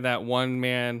why that one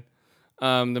man,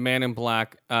 the man in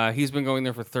black, he's been going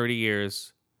there for 30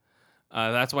 years.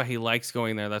 That's why he likes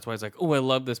going there. That's why he's like, oh, I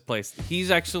love this place.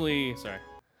 He's actually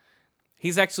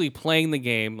playing the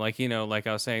game, like, you know, like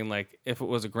I was saying, like if it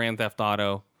was a Grand Theft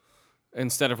Auto,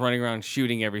 instead of running around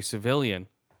shooting every civilian,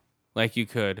 like you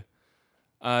could.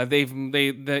 Even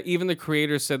the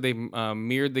creators said they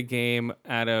mirrored the game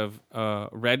out of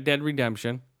Red Dead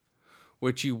Redemption,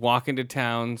 which you walk into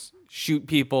towns, shoot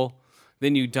people,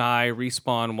 then you die,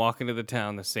 respawn, walk into the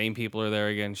town, the same people are there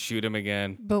again, shoot them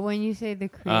again. But when you say the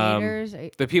creators...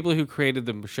 the people who created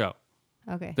the show.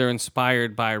 Okay. They're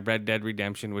inspired by Red Dead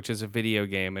Redemption, which is a video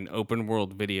game, an open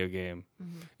world video game,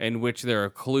 in which there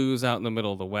are clues out in the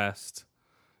middle of the West,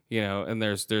 you know, and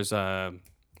there's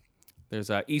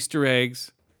Easter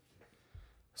eggs.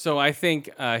 So I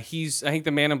think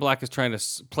the Man in Black is trying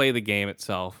to play the game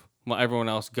itself, while everyone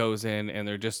else goes in and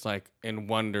they're just like in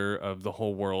wonder of the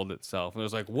whole world itself. And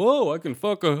there's like, whoa, I can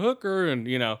fuck a hooker, and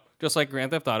you know, just like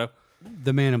Grand Theft Auto.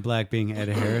 The Man in Black being Ed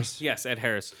Harris. Yes, Ed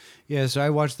Harris. Yeah, so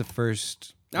I watched the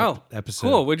first episode.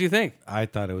 Cool. What'd you think? I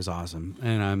thought it was awesome,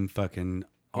 and I'm fucking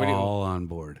all on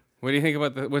board. What do you think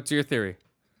about what's your theory?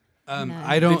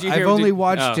 I don't. I've only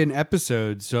watched an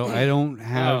episode, so I don't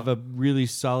have a really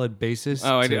solid basis.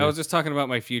 I was just talking about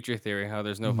my future theory, how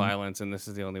there's no violence, and this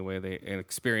is the only way they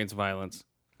experience violence.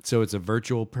 So it's a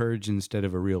virtual purge instead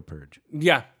of a real purge.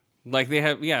 Yeah, like they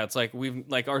have. Yeah, it's like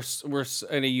we're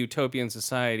in a utopian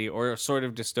society or a sort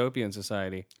of dystopian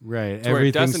society. Right.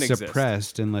 Everything's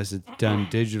suppressed unless it's done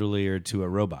digitally or to a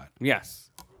robot. Yes.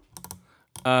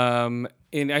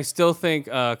 And I still think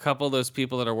a couple of those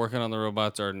people that are working on the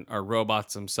robots are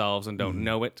robots themselves and don't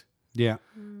know it. Yeah.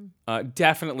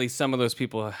 Definitely some of those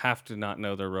people have to not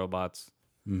know they're robots.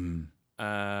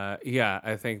 Yeah,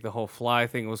 I think the whole fly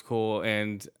thing was cool.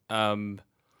 And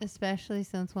especially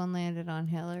since one landed on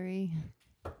Hillary.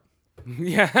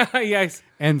 Yeah, yes.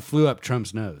 And flew up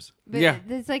Trump's nose. But yeah.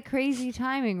 It's like crazy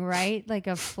timing, right? Like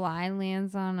a fly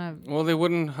lands on a... Well, they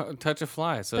wouldn't touch a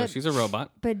fly, so she's a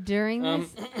robot. But during this...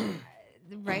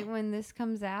 right when this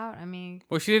comes out, I mean...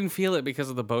 Well, she didn't feel it because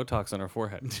of the Botox on her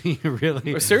forehead.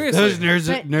 Really? Seriously. Those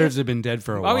nerves have been dead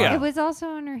for a while. Yeah. It was also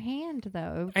on her hand,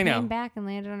 though. It came back and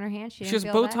landed on her hand. She has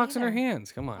Botox in her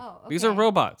hands. Come on. Oh, okay. These are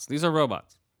robots.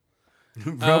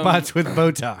 Robots with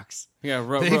Botox.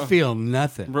 Yeah, they feel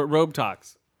nothing.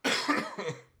 Robotox.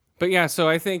 But yeah, so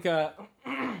I think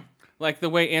like the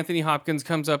way Anthony Hopkins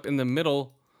comes up in the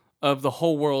middle of the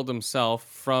whole world himself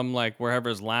from like wherever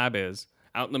his lab is,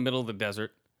 out in the middle of the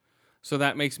desert. So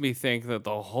that makes me think that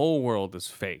the whole world is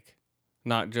fake,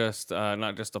 not just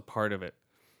a part of it.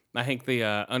 I think the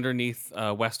underneath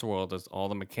Westworld is all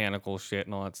the mechanical shit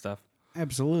and all that stuff.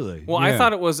 Absolutely. Well, yeah. I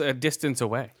thought it was a distance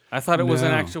away. I thought it was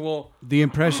an actual... The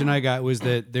impression I got was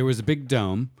that there was a big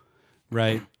dome,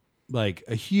 right? Like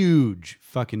a huge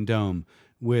fucking dome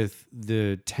with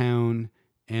the town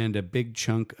and a big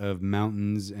chunk of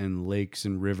mountains and lakes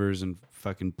and rivers and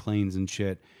fucking plains and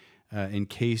shit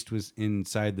encased was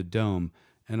inside the dome,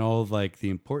 and all of like the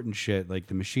important shit, like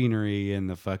the machinery and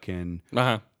the fucking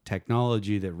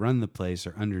technology that run the place,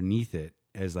 are underneath it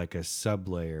as like a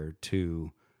sublayer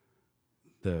to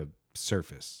the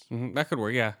surface. Mm-hmm. That could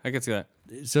work. Yeah, I could see that.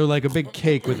 So like a big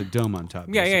cake with a dome on top.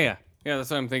 Yeah. That's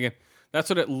what I'm thinking. That's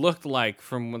what it looked like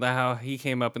from how he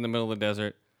came up in the middle of the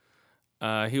desert.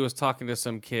 He was talking to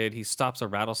some kid. He stops a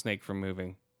rattlesnake from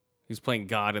moving. He's playing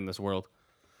God in this world.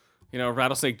 You know, a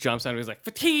rattlesnake jumps out and he's like,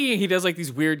 "Fatigue!" He does like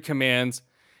these weird commands.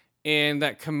 And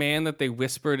that command that they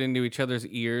whispered into each other's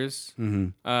ears,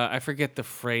 I forget the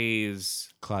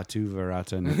phrase. Klaatu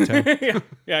Varata Nikto.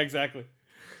 yeah, exactly.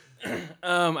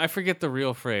 I forget the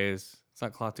real phrase. It's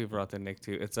not Klaatu Varata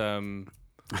Nikto. It's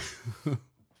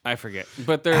I forget.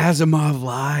 But they're Asimov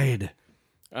lied.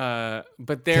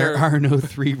 But there are no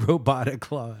 3 robotic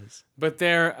claws. But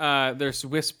they're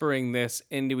whispering this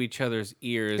into each other's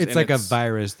ears. It's like a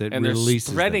virus that and releases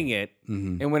they're spreading them. it.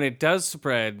 And when it does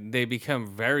spread, they become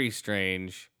very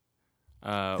strange.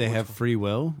 They have free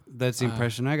will. That's the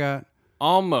impression I got.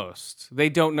 Almost. They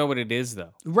don't know what it is,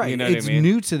 though. Right. You know it's what I mean?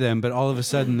 new to them, but all of a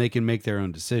sudden they can make their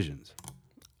own decisions.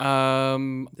 It's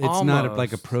not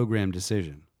like a programmed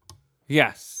decision.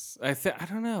 Yes. I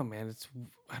don't know, man.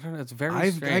 I don't know. It's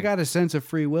very strange. I got a sense of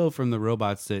free will from the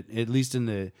robots that, at least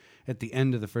at the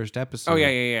end of the first episode. Oh,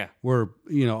 yeah. Were,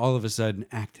 all of a sudden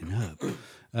acting up.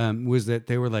 Was that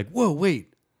they were like, whoa,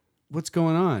 wait, what's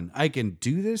going on? I can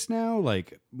do this now?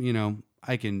 Like,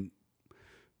 I can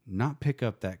not pick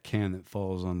up that can that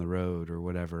falls on the road or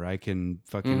whatever. I can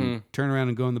fucking turn around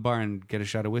and go in the bar and get a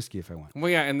shot of whiskey if I want.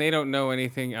 Well, yeah, and they don't know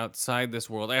anything outside this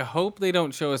world. I hope they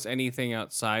don't show us anything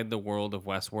outside the world of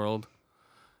Westworld.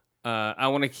 I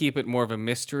want to keep it more of a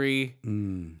mystery.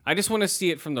 I just want to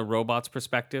see it from the robots'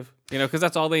 perspective, because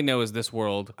that's all they know is this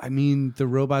world. I mean, the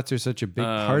robots are such a big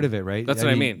part of it, right? That's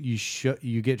what I mean.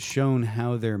 You get shown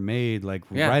how they're made, like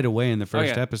right away in the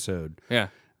first episode. Yeah,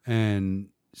 and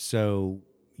so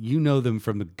you know them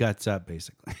from the guts up,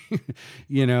 basically.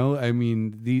 I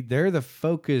mean, they're the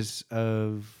focus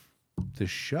of the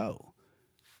show.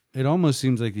 It almost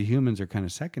seems like the humans are kind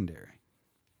of secondary.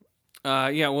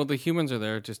 Yeah, well, the humans are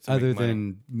there just to other make money.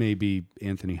 than maybe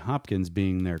Anthony Hopkins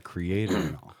being their creator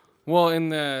and all. Well, in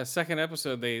the second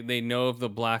episode, they know of the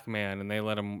black man and they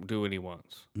let him do what he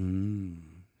wants.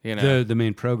 The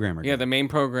main programmer. Yeah, the main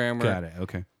programmer. Got it.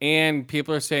 Okay. And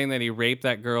people are saying that he raped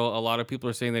that girl. A lot of people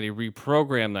are saying that he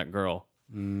reprogrammed that girl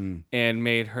and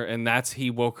made her, and he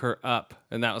woke her up,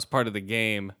 and that was part of the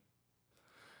game.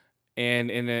 And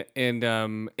in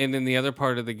the other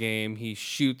part of the game, he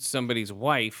shoots somebody's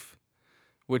wife,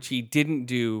 which he didn't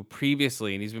do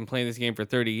previously, and he's been playing this game for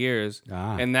 30 years,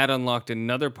 and that unlocked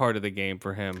another part of the game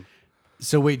for him.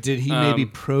 So wait, did he maybe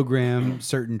program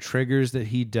certain triggers that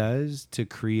he does to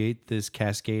create this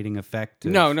cascading effect?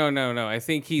 No. I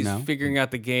think he's figuring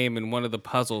out the game, and one of the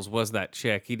puzzles was that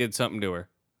chick. He did something to her.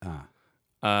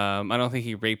 I don't think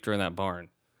he raped her in that barn.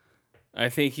 I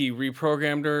think he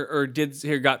reprogrammed her or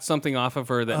got something off of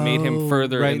her that made him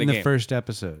further in the game. Right in the first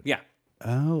episode. Yeah.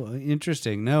 Oh,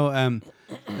 interesting. No,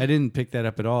 I didn't pick that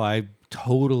up at all. I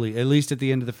totally, at least at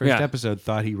the end of the first episode,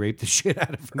 thought he raped the shit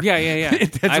out of her. Yeah.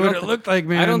 That's what it looked like,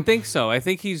 man. I don't think so. I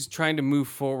think he's trying to move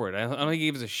forward. I don't think he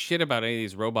gives a shit about any of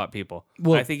these robot people.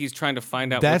 Well, I think he's trying to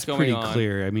find out what's going on. That's pretty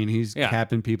clear. I mean, he's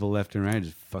capping people left and right.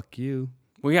 Just fuck you.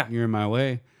 Well, yeah. You're in my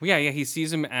way. Well, yeah. He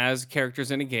sees them as characters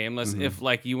in a game. If,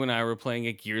 like, you and I were playing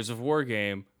a Gears of War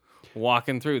game,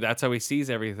 walking through, that's how he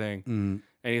sees everything.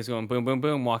 And he's going boom, boom,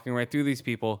 boom, walking right through these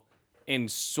people and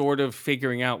sort of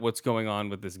figuring out what's going on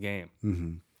with this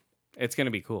game. It's going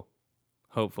to be cool.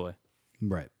 Hopefully.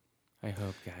 Right. I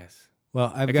hope, guys.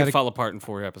 Well, I've got to fall apart in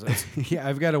 4 episodes. Yeah,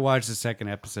 I've got to watch the second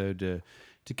episode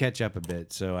to catch up a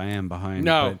bit, so I am behind.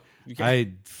 No. But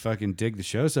I fucking dig the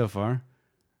show so far.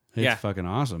 It's fucking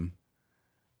awesome.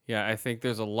 Yeah, I think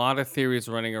there's a lot of theories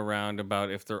running around about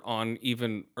if they're on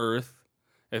even Earth,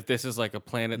 if this is like a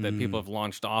planet that people have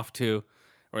launched off to,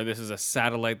 or this is a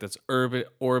satellite that's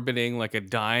orbiting like a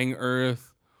dying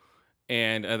Earth,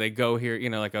 and they go here,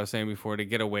 like I was saying before, to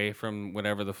get away from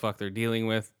whatever the fuck they're dealing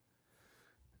with.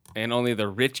 And only the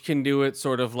rich can do it,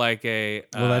 sort of like a...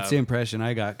 well, that's the impression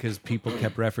I got, because people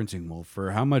kept referencing, well,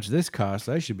 for how much this costs,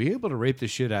 I should be able to rape the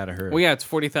shit out of her. Well, yeah, it's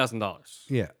 $40,000.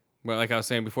 Yeah. Well, like I was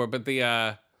saying before, but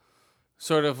the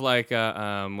sort of like,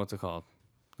 what's it called?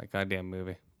 Like goddamn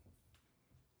movie.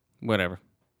 Whatever.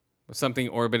 Something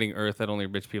orbiting Earth that only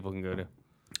rich people can go to.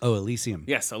 Oh, Elysium.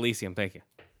 Yes, Elysium. Thank you.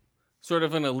 sort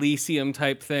of an Elysium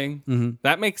type thing.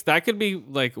 That could be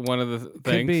like one of the things.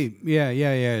 Could be. Yeah.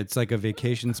 It's like a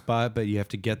vacation spot, but you have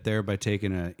to get there by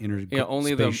taking a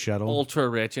Only space the shuttle. ultra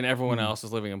rich and everyone else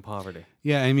is living in poverty.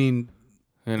 Yeah, I mean,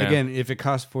 You know? again, if it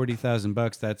costs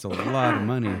 $40,000, that's a lot of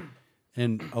money.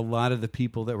 And a lot of the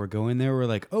people that were going there were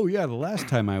like, "Oh yeah, the last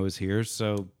time I was here."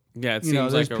 So Yeah, it you know,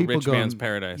 seems there's like a people rich man's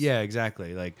paradise. Yeah,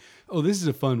 exactly. Like, oh, this is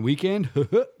a fun weekend.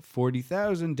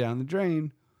 40,000 down the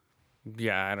drain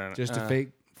Yeah, I don't know. just to fake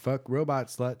fuck robot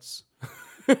sluts.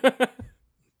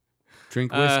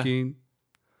 Drink whiskey.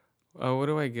 Oh, what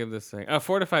do I give this thing?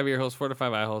 4 to 5 ear holes, 4 to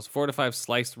 5 eye holes, 4 to 5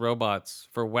 sliced robots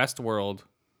for Westworld.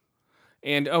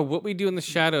 And What We Do in the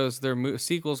Shadows, their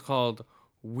sequel's called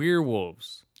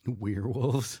Werewolves.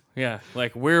 Werewolves. Yeah,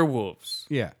 like werewolves.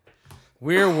 Yeah.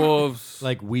 Werewolves.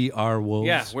 Like we are wolves.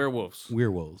 Yeah, werewolves.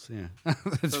 Werewolves. Yeah.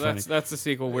 That's So funny. that's the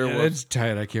sequel, Yeah, Werewolves. that's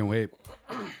tight. I can't wait.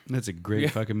 That's a great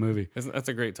fucking movie. That's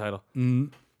a great title.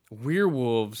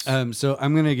 Werewolves. So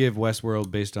I'm gonna give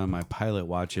Westworld based on my pilot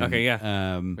watching. Okay,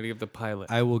 yeah. What do you give the pilot?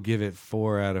 I will give it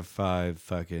 4 out of 5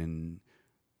 fucking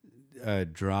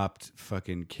dropped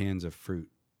fucking cans of fruit.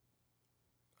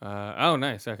 Oh,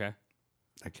 nice. Okay.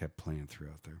 I kept playing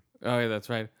throughout there. Oh, yeah, that's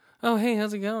right. Oh, hey,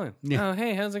 how's it going? Yeah. Oh,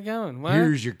 hey, how's it going? What?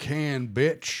 Here's your can,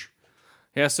 bitch.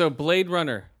 Yeah, so Blade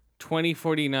Runner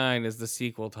 2049 is the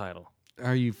sequel title.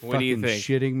 Are you What do you fucking think?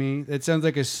 shitting me? That sounds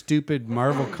like a stupid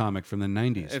Marvel comic from the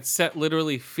 90s. It's set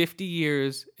literally 50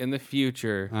 years in the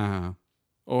future, Uh-huh.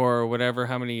 or whatever,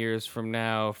 how many years from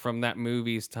now, from that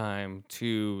movie's time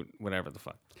to whatever the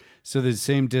fuck. So the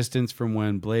same distance from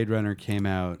when Blade Runner came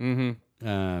out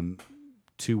Mm-hmm.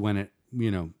 to when it,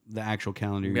 the actual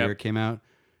calendar Yep. year it came out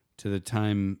to the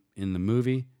time in the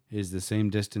movie is the same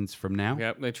distance from now.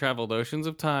 Yep, they traveled oceans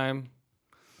of time.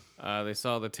 They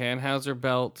saw the Tannhauser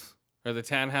Belt, or the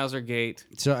Tannhauser Gate.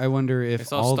 So I wonder They if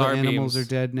saw all the star animals beams. are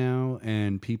dead now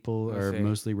and people Let's are see.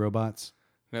 mostly robots.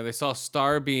 No, they saw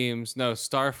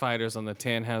starfighters on the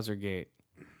Tannhauser Gate.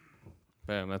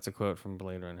 Bam, that's a quote from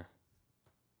Blade Runner.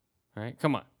 All right,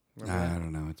 come on. Remember I that?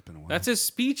 don't know. It's been a while. That's his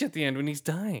speech at the end when he's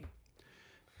dying.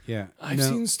 yeah. I've No,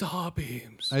 seen star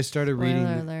beams I started reading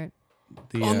Spoiler alert.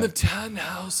 the on the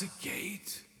Tannhauser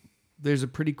Gate. there's a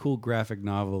pretty cool graphic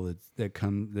novel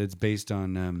that's based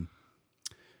on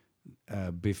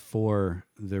before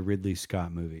the Ridley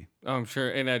Scott movie. Oh, I'm sure.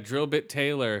 And Drillbit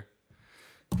Taylor.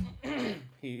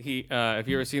 he if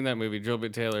you ever seen that movie,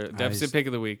 Drillbit Taylor, deficit pick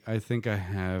of the week. I think I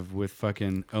have with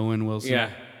fucking Owen Wilson. Yeah,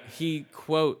 he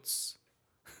quotes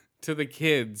to the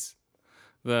kids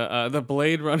the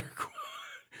Blade Runner quote.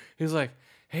 He's like,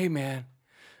 "Hey man,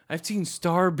 I've seen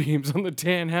star beams on the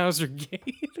Tannhauser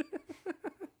Gate."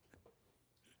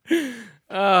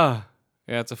 Yeah,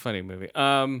 it's a funny movie.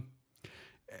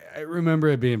 I remember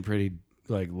it being pretty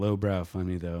like lowbrow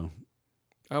funny though.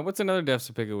 What's another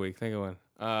deficit pick of the week? Think of one.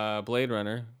 Blade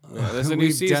Runner. Yeah, there's a new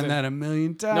We've season. done that a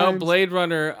million times. No, Blade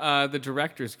Runner, the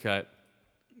director's cut.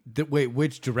 Wait,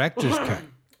 which director's cut?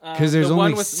 Because there's the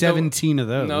one only with- 17 of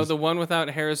those. No, the one without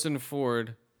Harrison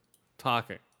Ford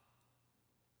talking.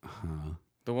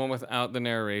 The one without the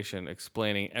narration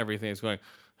explaining everything. It's going,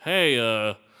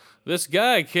 hey, this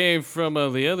guy came from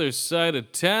the other side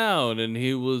of town, and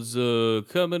he was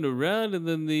coming around, and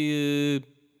then the...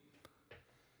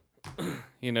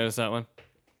 You notice that one?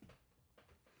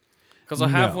 Because they'll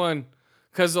have No. one...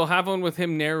 Because they'll have one with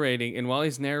him narrating, and while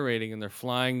he's narrating and they're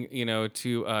flying,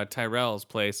 to Tyrell's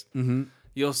place,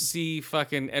 you'll see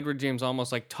fucking Edward James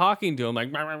almost like talking to him, like,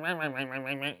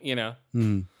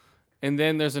 And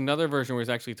then there's another version where he's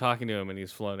actually talking to him and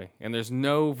he's floating. And there's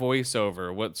no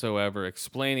voiceover whatsoever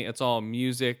explaining. It's all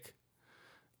music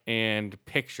and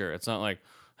picture. It's not like,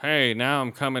 hey, now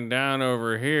I'm coming down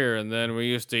over here, and then we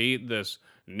used to eat this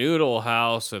noodle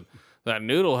house, and that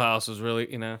noodle house is really,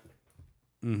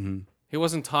 Mm-hmm. He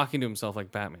wasn't talking to himself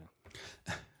like Batman.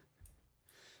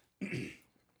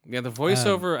 Yeah, the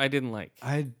voiceover I didn't like.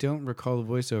 I don't recall the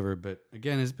voiceover, but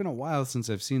again, it's been a while since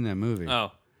I've seen that movie.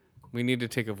 Oh, we need to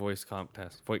take a voice comp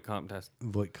test. Voice comp test.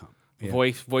 Voigtcomp. Yeah.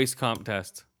 Voice comp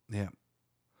test. Yeah.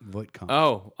 Voigtcomp.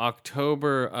 Oh,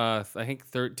 October, I think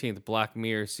 13th, Black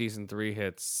Mirror Season 3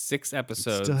 hits. 6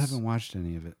 episodes. Still haven't watched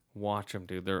any of it. Watch them,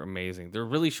 dude. They're amazing. They're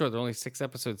really short. They're only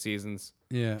 6-episode seasons.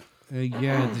 Yeah.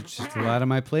 Yeah, it's just a lot on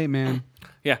my plate, man.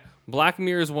 Yeah, Black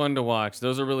Mirror is one to watch.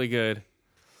 Those are really good.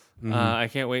 Mm-hmm. I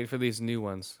can't wait for these new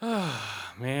ones. Oh,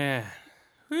 man.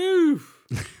 Woo.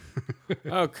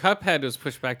 Oh, Cuphead was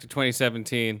pushed back to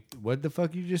 2017. What the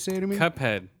fuck you just say to me?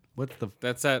 Cuphead. What the...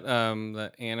 That's that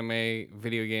the anime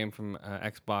video game from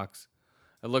Xbox.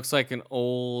 It looks like an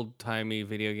old-timey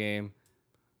video game,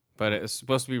 but it's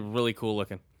supposed to be really cool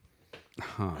looking.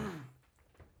 Huh.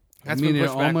 That's I mean, been it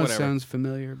pushed back, almost whatever. sounds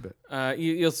familiar, but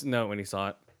You'll know when you saw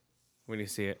it. When you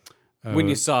see it. When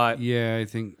you saw it. yeah, I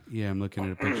think I'm looking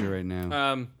at a picture right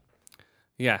now.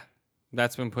 Yeah.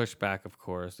 That's been pushed back, of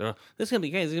course. This is going to be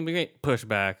great. This is going to be great. Push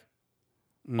back.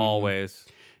 Always.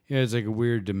 Yeah, it's like a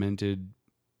weird, demented,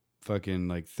 fucking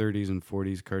like 30s and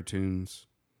 40s cartoons.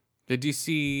 Did you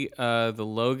see the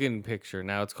Logan picture?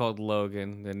 Now it's called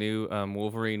Logan, the new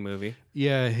Wolverine movie.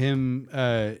 Yeah, him,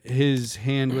 his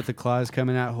hand with the claws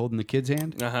coming out, holding the kid's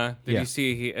hand. Did you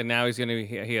see? And now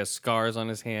he has scars on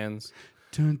his hands.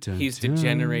 Dun, dun, He's dun.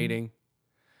 degenerating.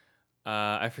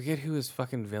 I forget who his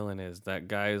fucking villain is. That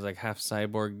guy is like half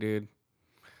cyborg dude.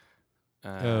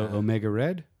 Omega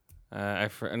Red. No,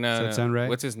 Does that sound right?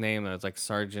 What's his name though? It's like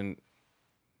Sergeant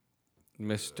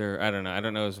Mr. I don't know. I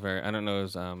don't know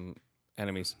his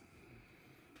enemies.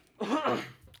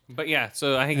 But yeah,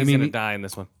 so I think he's gonna die in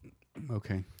this one.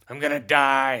 Okay. I'm gonna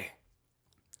die.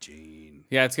 Gene.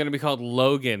 Yeah, it's gonna be called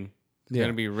Logan. It's Yeah.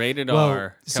 gonna be rated Well,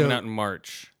 R, coming so- out in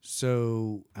March.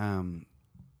 So,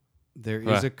 there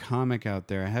is a comic out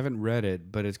there. I haven't read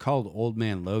it, but it's called Old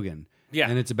Man Logan. Yeah.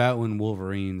 And it's about when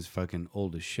Wolverine's fucking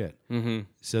old as shit. Mm-hmm.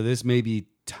 So this may be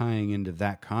tying into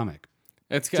that comic.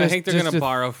 I think they're just gonna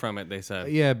borrow from it. They said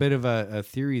Yeah, a bit of a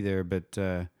theory there, but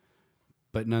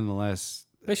nonetheless,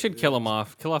 they should kill him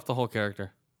off. Kill off the whole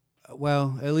character.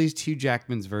 well, at least Hugh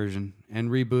Jackman's version and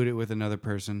reboot it with another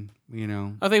person, you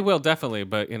know. Oh, they will definitely,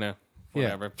 but Yeah.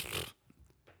 whatever.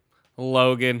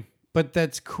 Logan. But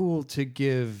that's cool to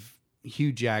give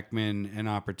Hugh Jackman an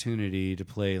opportunity to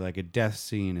play like a death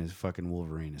scene as fucking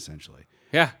Wolverine, essentially.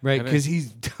 Yeah. Right? it Because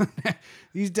is.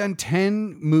 he's done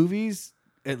 10 movies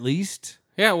at least.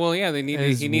 Yeah, well, yeah, he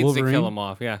needs to Wolverine? kill him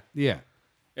off. Yeah. Yeah.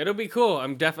 It'll be cool.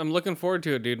 I'm looking forward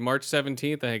to it, dude. March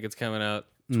 17th, I think it's coming out.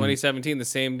 2017, the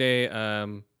same day.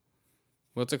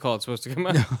 What's it called? It's supposed to come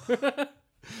out.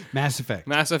 Mass Effect.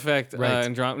 Mass Effect. Right.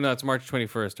 No, it's March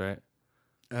 21st, right?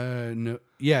 No.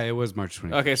 Yeah, it was March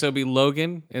 20th. Okay, so it'll be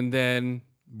Logan and then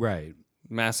Right.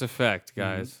 Mass Effect,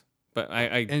 guys. But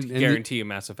I And guarantee you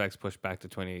Mass Effect's pushed back to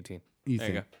 2018. You There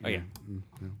think? you go. Oh, yeah.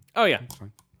 No. Oh, yeah.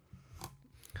 fine.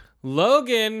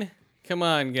 Logan. Come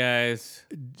on, guys.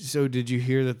 So did you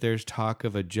hear that there's talk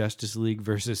of a Justice League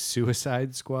versus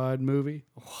Suicide Squad movie?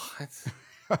 What?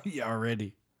 Yeah,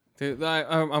 already. Dude,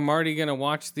 I'm already going to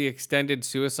watch the extended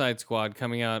Suicide Squad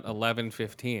coming out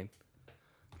 11/15.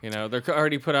 You know, they're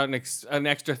already put out an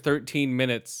extra 13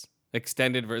 minutes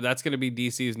extended. That's going to be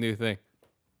DC's new thing.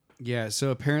 Yeah, so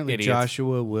apparently Idiots.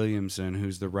 Joshua Williamson,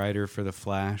 who's the writer for The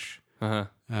Flash Uh-huh.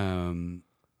 on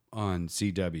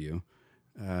CW.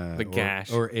 The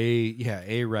Gash. Or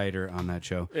a writer on that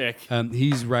show. Ick.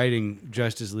 He's writing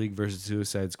Justice League versus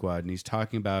Suicide Squad, and he's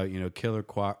talking about, Killer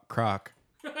Croc. Quack.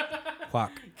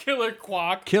 Killer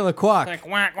Quack. Killer Quack. Like,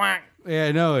 quack, quack.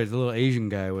 Yeah, no, it's a little Asian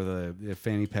guy with a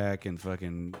fanny pack and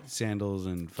fucking sandals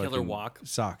and fucking Killer Walk.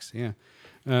 socks. Yeah,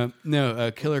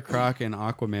 Killer Croc and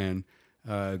Aquaman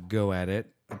go at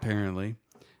it apparently,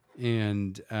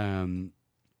 and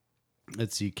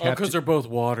let's see, Because they're both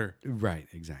water. right,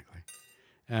 exactly,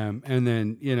 and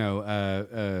then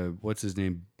what's his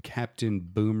name, Captain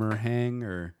Boomerang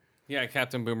or Yeah,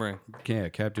 Captain Boomerang. yeah,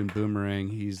 Captain Boomerang.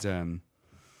 He's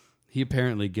he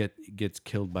apparently gets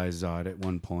killed by Zod at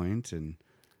one point, and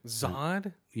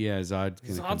Zod? yeah, Zod's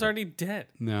gonna come Zod's already dead.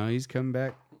 No, he's come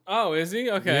back. Oh, is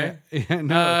he? Okay. Yeah,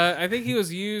 no. I think he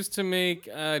was used to make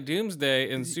Doomsday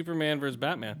in Superman vs.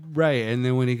 Batman. Right, and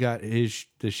then when he got the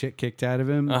shit kicked out of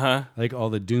him, Uh-huh. like all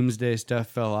the Doomsday stuff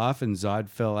fell off, and Zod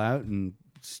fell out and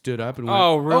stood up and went,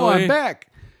 Oh, "Oh, really? I'm back."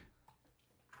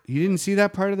 You didn't see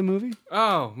that part of the movie?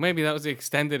 Oh, maybe that was the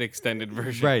extended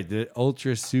version. Right, the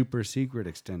ultra super secret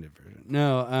extended version.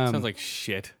 No, Sounds like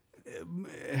shit.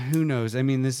 who knows? I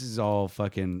mean, this is all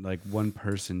fucking like one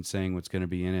person saying what's going to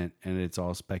be in it, and it's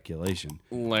all speculation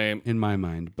Lame. in my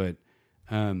mind. But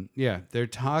yeah, they're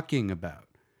talking about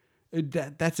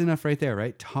that's enough right there,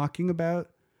 right? Talking about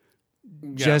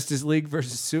Justice League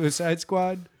versus Suicide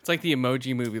Squad, It's like the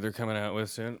Emoji movie they're coming out with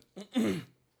soon.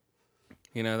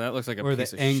 That looks like a or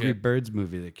piece the of Angry shit. Birds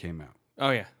movie that came out.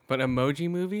 Oh yeah, but Emoji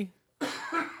movie?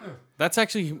 That's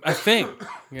actually a thing,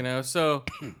 So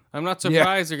I'm not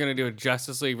surprised they're gonna do a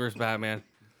Justice League versus Batman.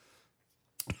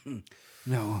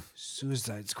 No,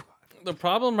 Suicide Squad. The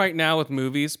problem right now with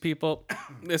movies, people,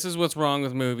 this is what's wrong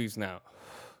with movies now.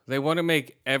 They want to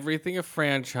make everything a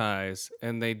franchise,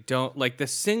 and they don't like the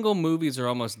single movies are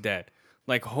almost dead.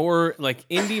 Like horror, like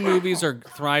indie movies are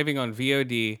thriving on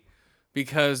VOD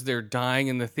because they're dying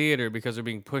in the theater because they're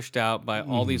being pushed out by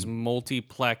all these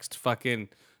multiplexed fucking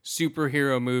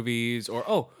superhero movies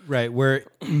Right, where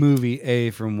movie A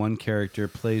from one character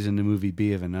plays into movie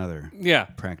B of another, yeah.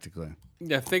 practically.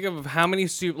 Yeah, think of how many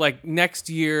like next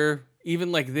year,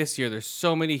 even like this year. There's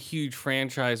so many huge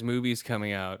franchise movies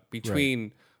coming out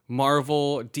between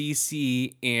Marvel,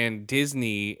 DC, and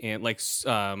Disney, and like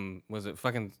was it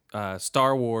fucking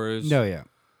Star Wars? No, yeah.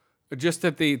 Just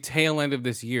at the tail end of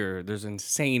this year, there's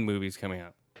insane movies coming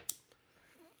out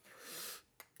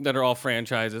that are all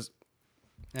franchises.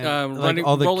 Like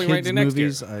all the rolling kids right to next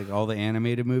movies, year. like all the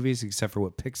animated movies, except for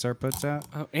what Pixar puts out.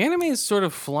 Anime is sort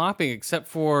of flopping, except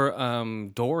for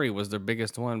Dory was their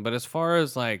biggest one. But as far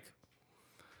as like,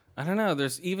 I don't know.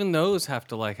 There's even those have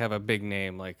to like have a big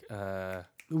name. Like,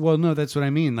 Well, no, that's what I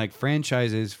mean. Like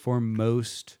franchises for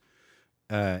most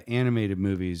animated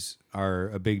movies are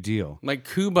a big deal. like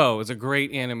Kubo is a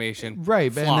great animation, Right,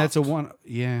 and that's a one.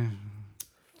 Yeah.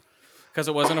 because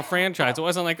it wasn't a franchise. It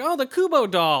wasn't like, oh, the Kubo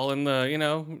doll and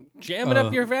the jam it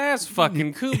up your ass,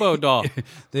 fucking Kubo doll.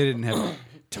 They didn't have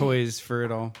toys for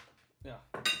it all.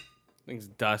 Things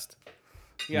dust.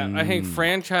 Yeah, I think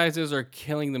franchises are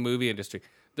killing the movie industry.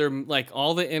 They're like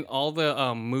all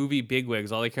the movie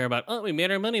bigwigs. All they care about. Oh, we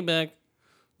made our money back.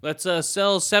 Let's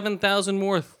sell 7,000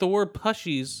 more Thor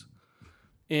plushies,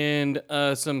 and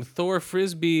some Thor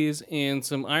frisbees, and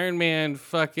some Iron Man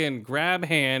fucking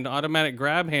automatic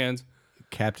grab hands.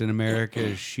 Captain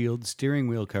America's shield steering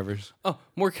wheel covers. Oh,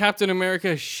 more Captain America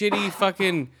shitty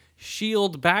fucking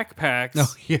shield backpacks.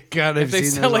 Oh, you gotta if have they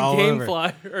seen sell those at all over.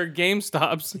 GameFly or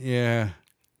GameStops. Yeah.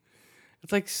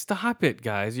 It's like, stop it,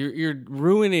 guys. You're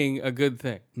ruining a good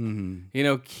thing.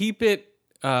 Mm-hmm. Keep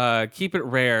it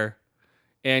rare,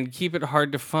 and keep it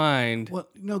hard to find. Well,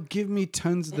 no, give me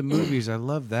tons of the movies. I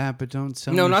love that, but don't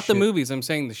sell No, me not the shit. movies. I'm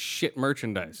saying the shit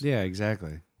merchandise. Yeah,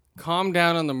 exactly. Calm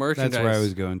down on the merchandise. That's where I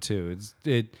was going too.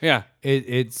 Yeah.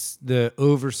 It's the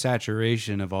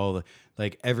oversaturation of all the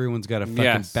like everyone's got a fucking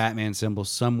Yes. Batman symbol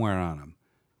somewhere on them.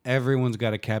 Everyone's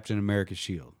got a Captain America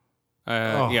shield.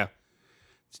 Yeah.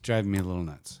 It's driving me a little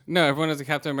nuts. No, everyone has a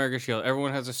Captain America shield.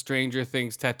 Everyone has a Stranger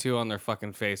Things tattoo on their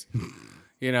fucking face.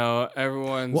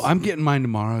 Everyone's. Well, I'm getting mine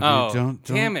tomorrow, dude. Oh, Don't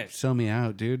damn it. sell me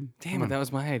out, dude. Damn it, that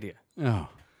was my idea. Oh.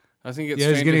 I was gonna get Yeah, I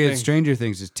was Stranger gonna get Things. Stranger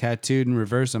Things just tattooed in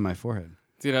reverse on my forehead.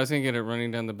 Dude, I was gonna get it running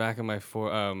down the back of my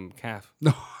calf.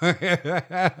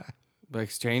 Like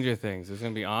Stranger Things. It's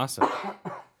gonna be awesome.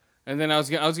 And then I was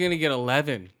gonna get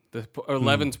 11,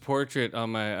 Eleven's portrait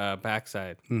on my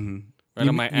backside, right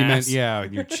on my ass. You meant, yeah,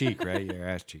 your cheek, right? Your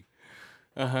ass cheek.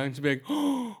 And she'd be like,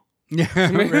 oh, Yeah,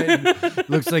 right.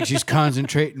 Looks like she's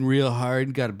concentrating real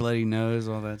hard. Got a bloody nose,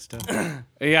 all that stuff.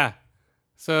 yeah.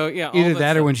 So yeah, all Either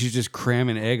that or stuff. when she's just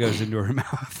cramming Eggos into her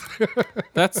mouth.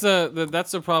 That's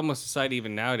the problem with society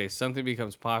even nowadays. Something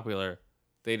becomes popular,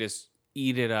 they just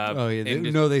eat it up. Oh yeah, and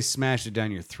they smash it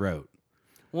down your throat.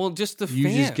 well, just the You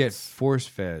fans. just get force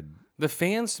fed. The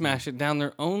fans smash it down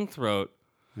their own throat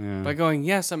Yeah. by going,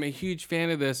 yes, I'm a huge fan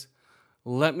of this.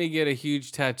 Let me get a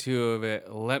huge tattoo of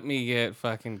it. Let me get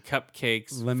fucking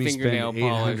cupcakes, Let me fingernail spend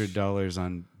polish. $800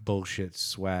 on bullshit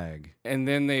swag. And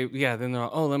then they're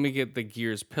all, oh, let me get the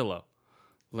Gears pillow.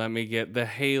 Let me get the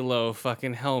Halo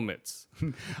fucking helmets.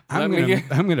 I'm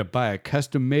gonna buy a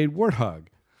custom made Warthog.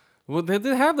 Well, they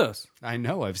have those. I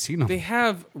know, I've seen them. They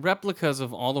have replicas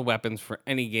of all the weapons for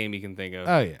any game you can think of.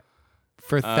 Oh yeah,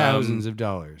 for thousands of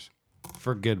dollars,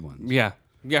 for good ones. Yeah.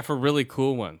 Yeah, for really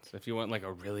cool ones. If you want like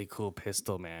a really cool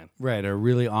pistol, man. Right, a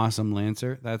really awesome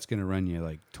Lancer, that's gonna run you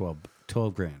like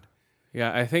 12 grand.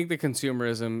 Yeah, I think the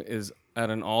consumerism is at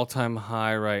an all-time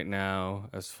high right now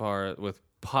as far with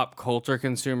pop culture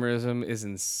consumerism is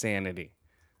insanity.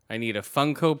 I need a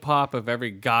Funko Pop of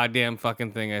every goddamn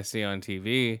fucking thing I see on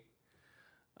TV.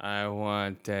 I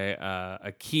want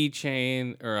a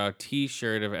keychain or a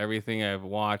T-shirt of everything I've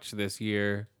watched this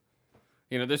year.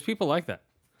 There's people like that.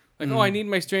 Like, oh, I need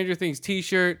my Stranger Things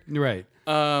T-shirt. Right.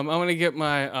 I'm gonna get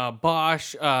my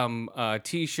Bosch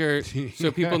T-shirt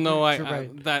so people know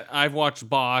Right. that I've watched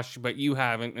Bosch, but you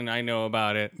haven't, and I know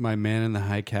about it. My Man in the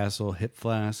High Castle hip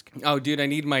flask. Oh, dude, I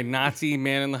need my Nazi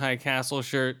Man in the High Castle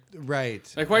shirt.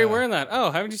 Right. Like, why are you wearing that?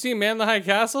 Oh, haven't you seen Man in the High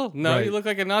Castle? No, Right. you look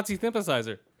like a Nazi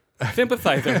sympathizer.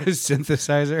 Sympathizer.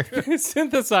 Synthesizer.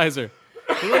 Synthesizer.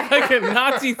 You look like a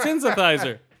Nazi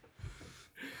synthesizer.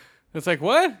 It's like,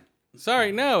 what?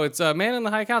 Sorry, no, it's Man in the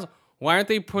High Castle. Why aren't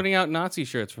they putting out Nazi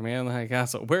shirts for Man in the High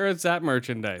Castle? Where is that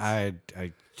merchandise?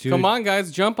 Come on,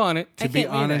 guys, jump on it. To be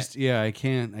honest, yeah, I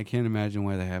can't imagine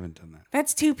why they haven't done that.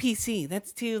 That's too PC.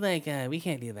 That's too we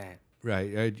can't do that.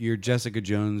 Right. Your Jessica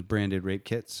Jones branded rape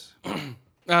kits.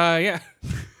 Yeah.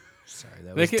 Sorry,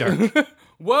 that They was can- dark.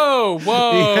 Whoa.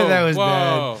 Yeah, that was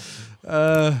whoa.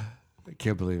 bad. I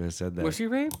can't believe I said that. Was she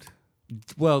raped?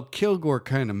 Well, Kilgore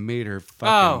kind of made her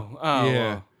fucking. Oh.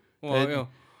 yeah. Well,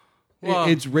 Well-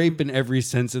 It's rape in every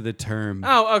sense of the term.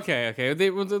 Oh, okay.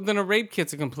 Then a rape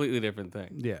kit's a completely different thing.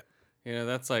 Yeah. You know,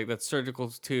 that's surgical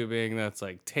tubing. That's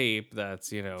like tape.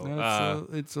 That's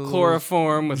It's a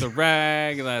chloroform with a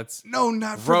rag. That's No,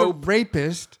 not for rope. the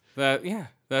rapist. that. Yeah,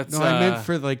 that's. No, I meant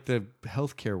for like the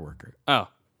healthcare worker Oh,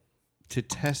 to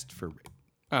test for rape.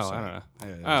 I don't know.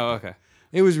 Yeah, Oh, okay.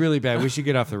 It was really bad. We should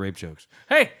get off the rape jokes.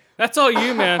 Hey, that's all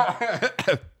you, man.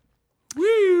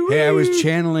 Hey, I was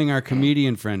channeling our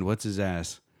comedian friend. What's his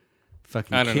ass?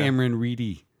 Fucking I don't know. Cameron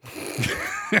Reedy.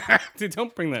 Dude,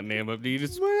 don't bring that name up. Dude. You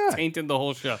just Why not? tainted the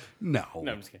whole show. No.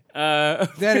 No, I'm just kidding.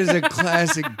 That is a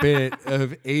classic bit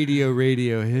of ADO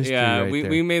radio history. Yeah, right we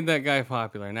there. made that guy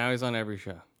popular. Now he's on every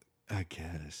show. I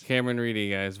guess. Cameron Reedy,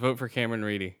 guys. Vote for Cameron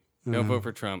Reedy. Don't vote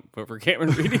for Trump. Vote for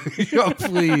Cameron Reedy. Oh,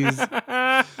 please.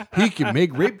 He can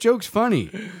make rape jokes funny.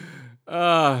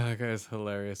 Oh, that guy's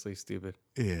hilariously stupid.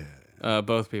 Yeah.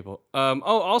 Both people.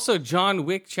 Also, John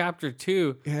Wick Chapter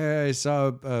 2. Yeah, I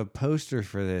saw a poster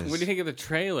for this. What do you think of the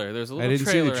trailer? There's a I little didn't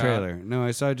see trailer the trailer. No,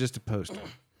 I saw just a poster.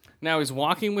 Now he's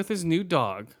walking with his new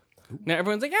dog. Now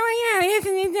everyone's like, oh my God, here's a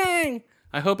new dog.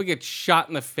 I hope he gets shot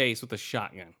in the face with a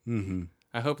shotgun. Mm-hmm.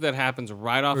 I hope that happens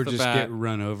right off Or the just bat. get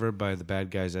run over by the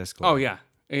bad guy's Escalade. Oh, yeah.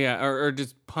 Yeah, or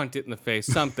just punt it in the face.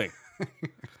 Something.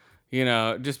 You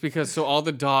know, just because so all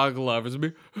the dog lovers will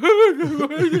be,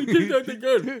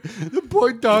 The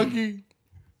poor doggy.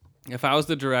 if I was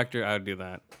the director, I would do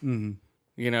that. Mm-hmm.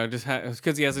 You know, just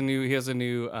because he has a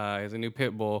new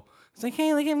pit bull. It's like,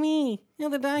 hey, look at me. You know,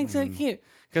 the dog's so cute.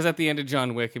 Because at the end of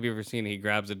John Wick, have you ever seen it? He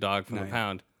grabs a dog from the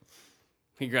pound.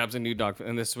 He grabs a new dog,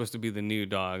 and this is supposed to be the new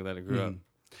dog that it grew up.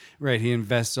 Right, he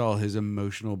invests all his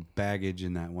emotional baggage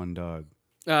in that one dog.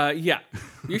 Yeah,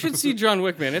 you should see John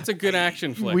Wick, man. It's a good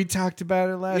action flick. We talked about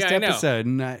it last Yeah, I know. episode,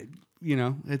 and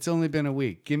it's only been a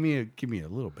week. Give me a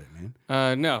little bit,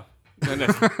 man. No.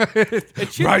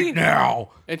 It should be,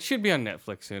 now. It should be on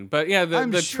Netflix soon. But yeah,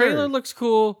 I'm the sure. trailer looks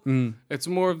cool. It's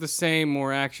more of the same,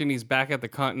 more action. He's back at the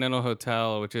Continental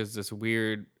Hotel, which is this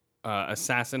weird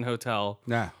assassin hotel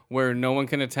Nah. where no one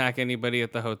can attack anybody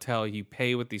at the hotel. You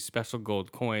pay with these special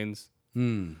gold coins.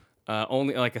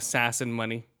 Only like assassin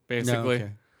money, basically.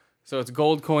 okay. So it's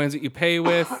gold coins that you pay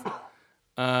with.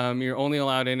 You're only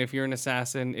allowed in if you're an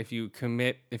assassin. If you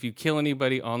kill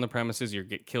anybody on the premises, you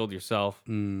get killed yourself.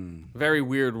 Very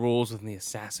weird rules within the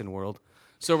assassin world.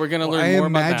 So we're gonna learn more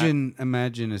about that.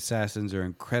 Imagine assassins are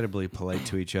incredibly polite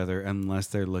to each other unless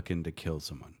they're looking to kill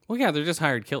someone. Well, yeah, they're just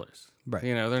hired killers. Right.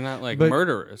 You know, they're not like But-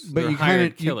 murderers. But they're you hired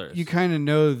kind of killers. you kind of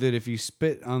know that if you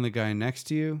spit on the guy next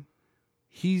to you,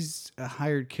 he's a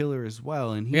hired killer as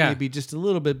well, and he Yeah. may be just a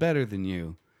little bit better than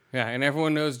you. Yeah, and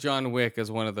everyone knows John Wick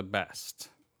as one of the best.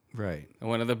 Right. And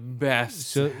one of the best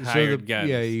So hired guns.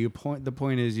 the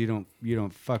point is you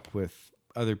don't fuck with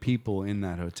other people in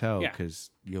that hotel Yeah. because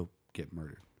you'll get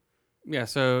murdered. Yeah,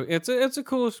 so it's a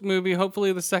cool movie.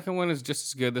 Hopefully the second one is just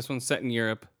as good. This one's set in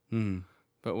Europe.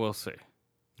 But we'll see.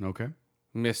 Okay.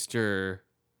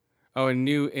 And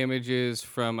new images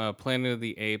from Planet of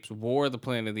the Apes. War of the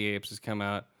Planet of the Apes has come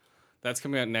out. That's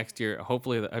coming out next year.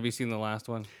 Hopefully, have you seen the last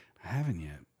one? I haven't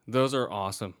yet. Those are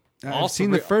awesome. I've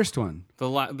seen the first one.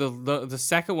 The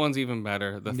second one's even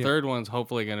better. The third one's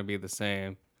hopefully going to be the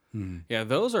same. Yeah,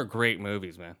 those are great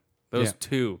movies, man. Those Yeah.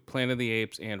 two, Planet of the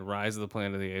Apes and Rise of the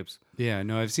Planet of the Apes. Yeah,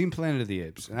 no, I've seen Planet of the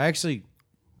Apes. I actually,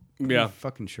 Yeah, I'm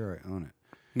fucking sure I own it.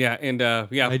 yeah, and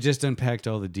I just unpacked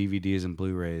all the DVDs and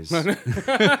Blu-rays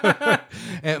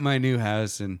at my new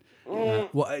house, and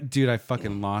dude, I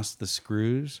fucking lost the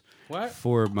screws What?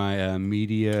 for my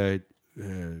media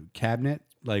cabinet,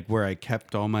 like where I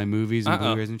kept all my movies and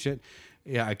Blu-rays and shit.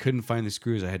 Yeah, I couldn't find the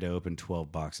screws. I had to open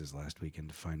 12 boxes last weekend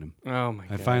to find them. Oh my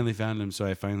I god! finally found them, so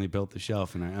I finally built the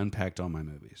shelf and I unpacked all my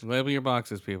movies. Label your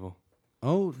boxes, people.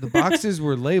 Oh, the boxes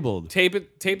were labeled. Tape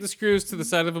the screws to the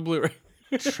side of a Blu-ray.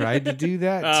 Tried to do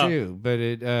that too, but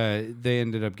they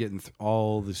ended up getting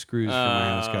all the screws from my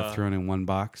house got thrown in one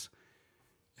box,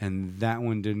 and that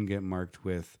one didn't get marked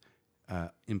with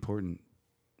important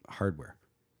hardware,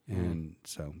 and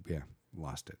so yeah,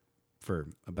 lost it for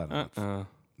about a month.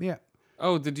 Yeah,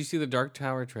 Oh, did you see the Dark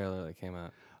Tower trailer that came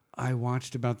out? I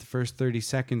watched about the first 30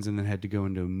 seconds and then had to go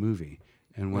into a movie.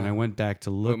 And when I went back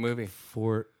to look movie?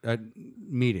 for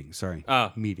meeting, sorry,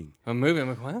 meeting. A movie? I'm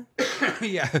like, what?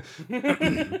 Yeah.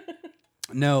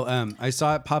 No, I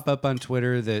saw it pop up on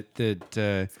Twitter that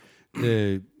the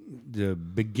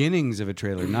beginnings of a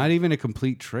trailer, not even a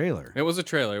complete trailer. It was a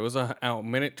trailer. It was a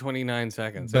minute 29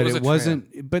 seconds. But was it a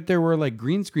wasn't. But there were like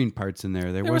green screen parts in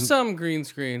there. There was some green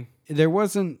screen. There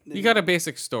wasn't. You got a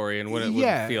basic story and what it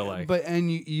would feel like. But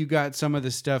you got some of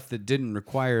the stuff that didn't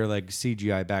require like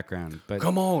CGI background. But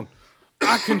come on,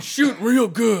 I can shoot real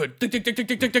good. Tick, tick, tick, tick,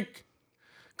 tick, tick, tick.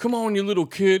 Come on, you little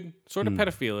kid. Sort of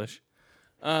pedophilish.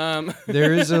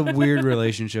 There is a weird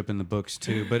relationship in the books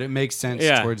too, but it makes sense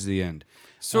towards the end.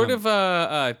 Sort of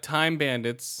Time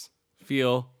Bandits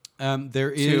feel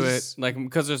There to is it, like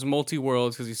because there's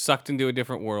multi-worlds, because he's sucked into a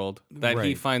different world that he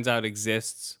Right. finds out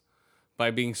exists by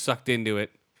being sucked into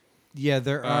it. Yeah,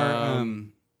 there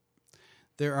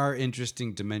are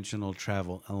interesting dimensional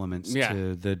travel elements Yeah.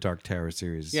 to the Dark Tower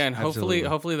series. Yeah, and Absolutely.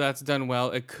 hopefully that's done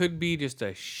well. It could be just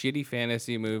a shitty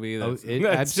fantasy movie. Oh, That's, it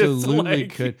that's just absolutely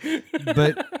like- could.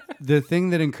 But the thing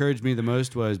that encouraged me the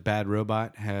most was Bad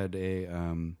Robot had a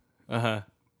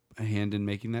hand in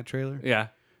making that trailer. Yeah.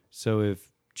 So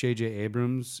if J.J.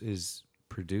 Abrams is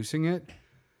producing it,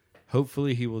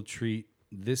 hopefully he will treat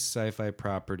this sci-fi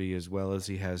property as well as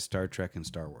he has Star Trek and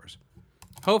Star Wars.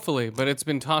 Hopefully, but it's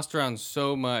been tossed around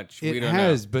so much. It we don't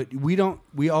has, know. but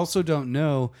we also don't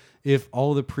know if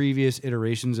all the previous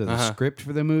iterations of the script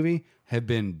for the movie have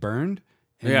been burned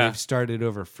and Yeah. they've started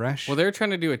over fresh. Well, they were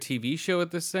trying to do a TV show with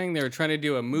this thing. They were trying to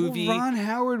do a movie. Well, Ron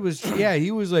Howard was,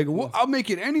 he was like, well, I'll make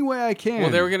it any way I can.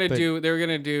 Well, they were gonna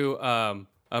But do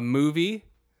a movie,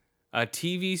 a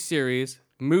TV series,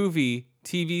 movie,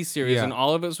 TV series, Yeah. and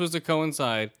all of it was supposed to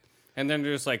coincide. And then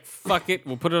they're just like, "Fuck it,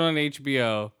 we'll put it on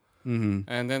HBO." Mm-hmm.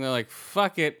 And then they're like,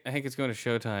 "Fuck it, I think it's going to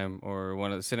Showtime or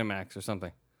one of the Cinemax or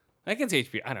something." I think it's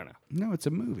HBO. I don't know. No, it's a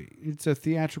movie. It's a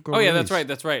theatrical Oh yeah, release.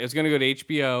 that's right. It's going to go to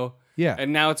HBO. Yeah.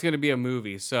 And now it's going to be a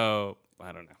movie. So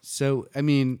I don't know. So, I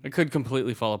mean, It could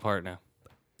completely fall apart now.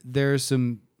 there's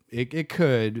some, it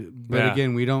could, but Yeah.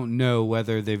 again, we don't know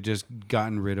whether they've just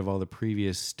gotten rid of all the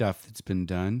previous stuff that's been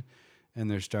done and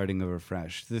they're starting over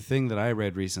fresh. The thing that I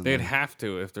read recently. They'd have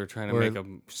to if they're trying to Or-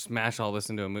 smash all this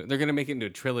into a movie. They're going to make it into a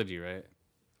trilogy, right?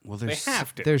 Well, They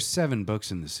have to. There's 7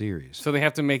 books in the series. So they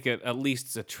have to make it at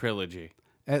least a trilogy.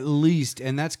 At least,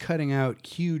 and that's cutting out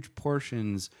huge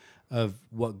portions of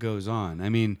what goes on. I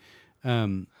mean,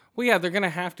 Well, yeah, they're going to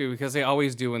have to because they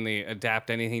always do when they adapt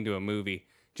anything to a movie.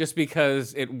 Just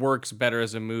because it works better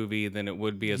as a movie than it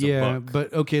would be as a book.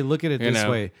 but okay, look at it You this know?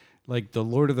 way. Like the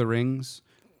Lord of the Rings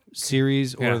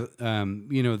series, or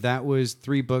that was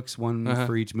 3 books, one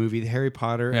for each movie. The Harry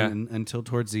Potter, Yeah. and until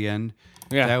towards the end,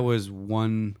 Yeah. that was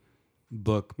 1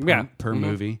 book per, Yeah. per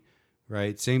movie,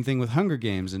 right? Same thing with Hunger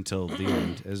Games until the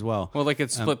end as well. Well, they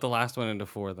could split the last one into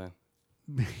 4 then.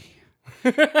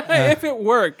 If it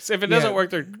works. If it doesn't yeah. work,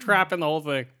 they're trapping the whole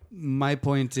thing. My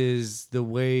point is the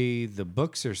way the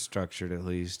books are structured, at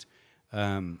least.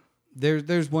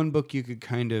 There's one book you could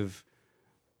kind of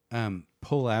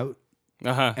pull out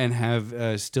Uh-huh. and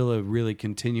have still a really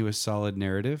continuous, solid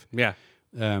narrative. Yeah.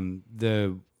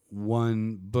 The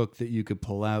one book that you could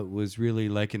pull out was really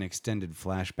like an extended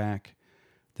flashback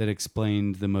that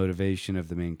explained the motivation of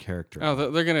the main character. Oh,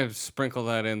 they're going to sprinkle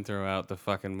that in throughout the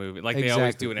fucking movie. Like they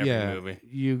always do in every movie.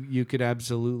 You could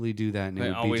absolutely do that, and it They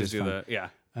would be always just do fun. that. Yeah.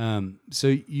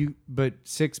 But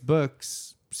 6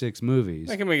 books, 6 movies.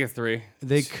 They can make it 3.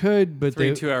 They could, but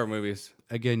 3 they 2-hour movies.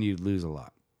 again, you'd lose a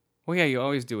lot. Well, yeah, you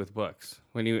always do with books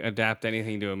when you adapt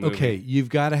anything to a movie. Okay, you've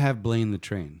got to have Blaine the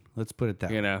Train. Let's put it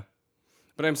that You way. know.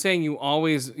 But I'm saying you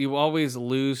always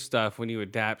lose stuff when you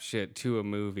adapt shit to a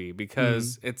movie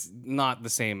because it's not the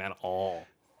same at all.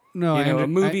 No, You know, I a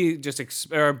movie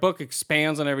or a book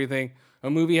expands on everything. A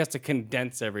movie has to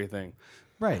condense everything.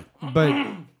 right.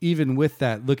 But even with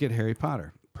that, look at Harry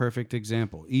Potter. Perfect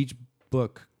example. Each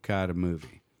book got a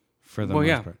movie for the Well, most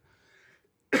yeah. part.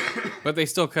 But they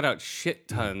still cut out shit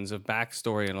tons of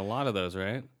backstory in a lot of those,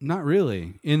 right? Not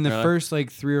really. In the Really? first like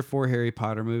 3 or 4 Harry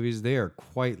Potter movies, they are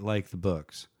quite like the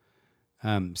books.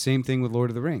 Same thing with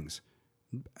Lord of the Rings.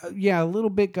 Yeah, a little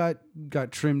bit got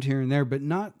trimmed here and there, but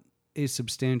not a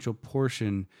substantial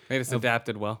portion. They just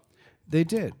adapted well. They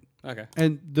did. Okay.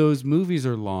 And those movies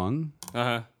are long,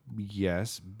 Uh-huh.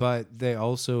 yes, but they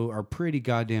also are pretty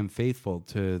goddamn faithful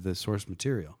to the source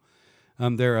material.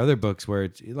 There are other books where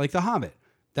it's like The Hobbit.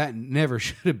 That never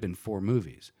should have been 4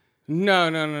 movies. No.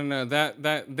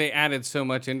 That they added so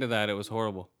much into that it was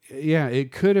horrible. Yeah,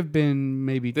 it could have been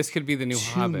maybe This could be the new 2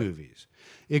 Hobbit. movies.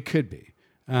 It could be.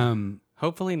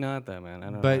 Hopefully not, though, man.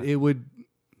 I don't But know. it would,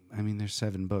 I mean, there's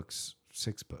 7 books,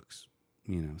 6 books,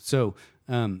 So,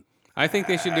 I think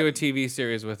they should do a TV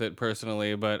series with it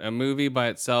personally, but a movie by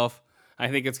itself, I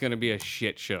think it's going to be a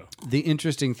shit show. the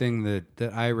interesting thing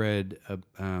that I read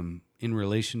in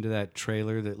relation to that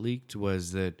trailer that leaked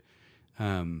was that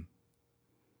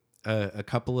a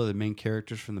couple of the main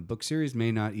characters from the book series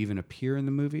may not even appear in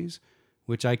the movies,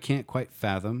 which I can't quite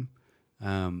fathom.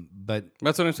 But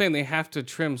That's what I'm saying. They have to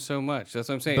trim so much. That's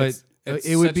what I'm saying. But it's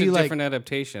it would such be a like- different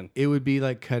adaptation. it would be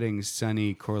like cutting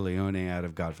Sonny Corleone out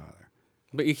of Godfather.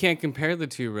 But you can't compare the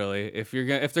two really. If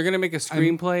they're gonna make a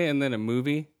screenplay and then a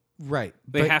movie, Right.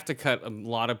 they have to cut a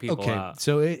lot of people Okay, out.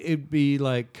 so it'd be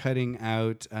like cutting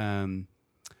out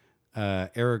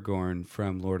Aragorn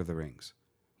from Lord of the Rings.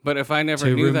 But if I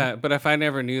never knew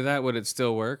that, would it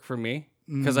still work for me?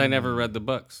 Because I never read the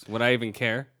books. Would I even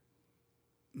care?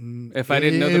 If I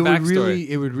didn't know the backstory.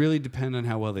 It would really depend on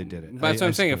how well they did it. That's what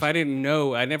I'm saying. If suppose. I didn't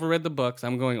know, I never read the books,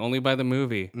 I'm going only by the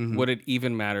movie, Mm-hmm. would it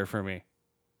even matter for me?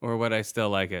 Or would I still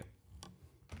like it?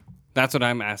 That's what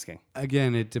I'm asking.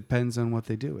 Again, it depends on what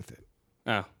they do with it.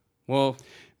 Oh, well,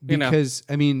 you know. Because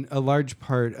I mean, a large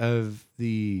part of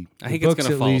the think it's books,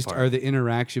 gonna at fall least, apart. are the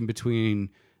interaction between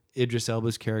Idris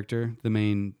Elba's character, the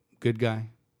main good guy,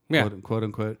 Yeah. quote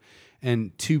unquote,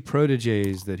 and two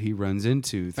proteges that he runs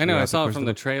into. I know, I throughout saw it course from of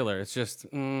the trailer. It's just,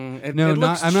 it No,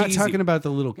 looks I'm not cheesy. talking about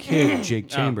the little kid, Jake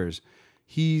Oh. Chambers.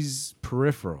 He's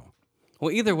peripheral.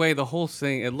 Well, either way, the whole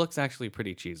thing, it looks actually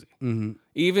pretty cheesy. Mm-hmm.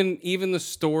 Even the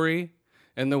story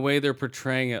and the way they're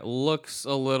portraying it looks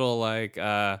a little like,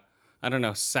 I don't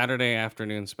know, Saturday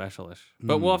afternoon special-ish.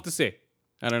 But we'll have to see.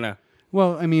 I don't know.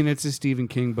 Well, I mean, it's a Stephen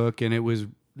King book, and it was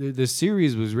the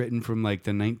series was written from like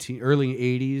the early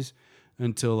 80s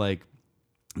until like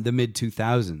the mid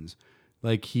 2000s.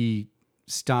 Like he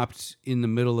stopped in the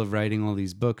middle of writing all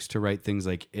these books to write things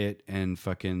like It and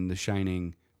fucking The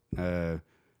Shining.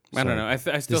 I don't know. I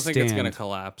still think it's going to Stand.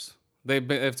 collapse.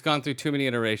 It's gone through too many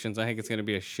iterations. I think it's going to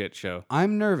be a shit show.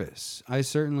 I'm nervous. I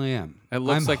certainly am. It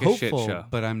looks I'm like a shit hopeful, show.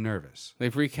 but I'm nervous.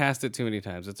 They've recast it too many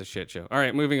times. It's a shit show. All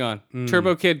right, moving on. Mm.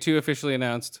 Turbo Kid 2 officially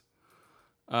announced.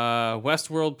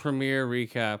 Westworld premiere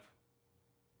recap.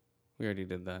 We already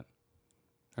did that.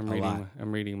 I'm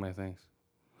reading my things.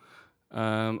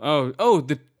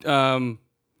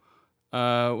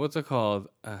 What's it called?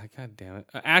 God damn it.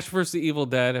 Ash vs. the Evil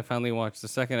Dead. I finally watched the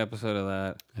second episode of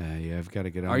that. Yeah, I've got to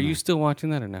get on. Are you that. still watching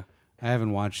that or no? I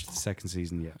haven't watched the second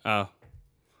season yet.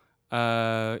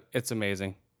 Oh. It's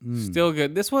amazing. Mm. Still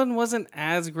good. This one wasn't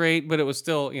as great, but it was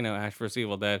still, Ash vs.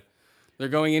 Evil Dead. They're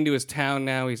going into his town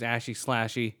now. He's Ashy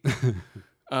Slashy.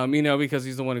 Because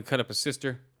he's the one who cut up his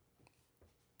sister.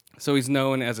 So he's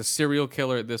known as a serial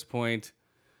killer at this point.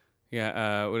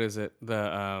 Yeah, what is it?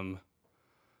 The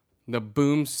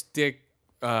boomstick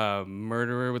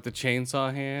murderer with the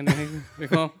chainsaw hand, I think they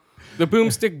call him. The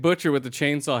boomstick butcher with the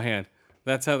chainsaw hand.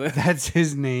 That's how That's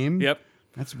his name? Yep.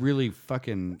 That's really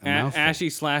fucking a mouthful. Ashy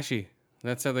Slashy.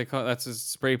 That's how they call it. That's his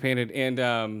spray painted. And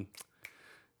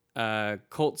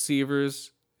Colt Seavers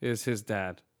is his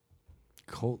dad.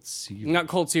 Colt Seavers. Not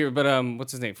Colt Seavers, but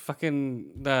what's his name?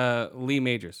 Fucking Lee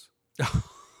Majors.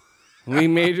 Lee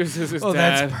Majors is his Oh,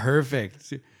 dad. that's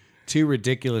perfect. Two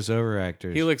ridiculous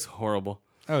overactors. He looks horrible.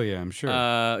 Oh, yeah, I'm sure.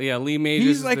 Lee Majors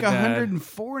He's is like the dad.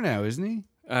 104 now, isn't he?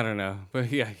 I don't know,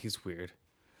 but yeah, he's weird.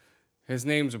 His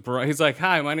name's Brock. He's like,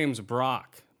 "Hi, my name's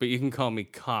Brock, but you can call me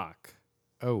Cock."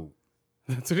 Oh.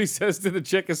 That's what he says to the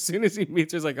chick as soon as he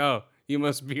meets her. He's like, "Oh, you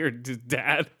must be your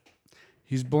dad."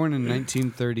 He's born in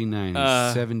 1939.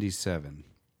 He's 77.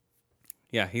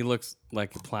 Yeah, he looks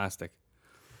like plastic.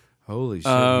 Holy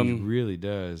shit, he really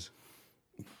does.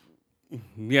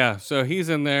 Yeah, so he's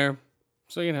in there.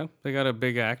 So they got a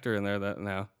big actor in there that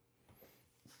now.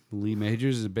 Lee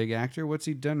Majors is a big actor. What's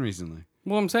he done recently?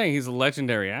 Well, I'm saying he's a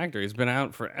legendary actor. He's been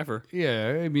out forever.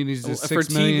 Yeah, I mean, he's a For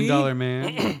 $6 million TV?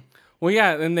 man. Well,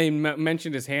 yeah, and they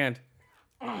mentioned his hand.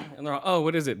 And they're all, "Oh,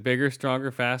 what is it? Bigger,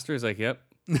 stronger, faster?" He's like, "Yep."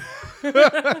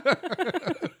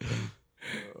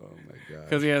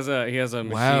 Because he has a machine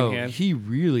Wow, hand. he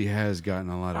really has gotten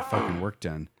a lot of fucking work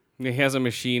done. He has a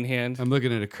machine hand. I'm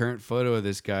looking at a current photo of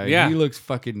this guy. Yeah. He looks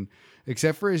fucking,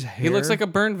 except for his hair. He looks like a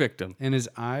burn victim. and his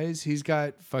eyes, he's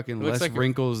got fucking looks less like a-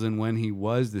 wrinkles than when he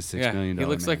was the $6 million he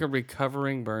looks man. like a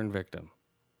recovering burn victim.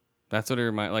 That's what he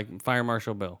reminds, like Fire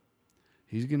Marshal Bill.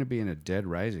 He's going to be in a Dead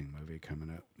Rising movie coming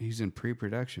up. He's in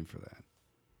pre-production for that.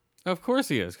 Of course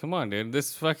he is. Come on, dude.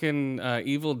 This fucking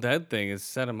Evil Dead thing has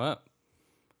set him up.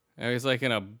 And he's like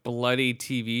in a bloody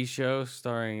TV show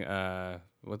starring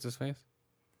what's his face?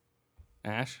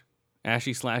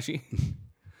 Ashy Slashy.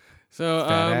 So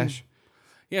Fat Ash.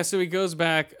 yeah, so he goes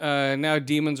back. Now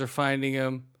demons are finding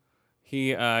him.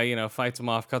 He fights them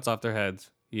off, cuts off their heads.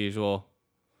 Usual.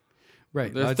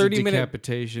 Right. They're Lots 30-minute of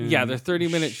decapitation. Yeah, they're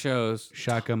 30-minute shows.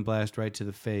 Shotgun blast right to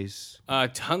the face.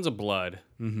 Tons of blood.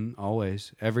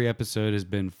 Always. Every episode has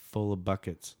been full of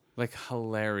buckets. Like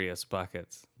hilarious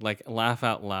buckets, like laugh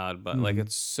out loud, but like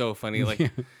it's so funny. Like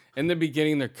in the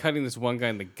beginning, they're cutting this one guy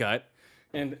in the gut,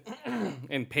 and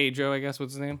Pedro, I guess,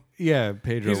 what's his name? Yeah,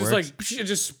 Pedro He's just works. like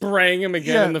just spraying him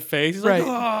again Yeah, in the face. He's right. like,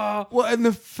 "Oh." Well, and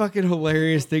the fucking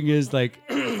hilarious thing is, like,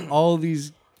 all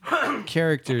these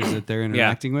characters that they're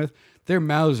interacting with, their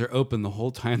mouths are open the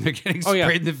whole time. They're getting Oh, yeah.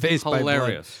 sprayed in the face by blood.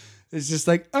 Hilarious. It's just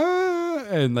like,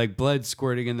 and like blood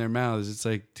squirting in their mouths. It's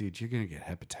like, dude, you're going to get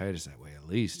hepatitis that way at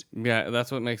least. Yeah,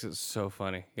 that's what makes it so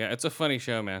funny. Yeah, it's a funny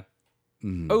show, man.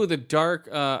 Mm-hmm. Oh, the dark.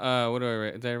 What do I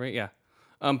rate? Did I rate? Yeah.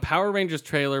 Power Rangers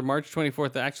trailer, March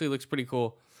 24th. That actually looks pretty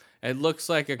cool. It looks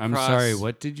like a I'm cross. sorry,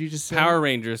 what did you just say? Power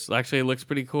Rangers. Actually, it looks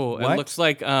pretty cool. What? It looks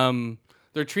like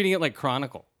they're treating it like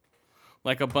Chronicle.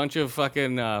 Like a bunch of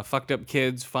fucking fucked up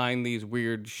kids find these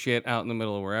weird shit out in the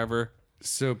middle of wherever.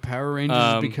 So Power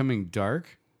Rangers is becoming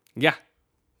dark? Yeah.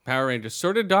 Power Rangers.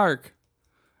 Sort of dark.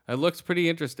 It looks pretty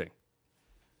interesting.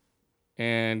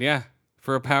 And yeah,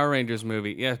 for a Power Rangers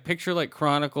movie. Yeah, picture like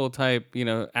Chronicle type,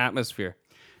 atmosphere.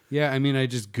 Yeah, I mean, I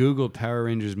just Googled Power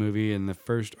Rangers movie, and the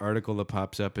first article that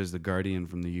pops up is The Guardian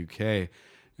from the UK.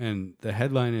 And the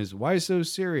headline is, Why So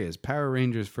Serious? Power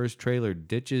Rangers first trailer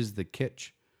ditches the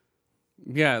kitsch.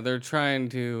 Yeah, they're trying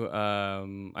to,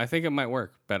 I think it might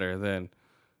work better than,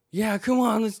 yeah, come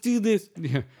on, let's do this.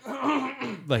 Yeah.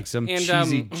 Like some And,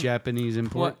 cheesy Japanese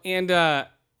import. Well,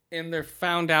 and they're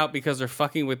found out because they're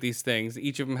fucking with these things.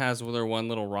 Each of them has their one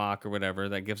little rock or whatever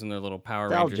that gives them their little Power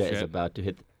Ranger Nostalgia shit. is about to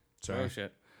hit. Oh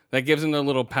shit! That gives them their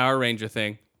little Power Ranger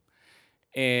thing,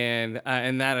 and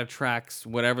that attracts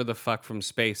whatever the fuck from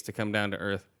space to come down to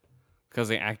Earth because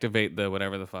they activate the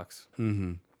whatever the fucks.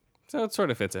 Mm-hmm. So it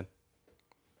sort of fits in.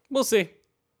 We'll see.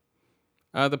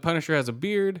 The Punisher has a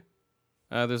beard.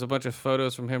 There's a bunch of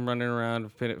photos from him running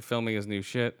around filming his new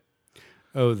shit.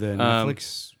 Oh, the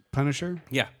Netflix Punisher?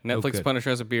 Yeah, Netflix good. Punisher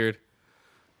has a beard.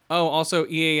 Oh, also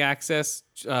EA Access,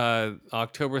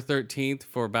 October 13th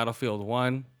for Battlefield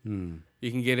 1.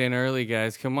 You can get in early,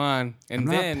 guys. Come on. And I'm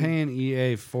then not paying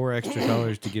EA $4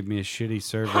 extra to give me a shitty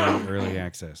server and early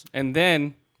access. And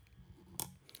then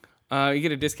you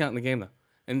get a discount in the game, though.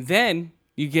 And then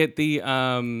you get the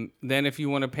then if you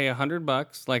want to pay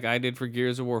 $100, like I did for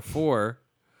Gears of War 4,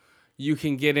 you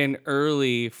can get in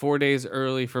early, 4 days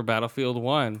early for Battlefield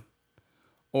 1.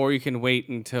 Or you can wait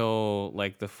until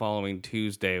like the following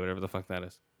Tuesday, whatever the fuck that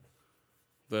is.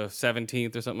 The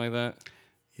 17th or something like that.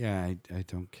 Yeah, I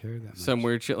don't care that much. Some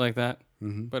weird shit like that.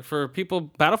 Mm-hmm. But for people,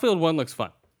 Battlefield 1 looks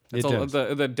fun. It does.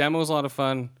 The demo's a lot of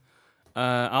fun.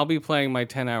 I'll be playing my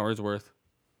 10 hours worth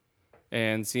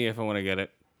and see if I want to get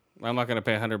it. I'm not going to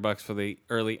pay $100 for the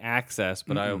early access,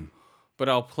 but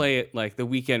I'll play it like the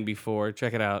weekend before.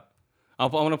 Check it out. I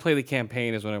want to play the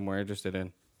campaign is what I'm more interested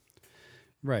in.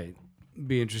 Right.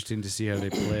 Be interesting to see how they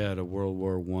play out a World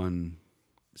War I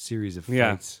series of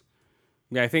Yeah. fights.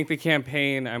 Yeah, I think the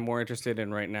campaign I'm more interested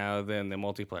in right now than the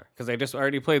multiplayer because I just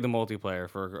already played the multiplayer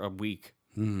for a week.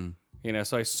 Mm-hmm.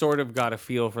 So I sort of got a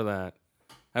feel for that.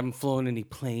 I haven't flown any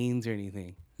planes or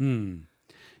anything. You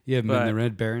haven't been the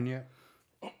Red Baron yet?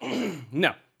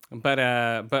 No, but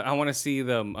I want to see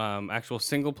the actual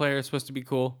single player. It's supposed to be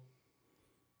cool.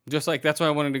 Just like that's why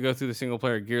I wanted to go through the single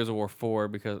player Gears of War 4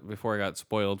 because before it got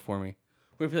spoiled for me,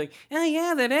 we'd be like, oh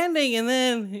yeah, that ending, and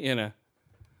then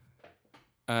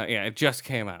yeah, it just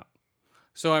came out,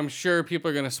 so I'm sure people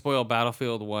are gonna spoil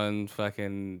Battlefield 1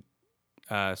 fucking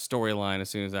storyline as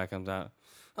soon as that comes out.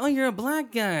 Oh, you're a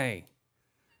black guy.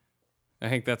 I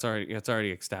think it's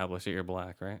already established that you're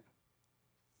black, right?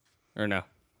 Or no?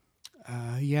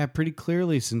 Yeah, pretty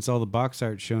clearly since all the box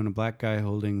art showing a black guy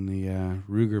holding the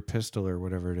Ruger pistol or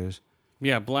whatever it is.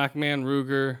 Yeah, Black Man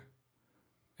Ruger,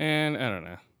 and I don't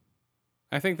know.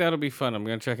 I think that'll be fun. I'm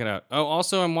gonna check it out. Oh,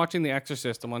 also, I'm watching The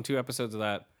Exorcist. I'm on 2 episodes of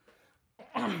that.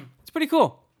 It's pretty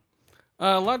cool.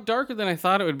 A lot darker than I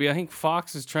thought it would be. I think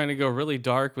Fox is trying to go really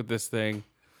dark with this thing.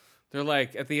 They're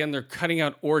like at the end, they're cutting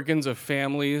out organs of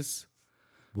families.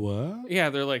 What? Yeah,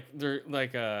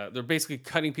 they're basically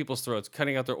cutting people's throats,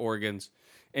 cutting out their organs,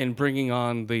 and bringing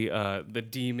on the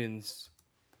demons,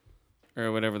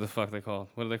 or whatever the fuck they call.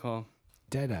 What do they call them?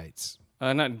 Deadites.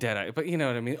 Not deadite, but you know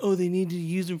what I mean. Oh, they need to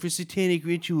use them for satanic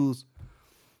rituals.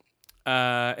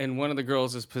 And one of the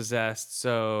girls is possessed.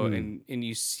 So, and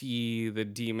you see the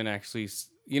demon actually.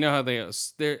 You know how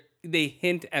they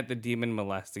hint at the demon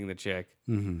molesting the chick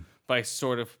by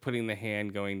sort of putting the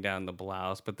hand going down the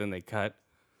blouse, but then they cut.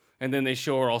 And then they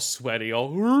show her all sweaty,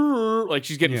 all like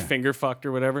she's getting finger fucked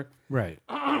or whatever. Right.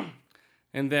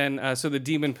 And then, so the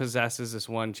demon possesses this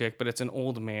one chick, but it's an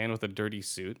old man with a dirty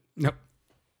suit. Nope.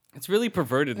 It's really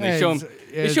perverted. And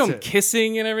they show him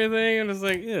kissing and everything, and it's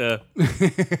like, yeah,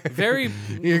 very,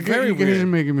 very you guys are weird.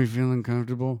 making me feel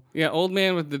uncomfortable. Yeah, old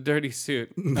man with the dirty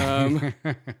suit. Yeah,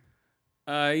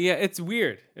 it's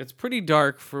weird. It's pretty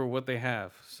dark for what they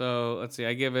have. So let's see.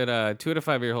 I give it 2 out of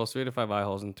 5 ear holes, 3 out of 5 eye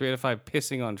holes, and 3 out of 5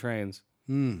 pissing on trains.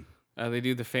 They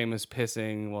do the famous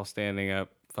pissing while standing up,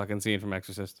 fucking scene from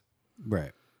Exorcist.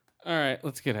 Right. All right,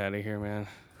 let's get out of here, man.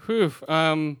 Whew.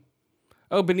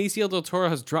 Benicio del Toro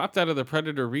has dropped out of the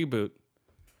Predator reboot.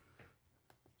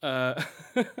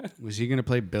 Was he gonna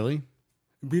play Billy?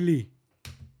 Billy.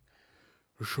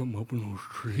 There's something up in those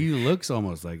trees. He looks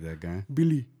almost like that guy.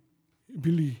 Billy.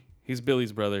 He's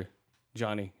Billy's brother,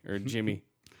 Johnny or Jimmy.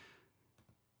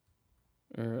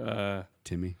 Or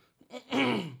Timmy.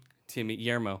 Timmy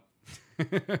Guillermo.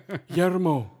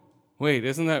 Guillermo. Wait,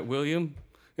 isn't that William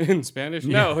in Spanish?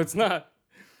 No, it's not.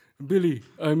 Billy,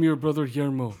 I'm your brother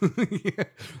Guillermo.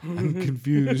 I'm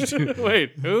confused.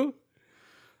 Wait, who?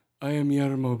 I am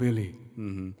Guillermo Billy.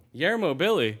 Mm-hmm. Guillermo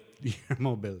Billy?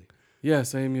 Guillermo Billy.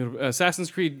 Yes, I am your...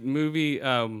 Assassin's Creed movie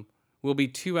will be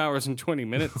 2 hours and 20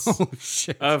 minutes Oh,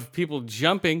 shit. of people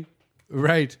jumping.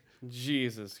 Right.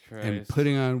 Jesus Christ. And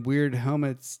putting on weird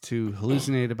helmets to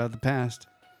hallucinate about the past.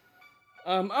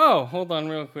 Hold on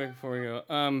real quick before we go.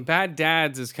 Bad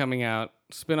Dads is coming out.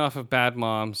 Spin-off of Bad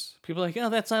Moms. People are like, oh,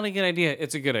 that's not a good idea.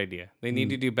 It's a good idea. They need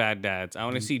to do Bad Dads. I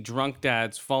want to see drunk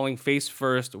dads falling face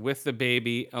first with the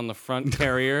baby on the front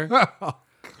carrier.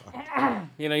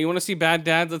 You know, you want to see Bad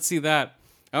Dads? Let's see that.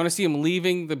 I want to see him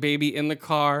leaving the baby in the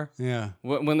car. Yeah.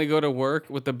 When they go to work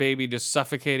with the baby just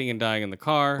suffocating and dying in the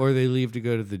car. Or they leave to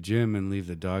go to the gym and leave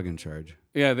the dog in charge.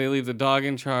 Yeah, they leave the dog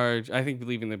in charge. I think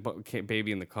leaving the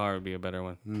baby in the car would be a better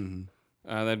one. Mm-hmm.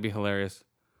 That'd be hilarious.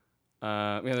 They're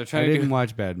I trying to didn't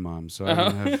watch Bad Moms, so I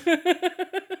don't have...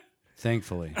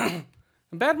 Thankfully.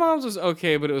 Bad Moms was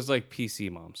okay, but it was like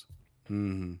PC Moms.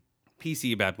 Mm-hmm.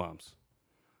 PC Bad Moms.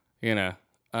 You know.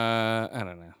 I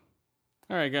don't know.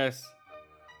 All right, guys.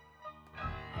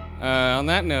 On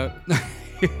that note,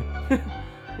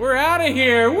 we're out of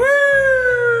here. Woo!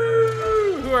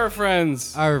 Who are our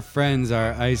friends? Our friends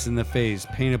are Ice in the Face,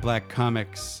 Painted Black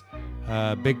Comics,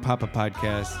 Big Papa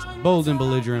Podcast, Bold and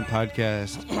Belligerent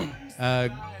Podcast,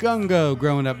 Gungo,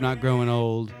 Growing Up Not Growing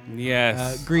Old,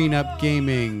 Yes. Green Up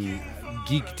Gaming,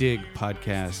 Geek Dig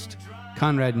Podcast,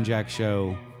 Conrad and Jack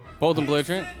Show. Bold and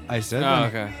Belligerent? I said Oh,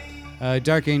 that. okay.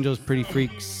 Dark Angels, Pretty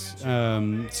Freaks,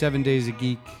 7 Days a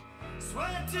Geek.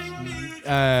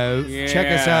 Check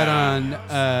us out on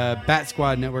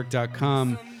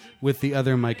batsquadnetwork.com with the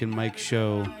other Mike and Mike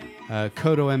show,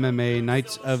 Kodo MMA,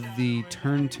 Knights of the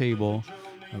Turntable,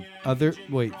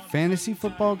 Fantasy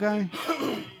Football Guy?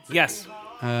 Yes.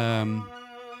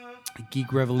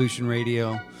 Geek Revolution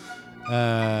Radio.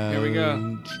 Here we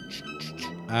go.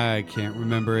 I can't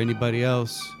remember anybody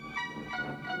else.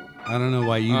 I don't know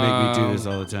why you make me do this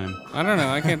all the time. I don't know.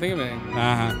 I can't think of anything.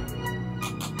 Uh-huh.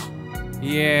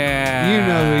 Yeah. You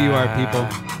know who you are, people.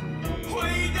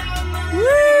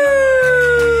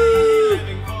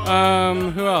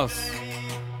 Woo! Who else?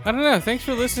 I don't know. Thanks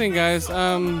for listening, guys.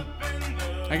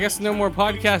 I guess no more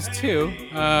podcasts too.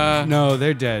 No,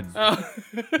 they're dead. Oh.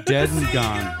 Dead and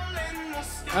gone.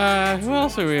 Who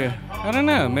else are we? I don't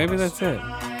know. Maybe that's it.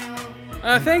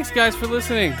 Thanks, guys, for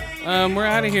listening. We're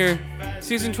out of here.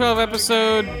 Season 12,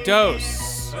 episode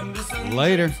Dose.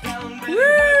 Later.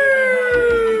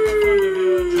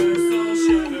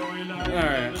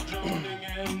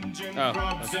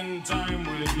 Drops in time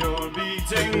with your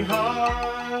beating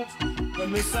heart.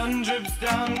 When the sun drips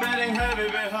down, bedding heavy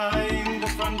behind the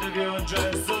front of your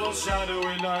dress, all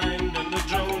shadowy lined, and the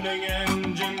droning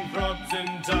engine throbs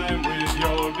in time with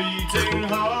your beating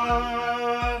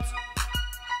heart.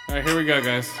 All right, here we go,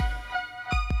 guys.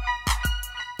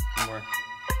 One more.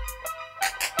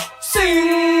 Sing,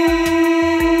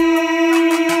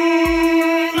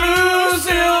 Blue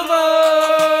Silver.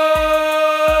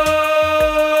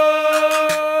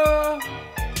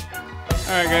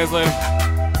 All right, guys, later.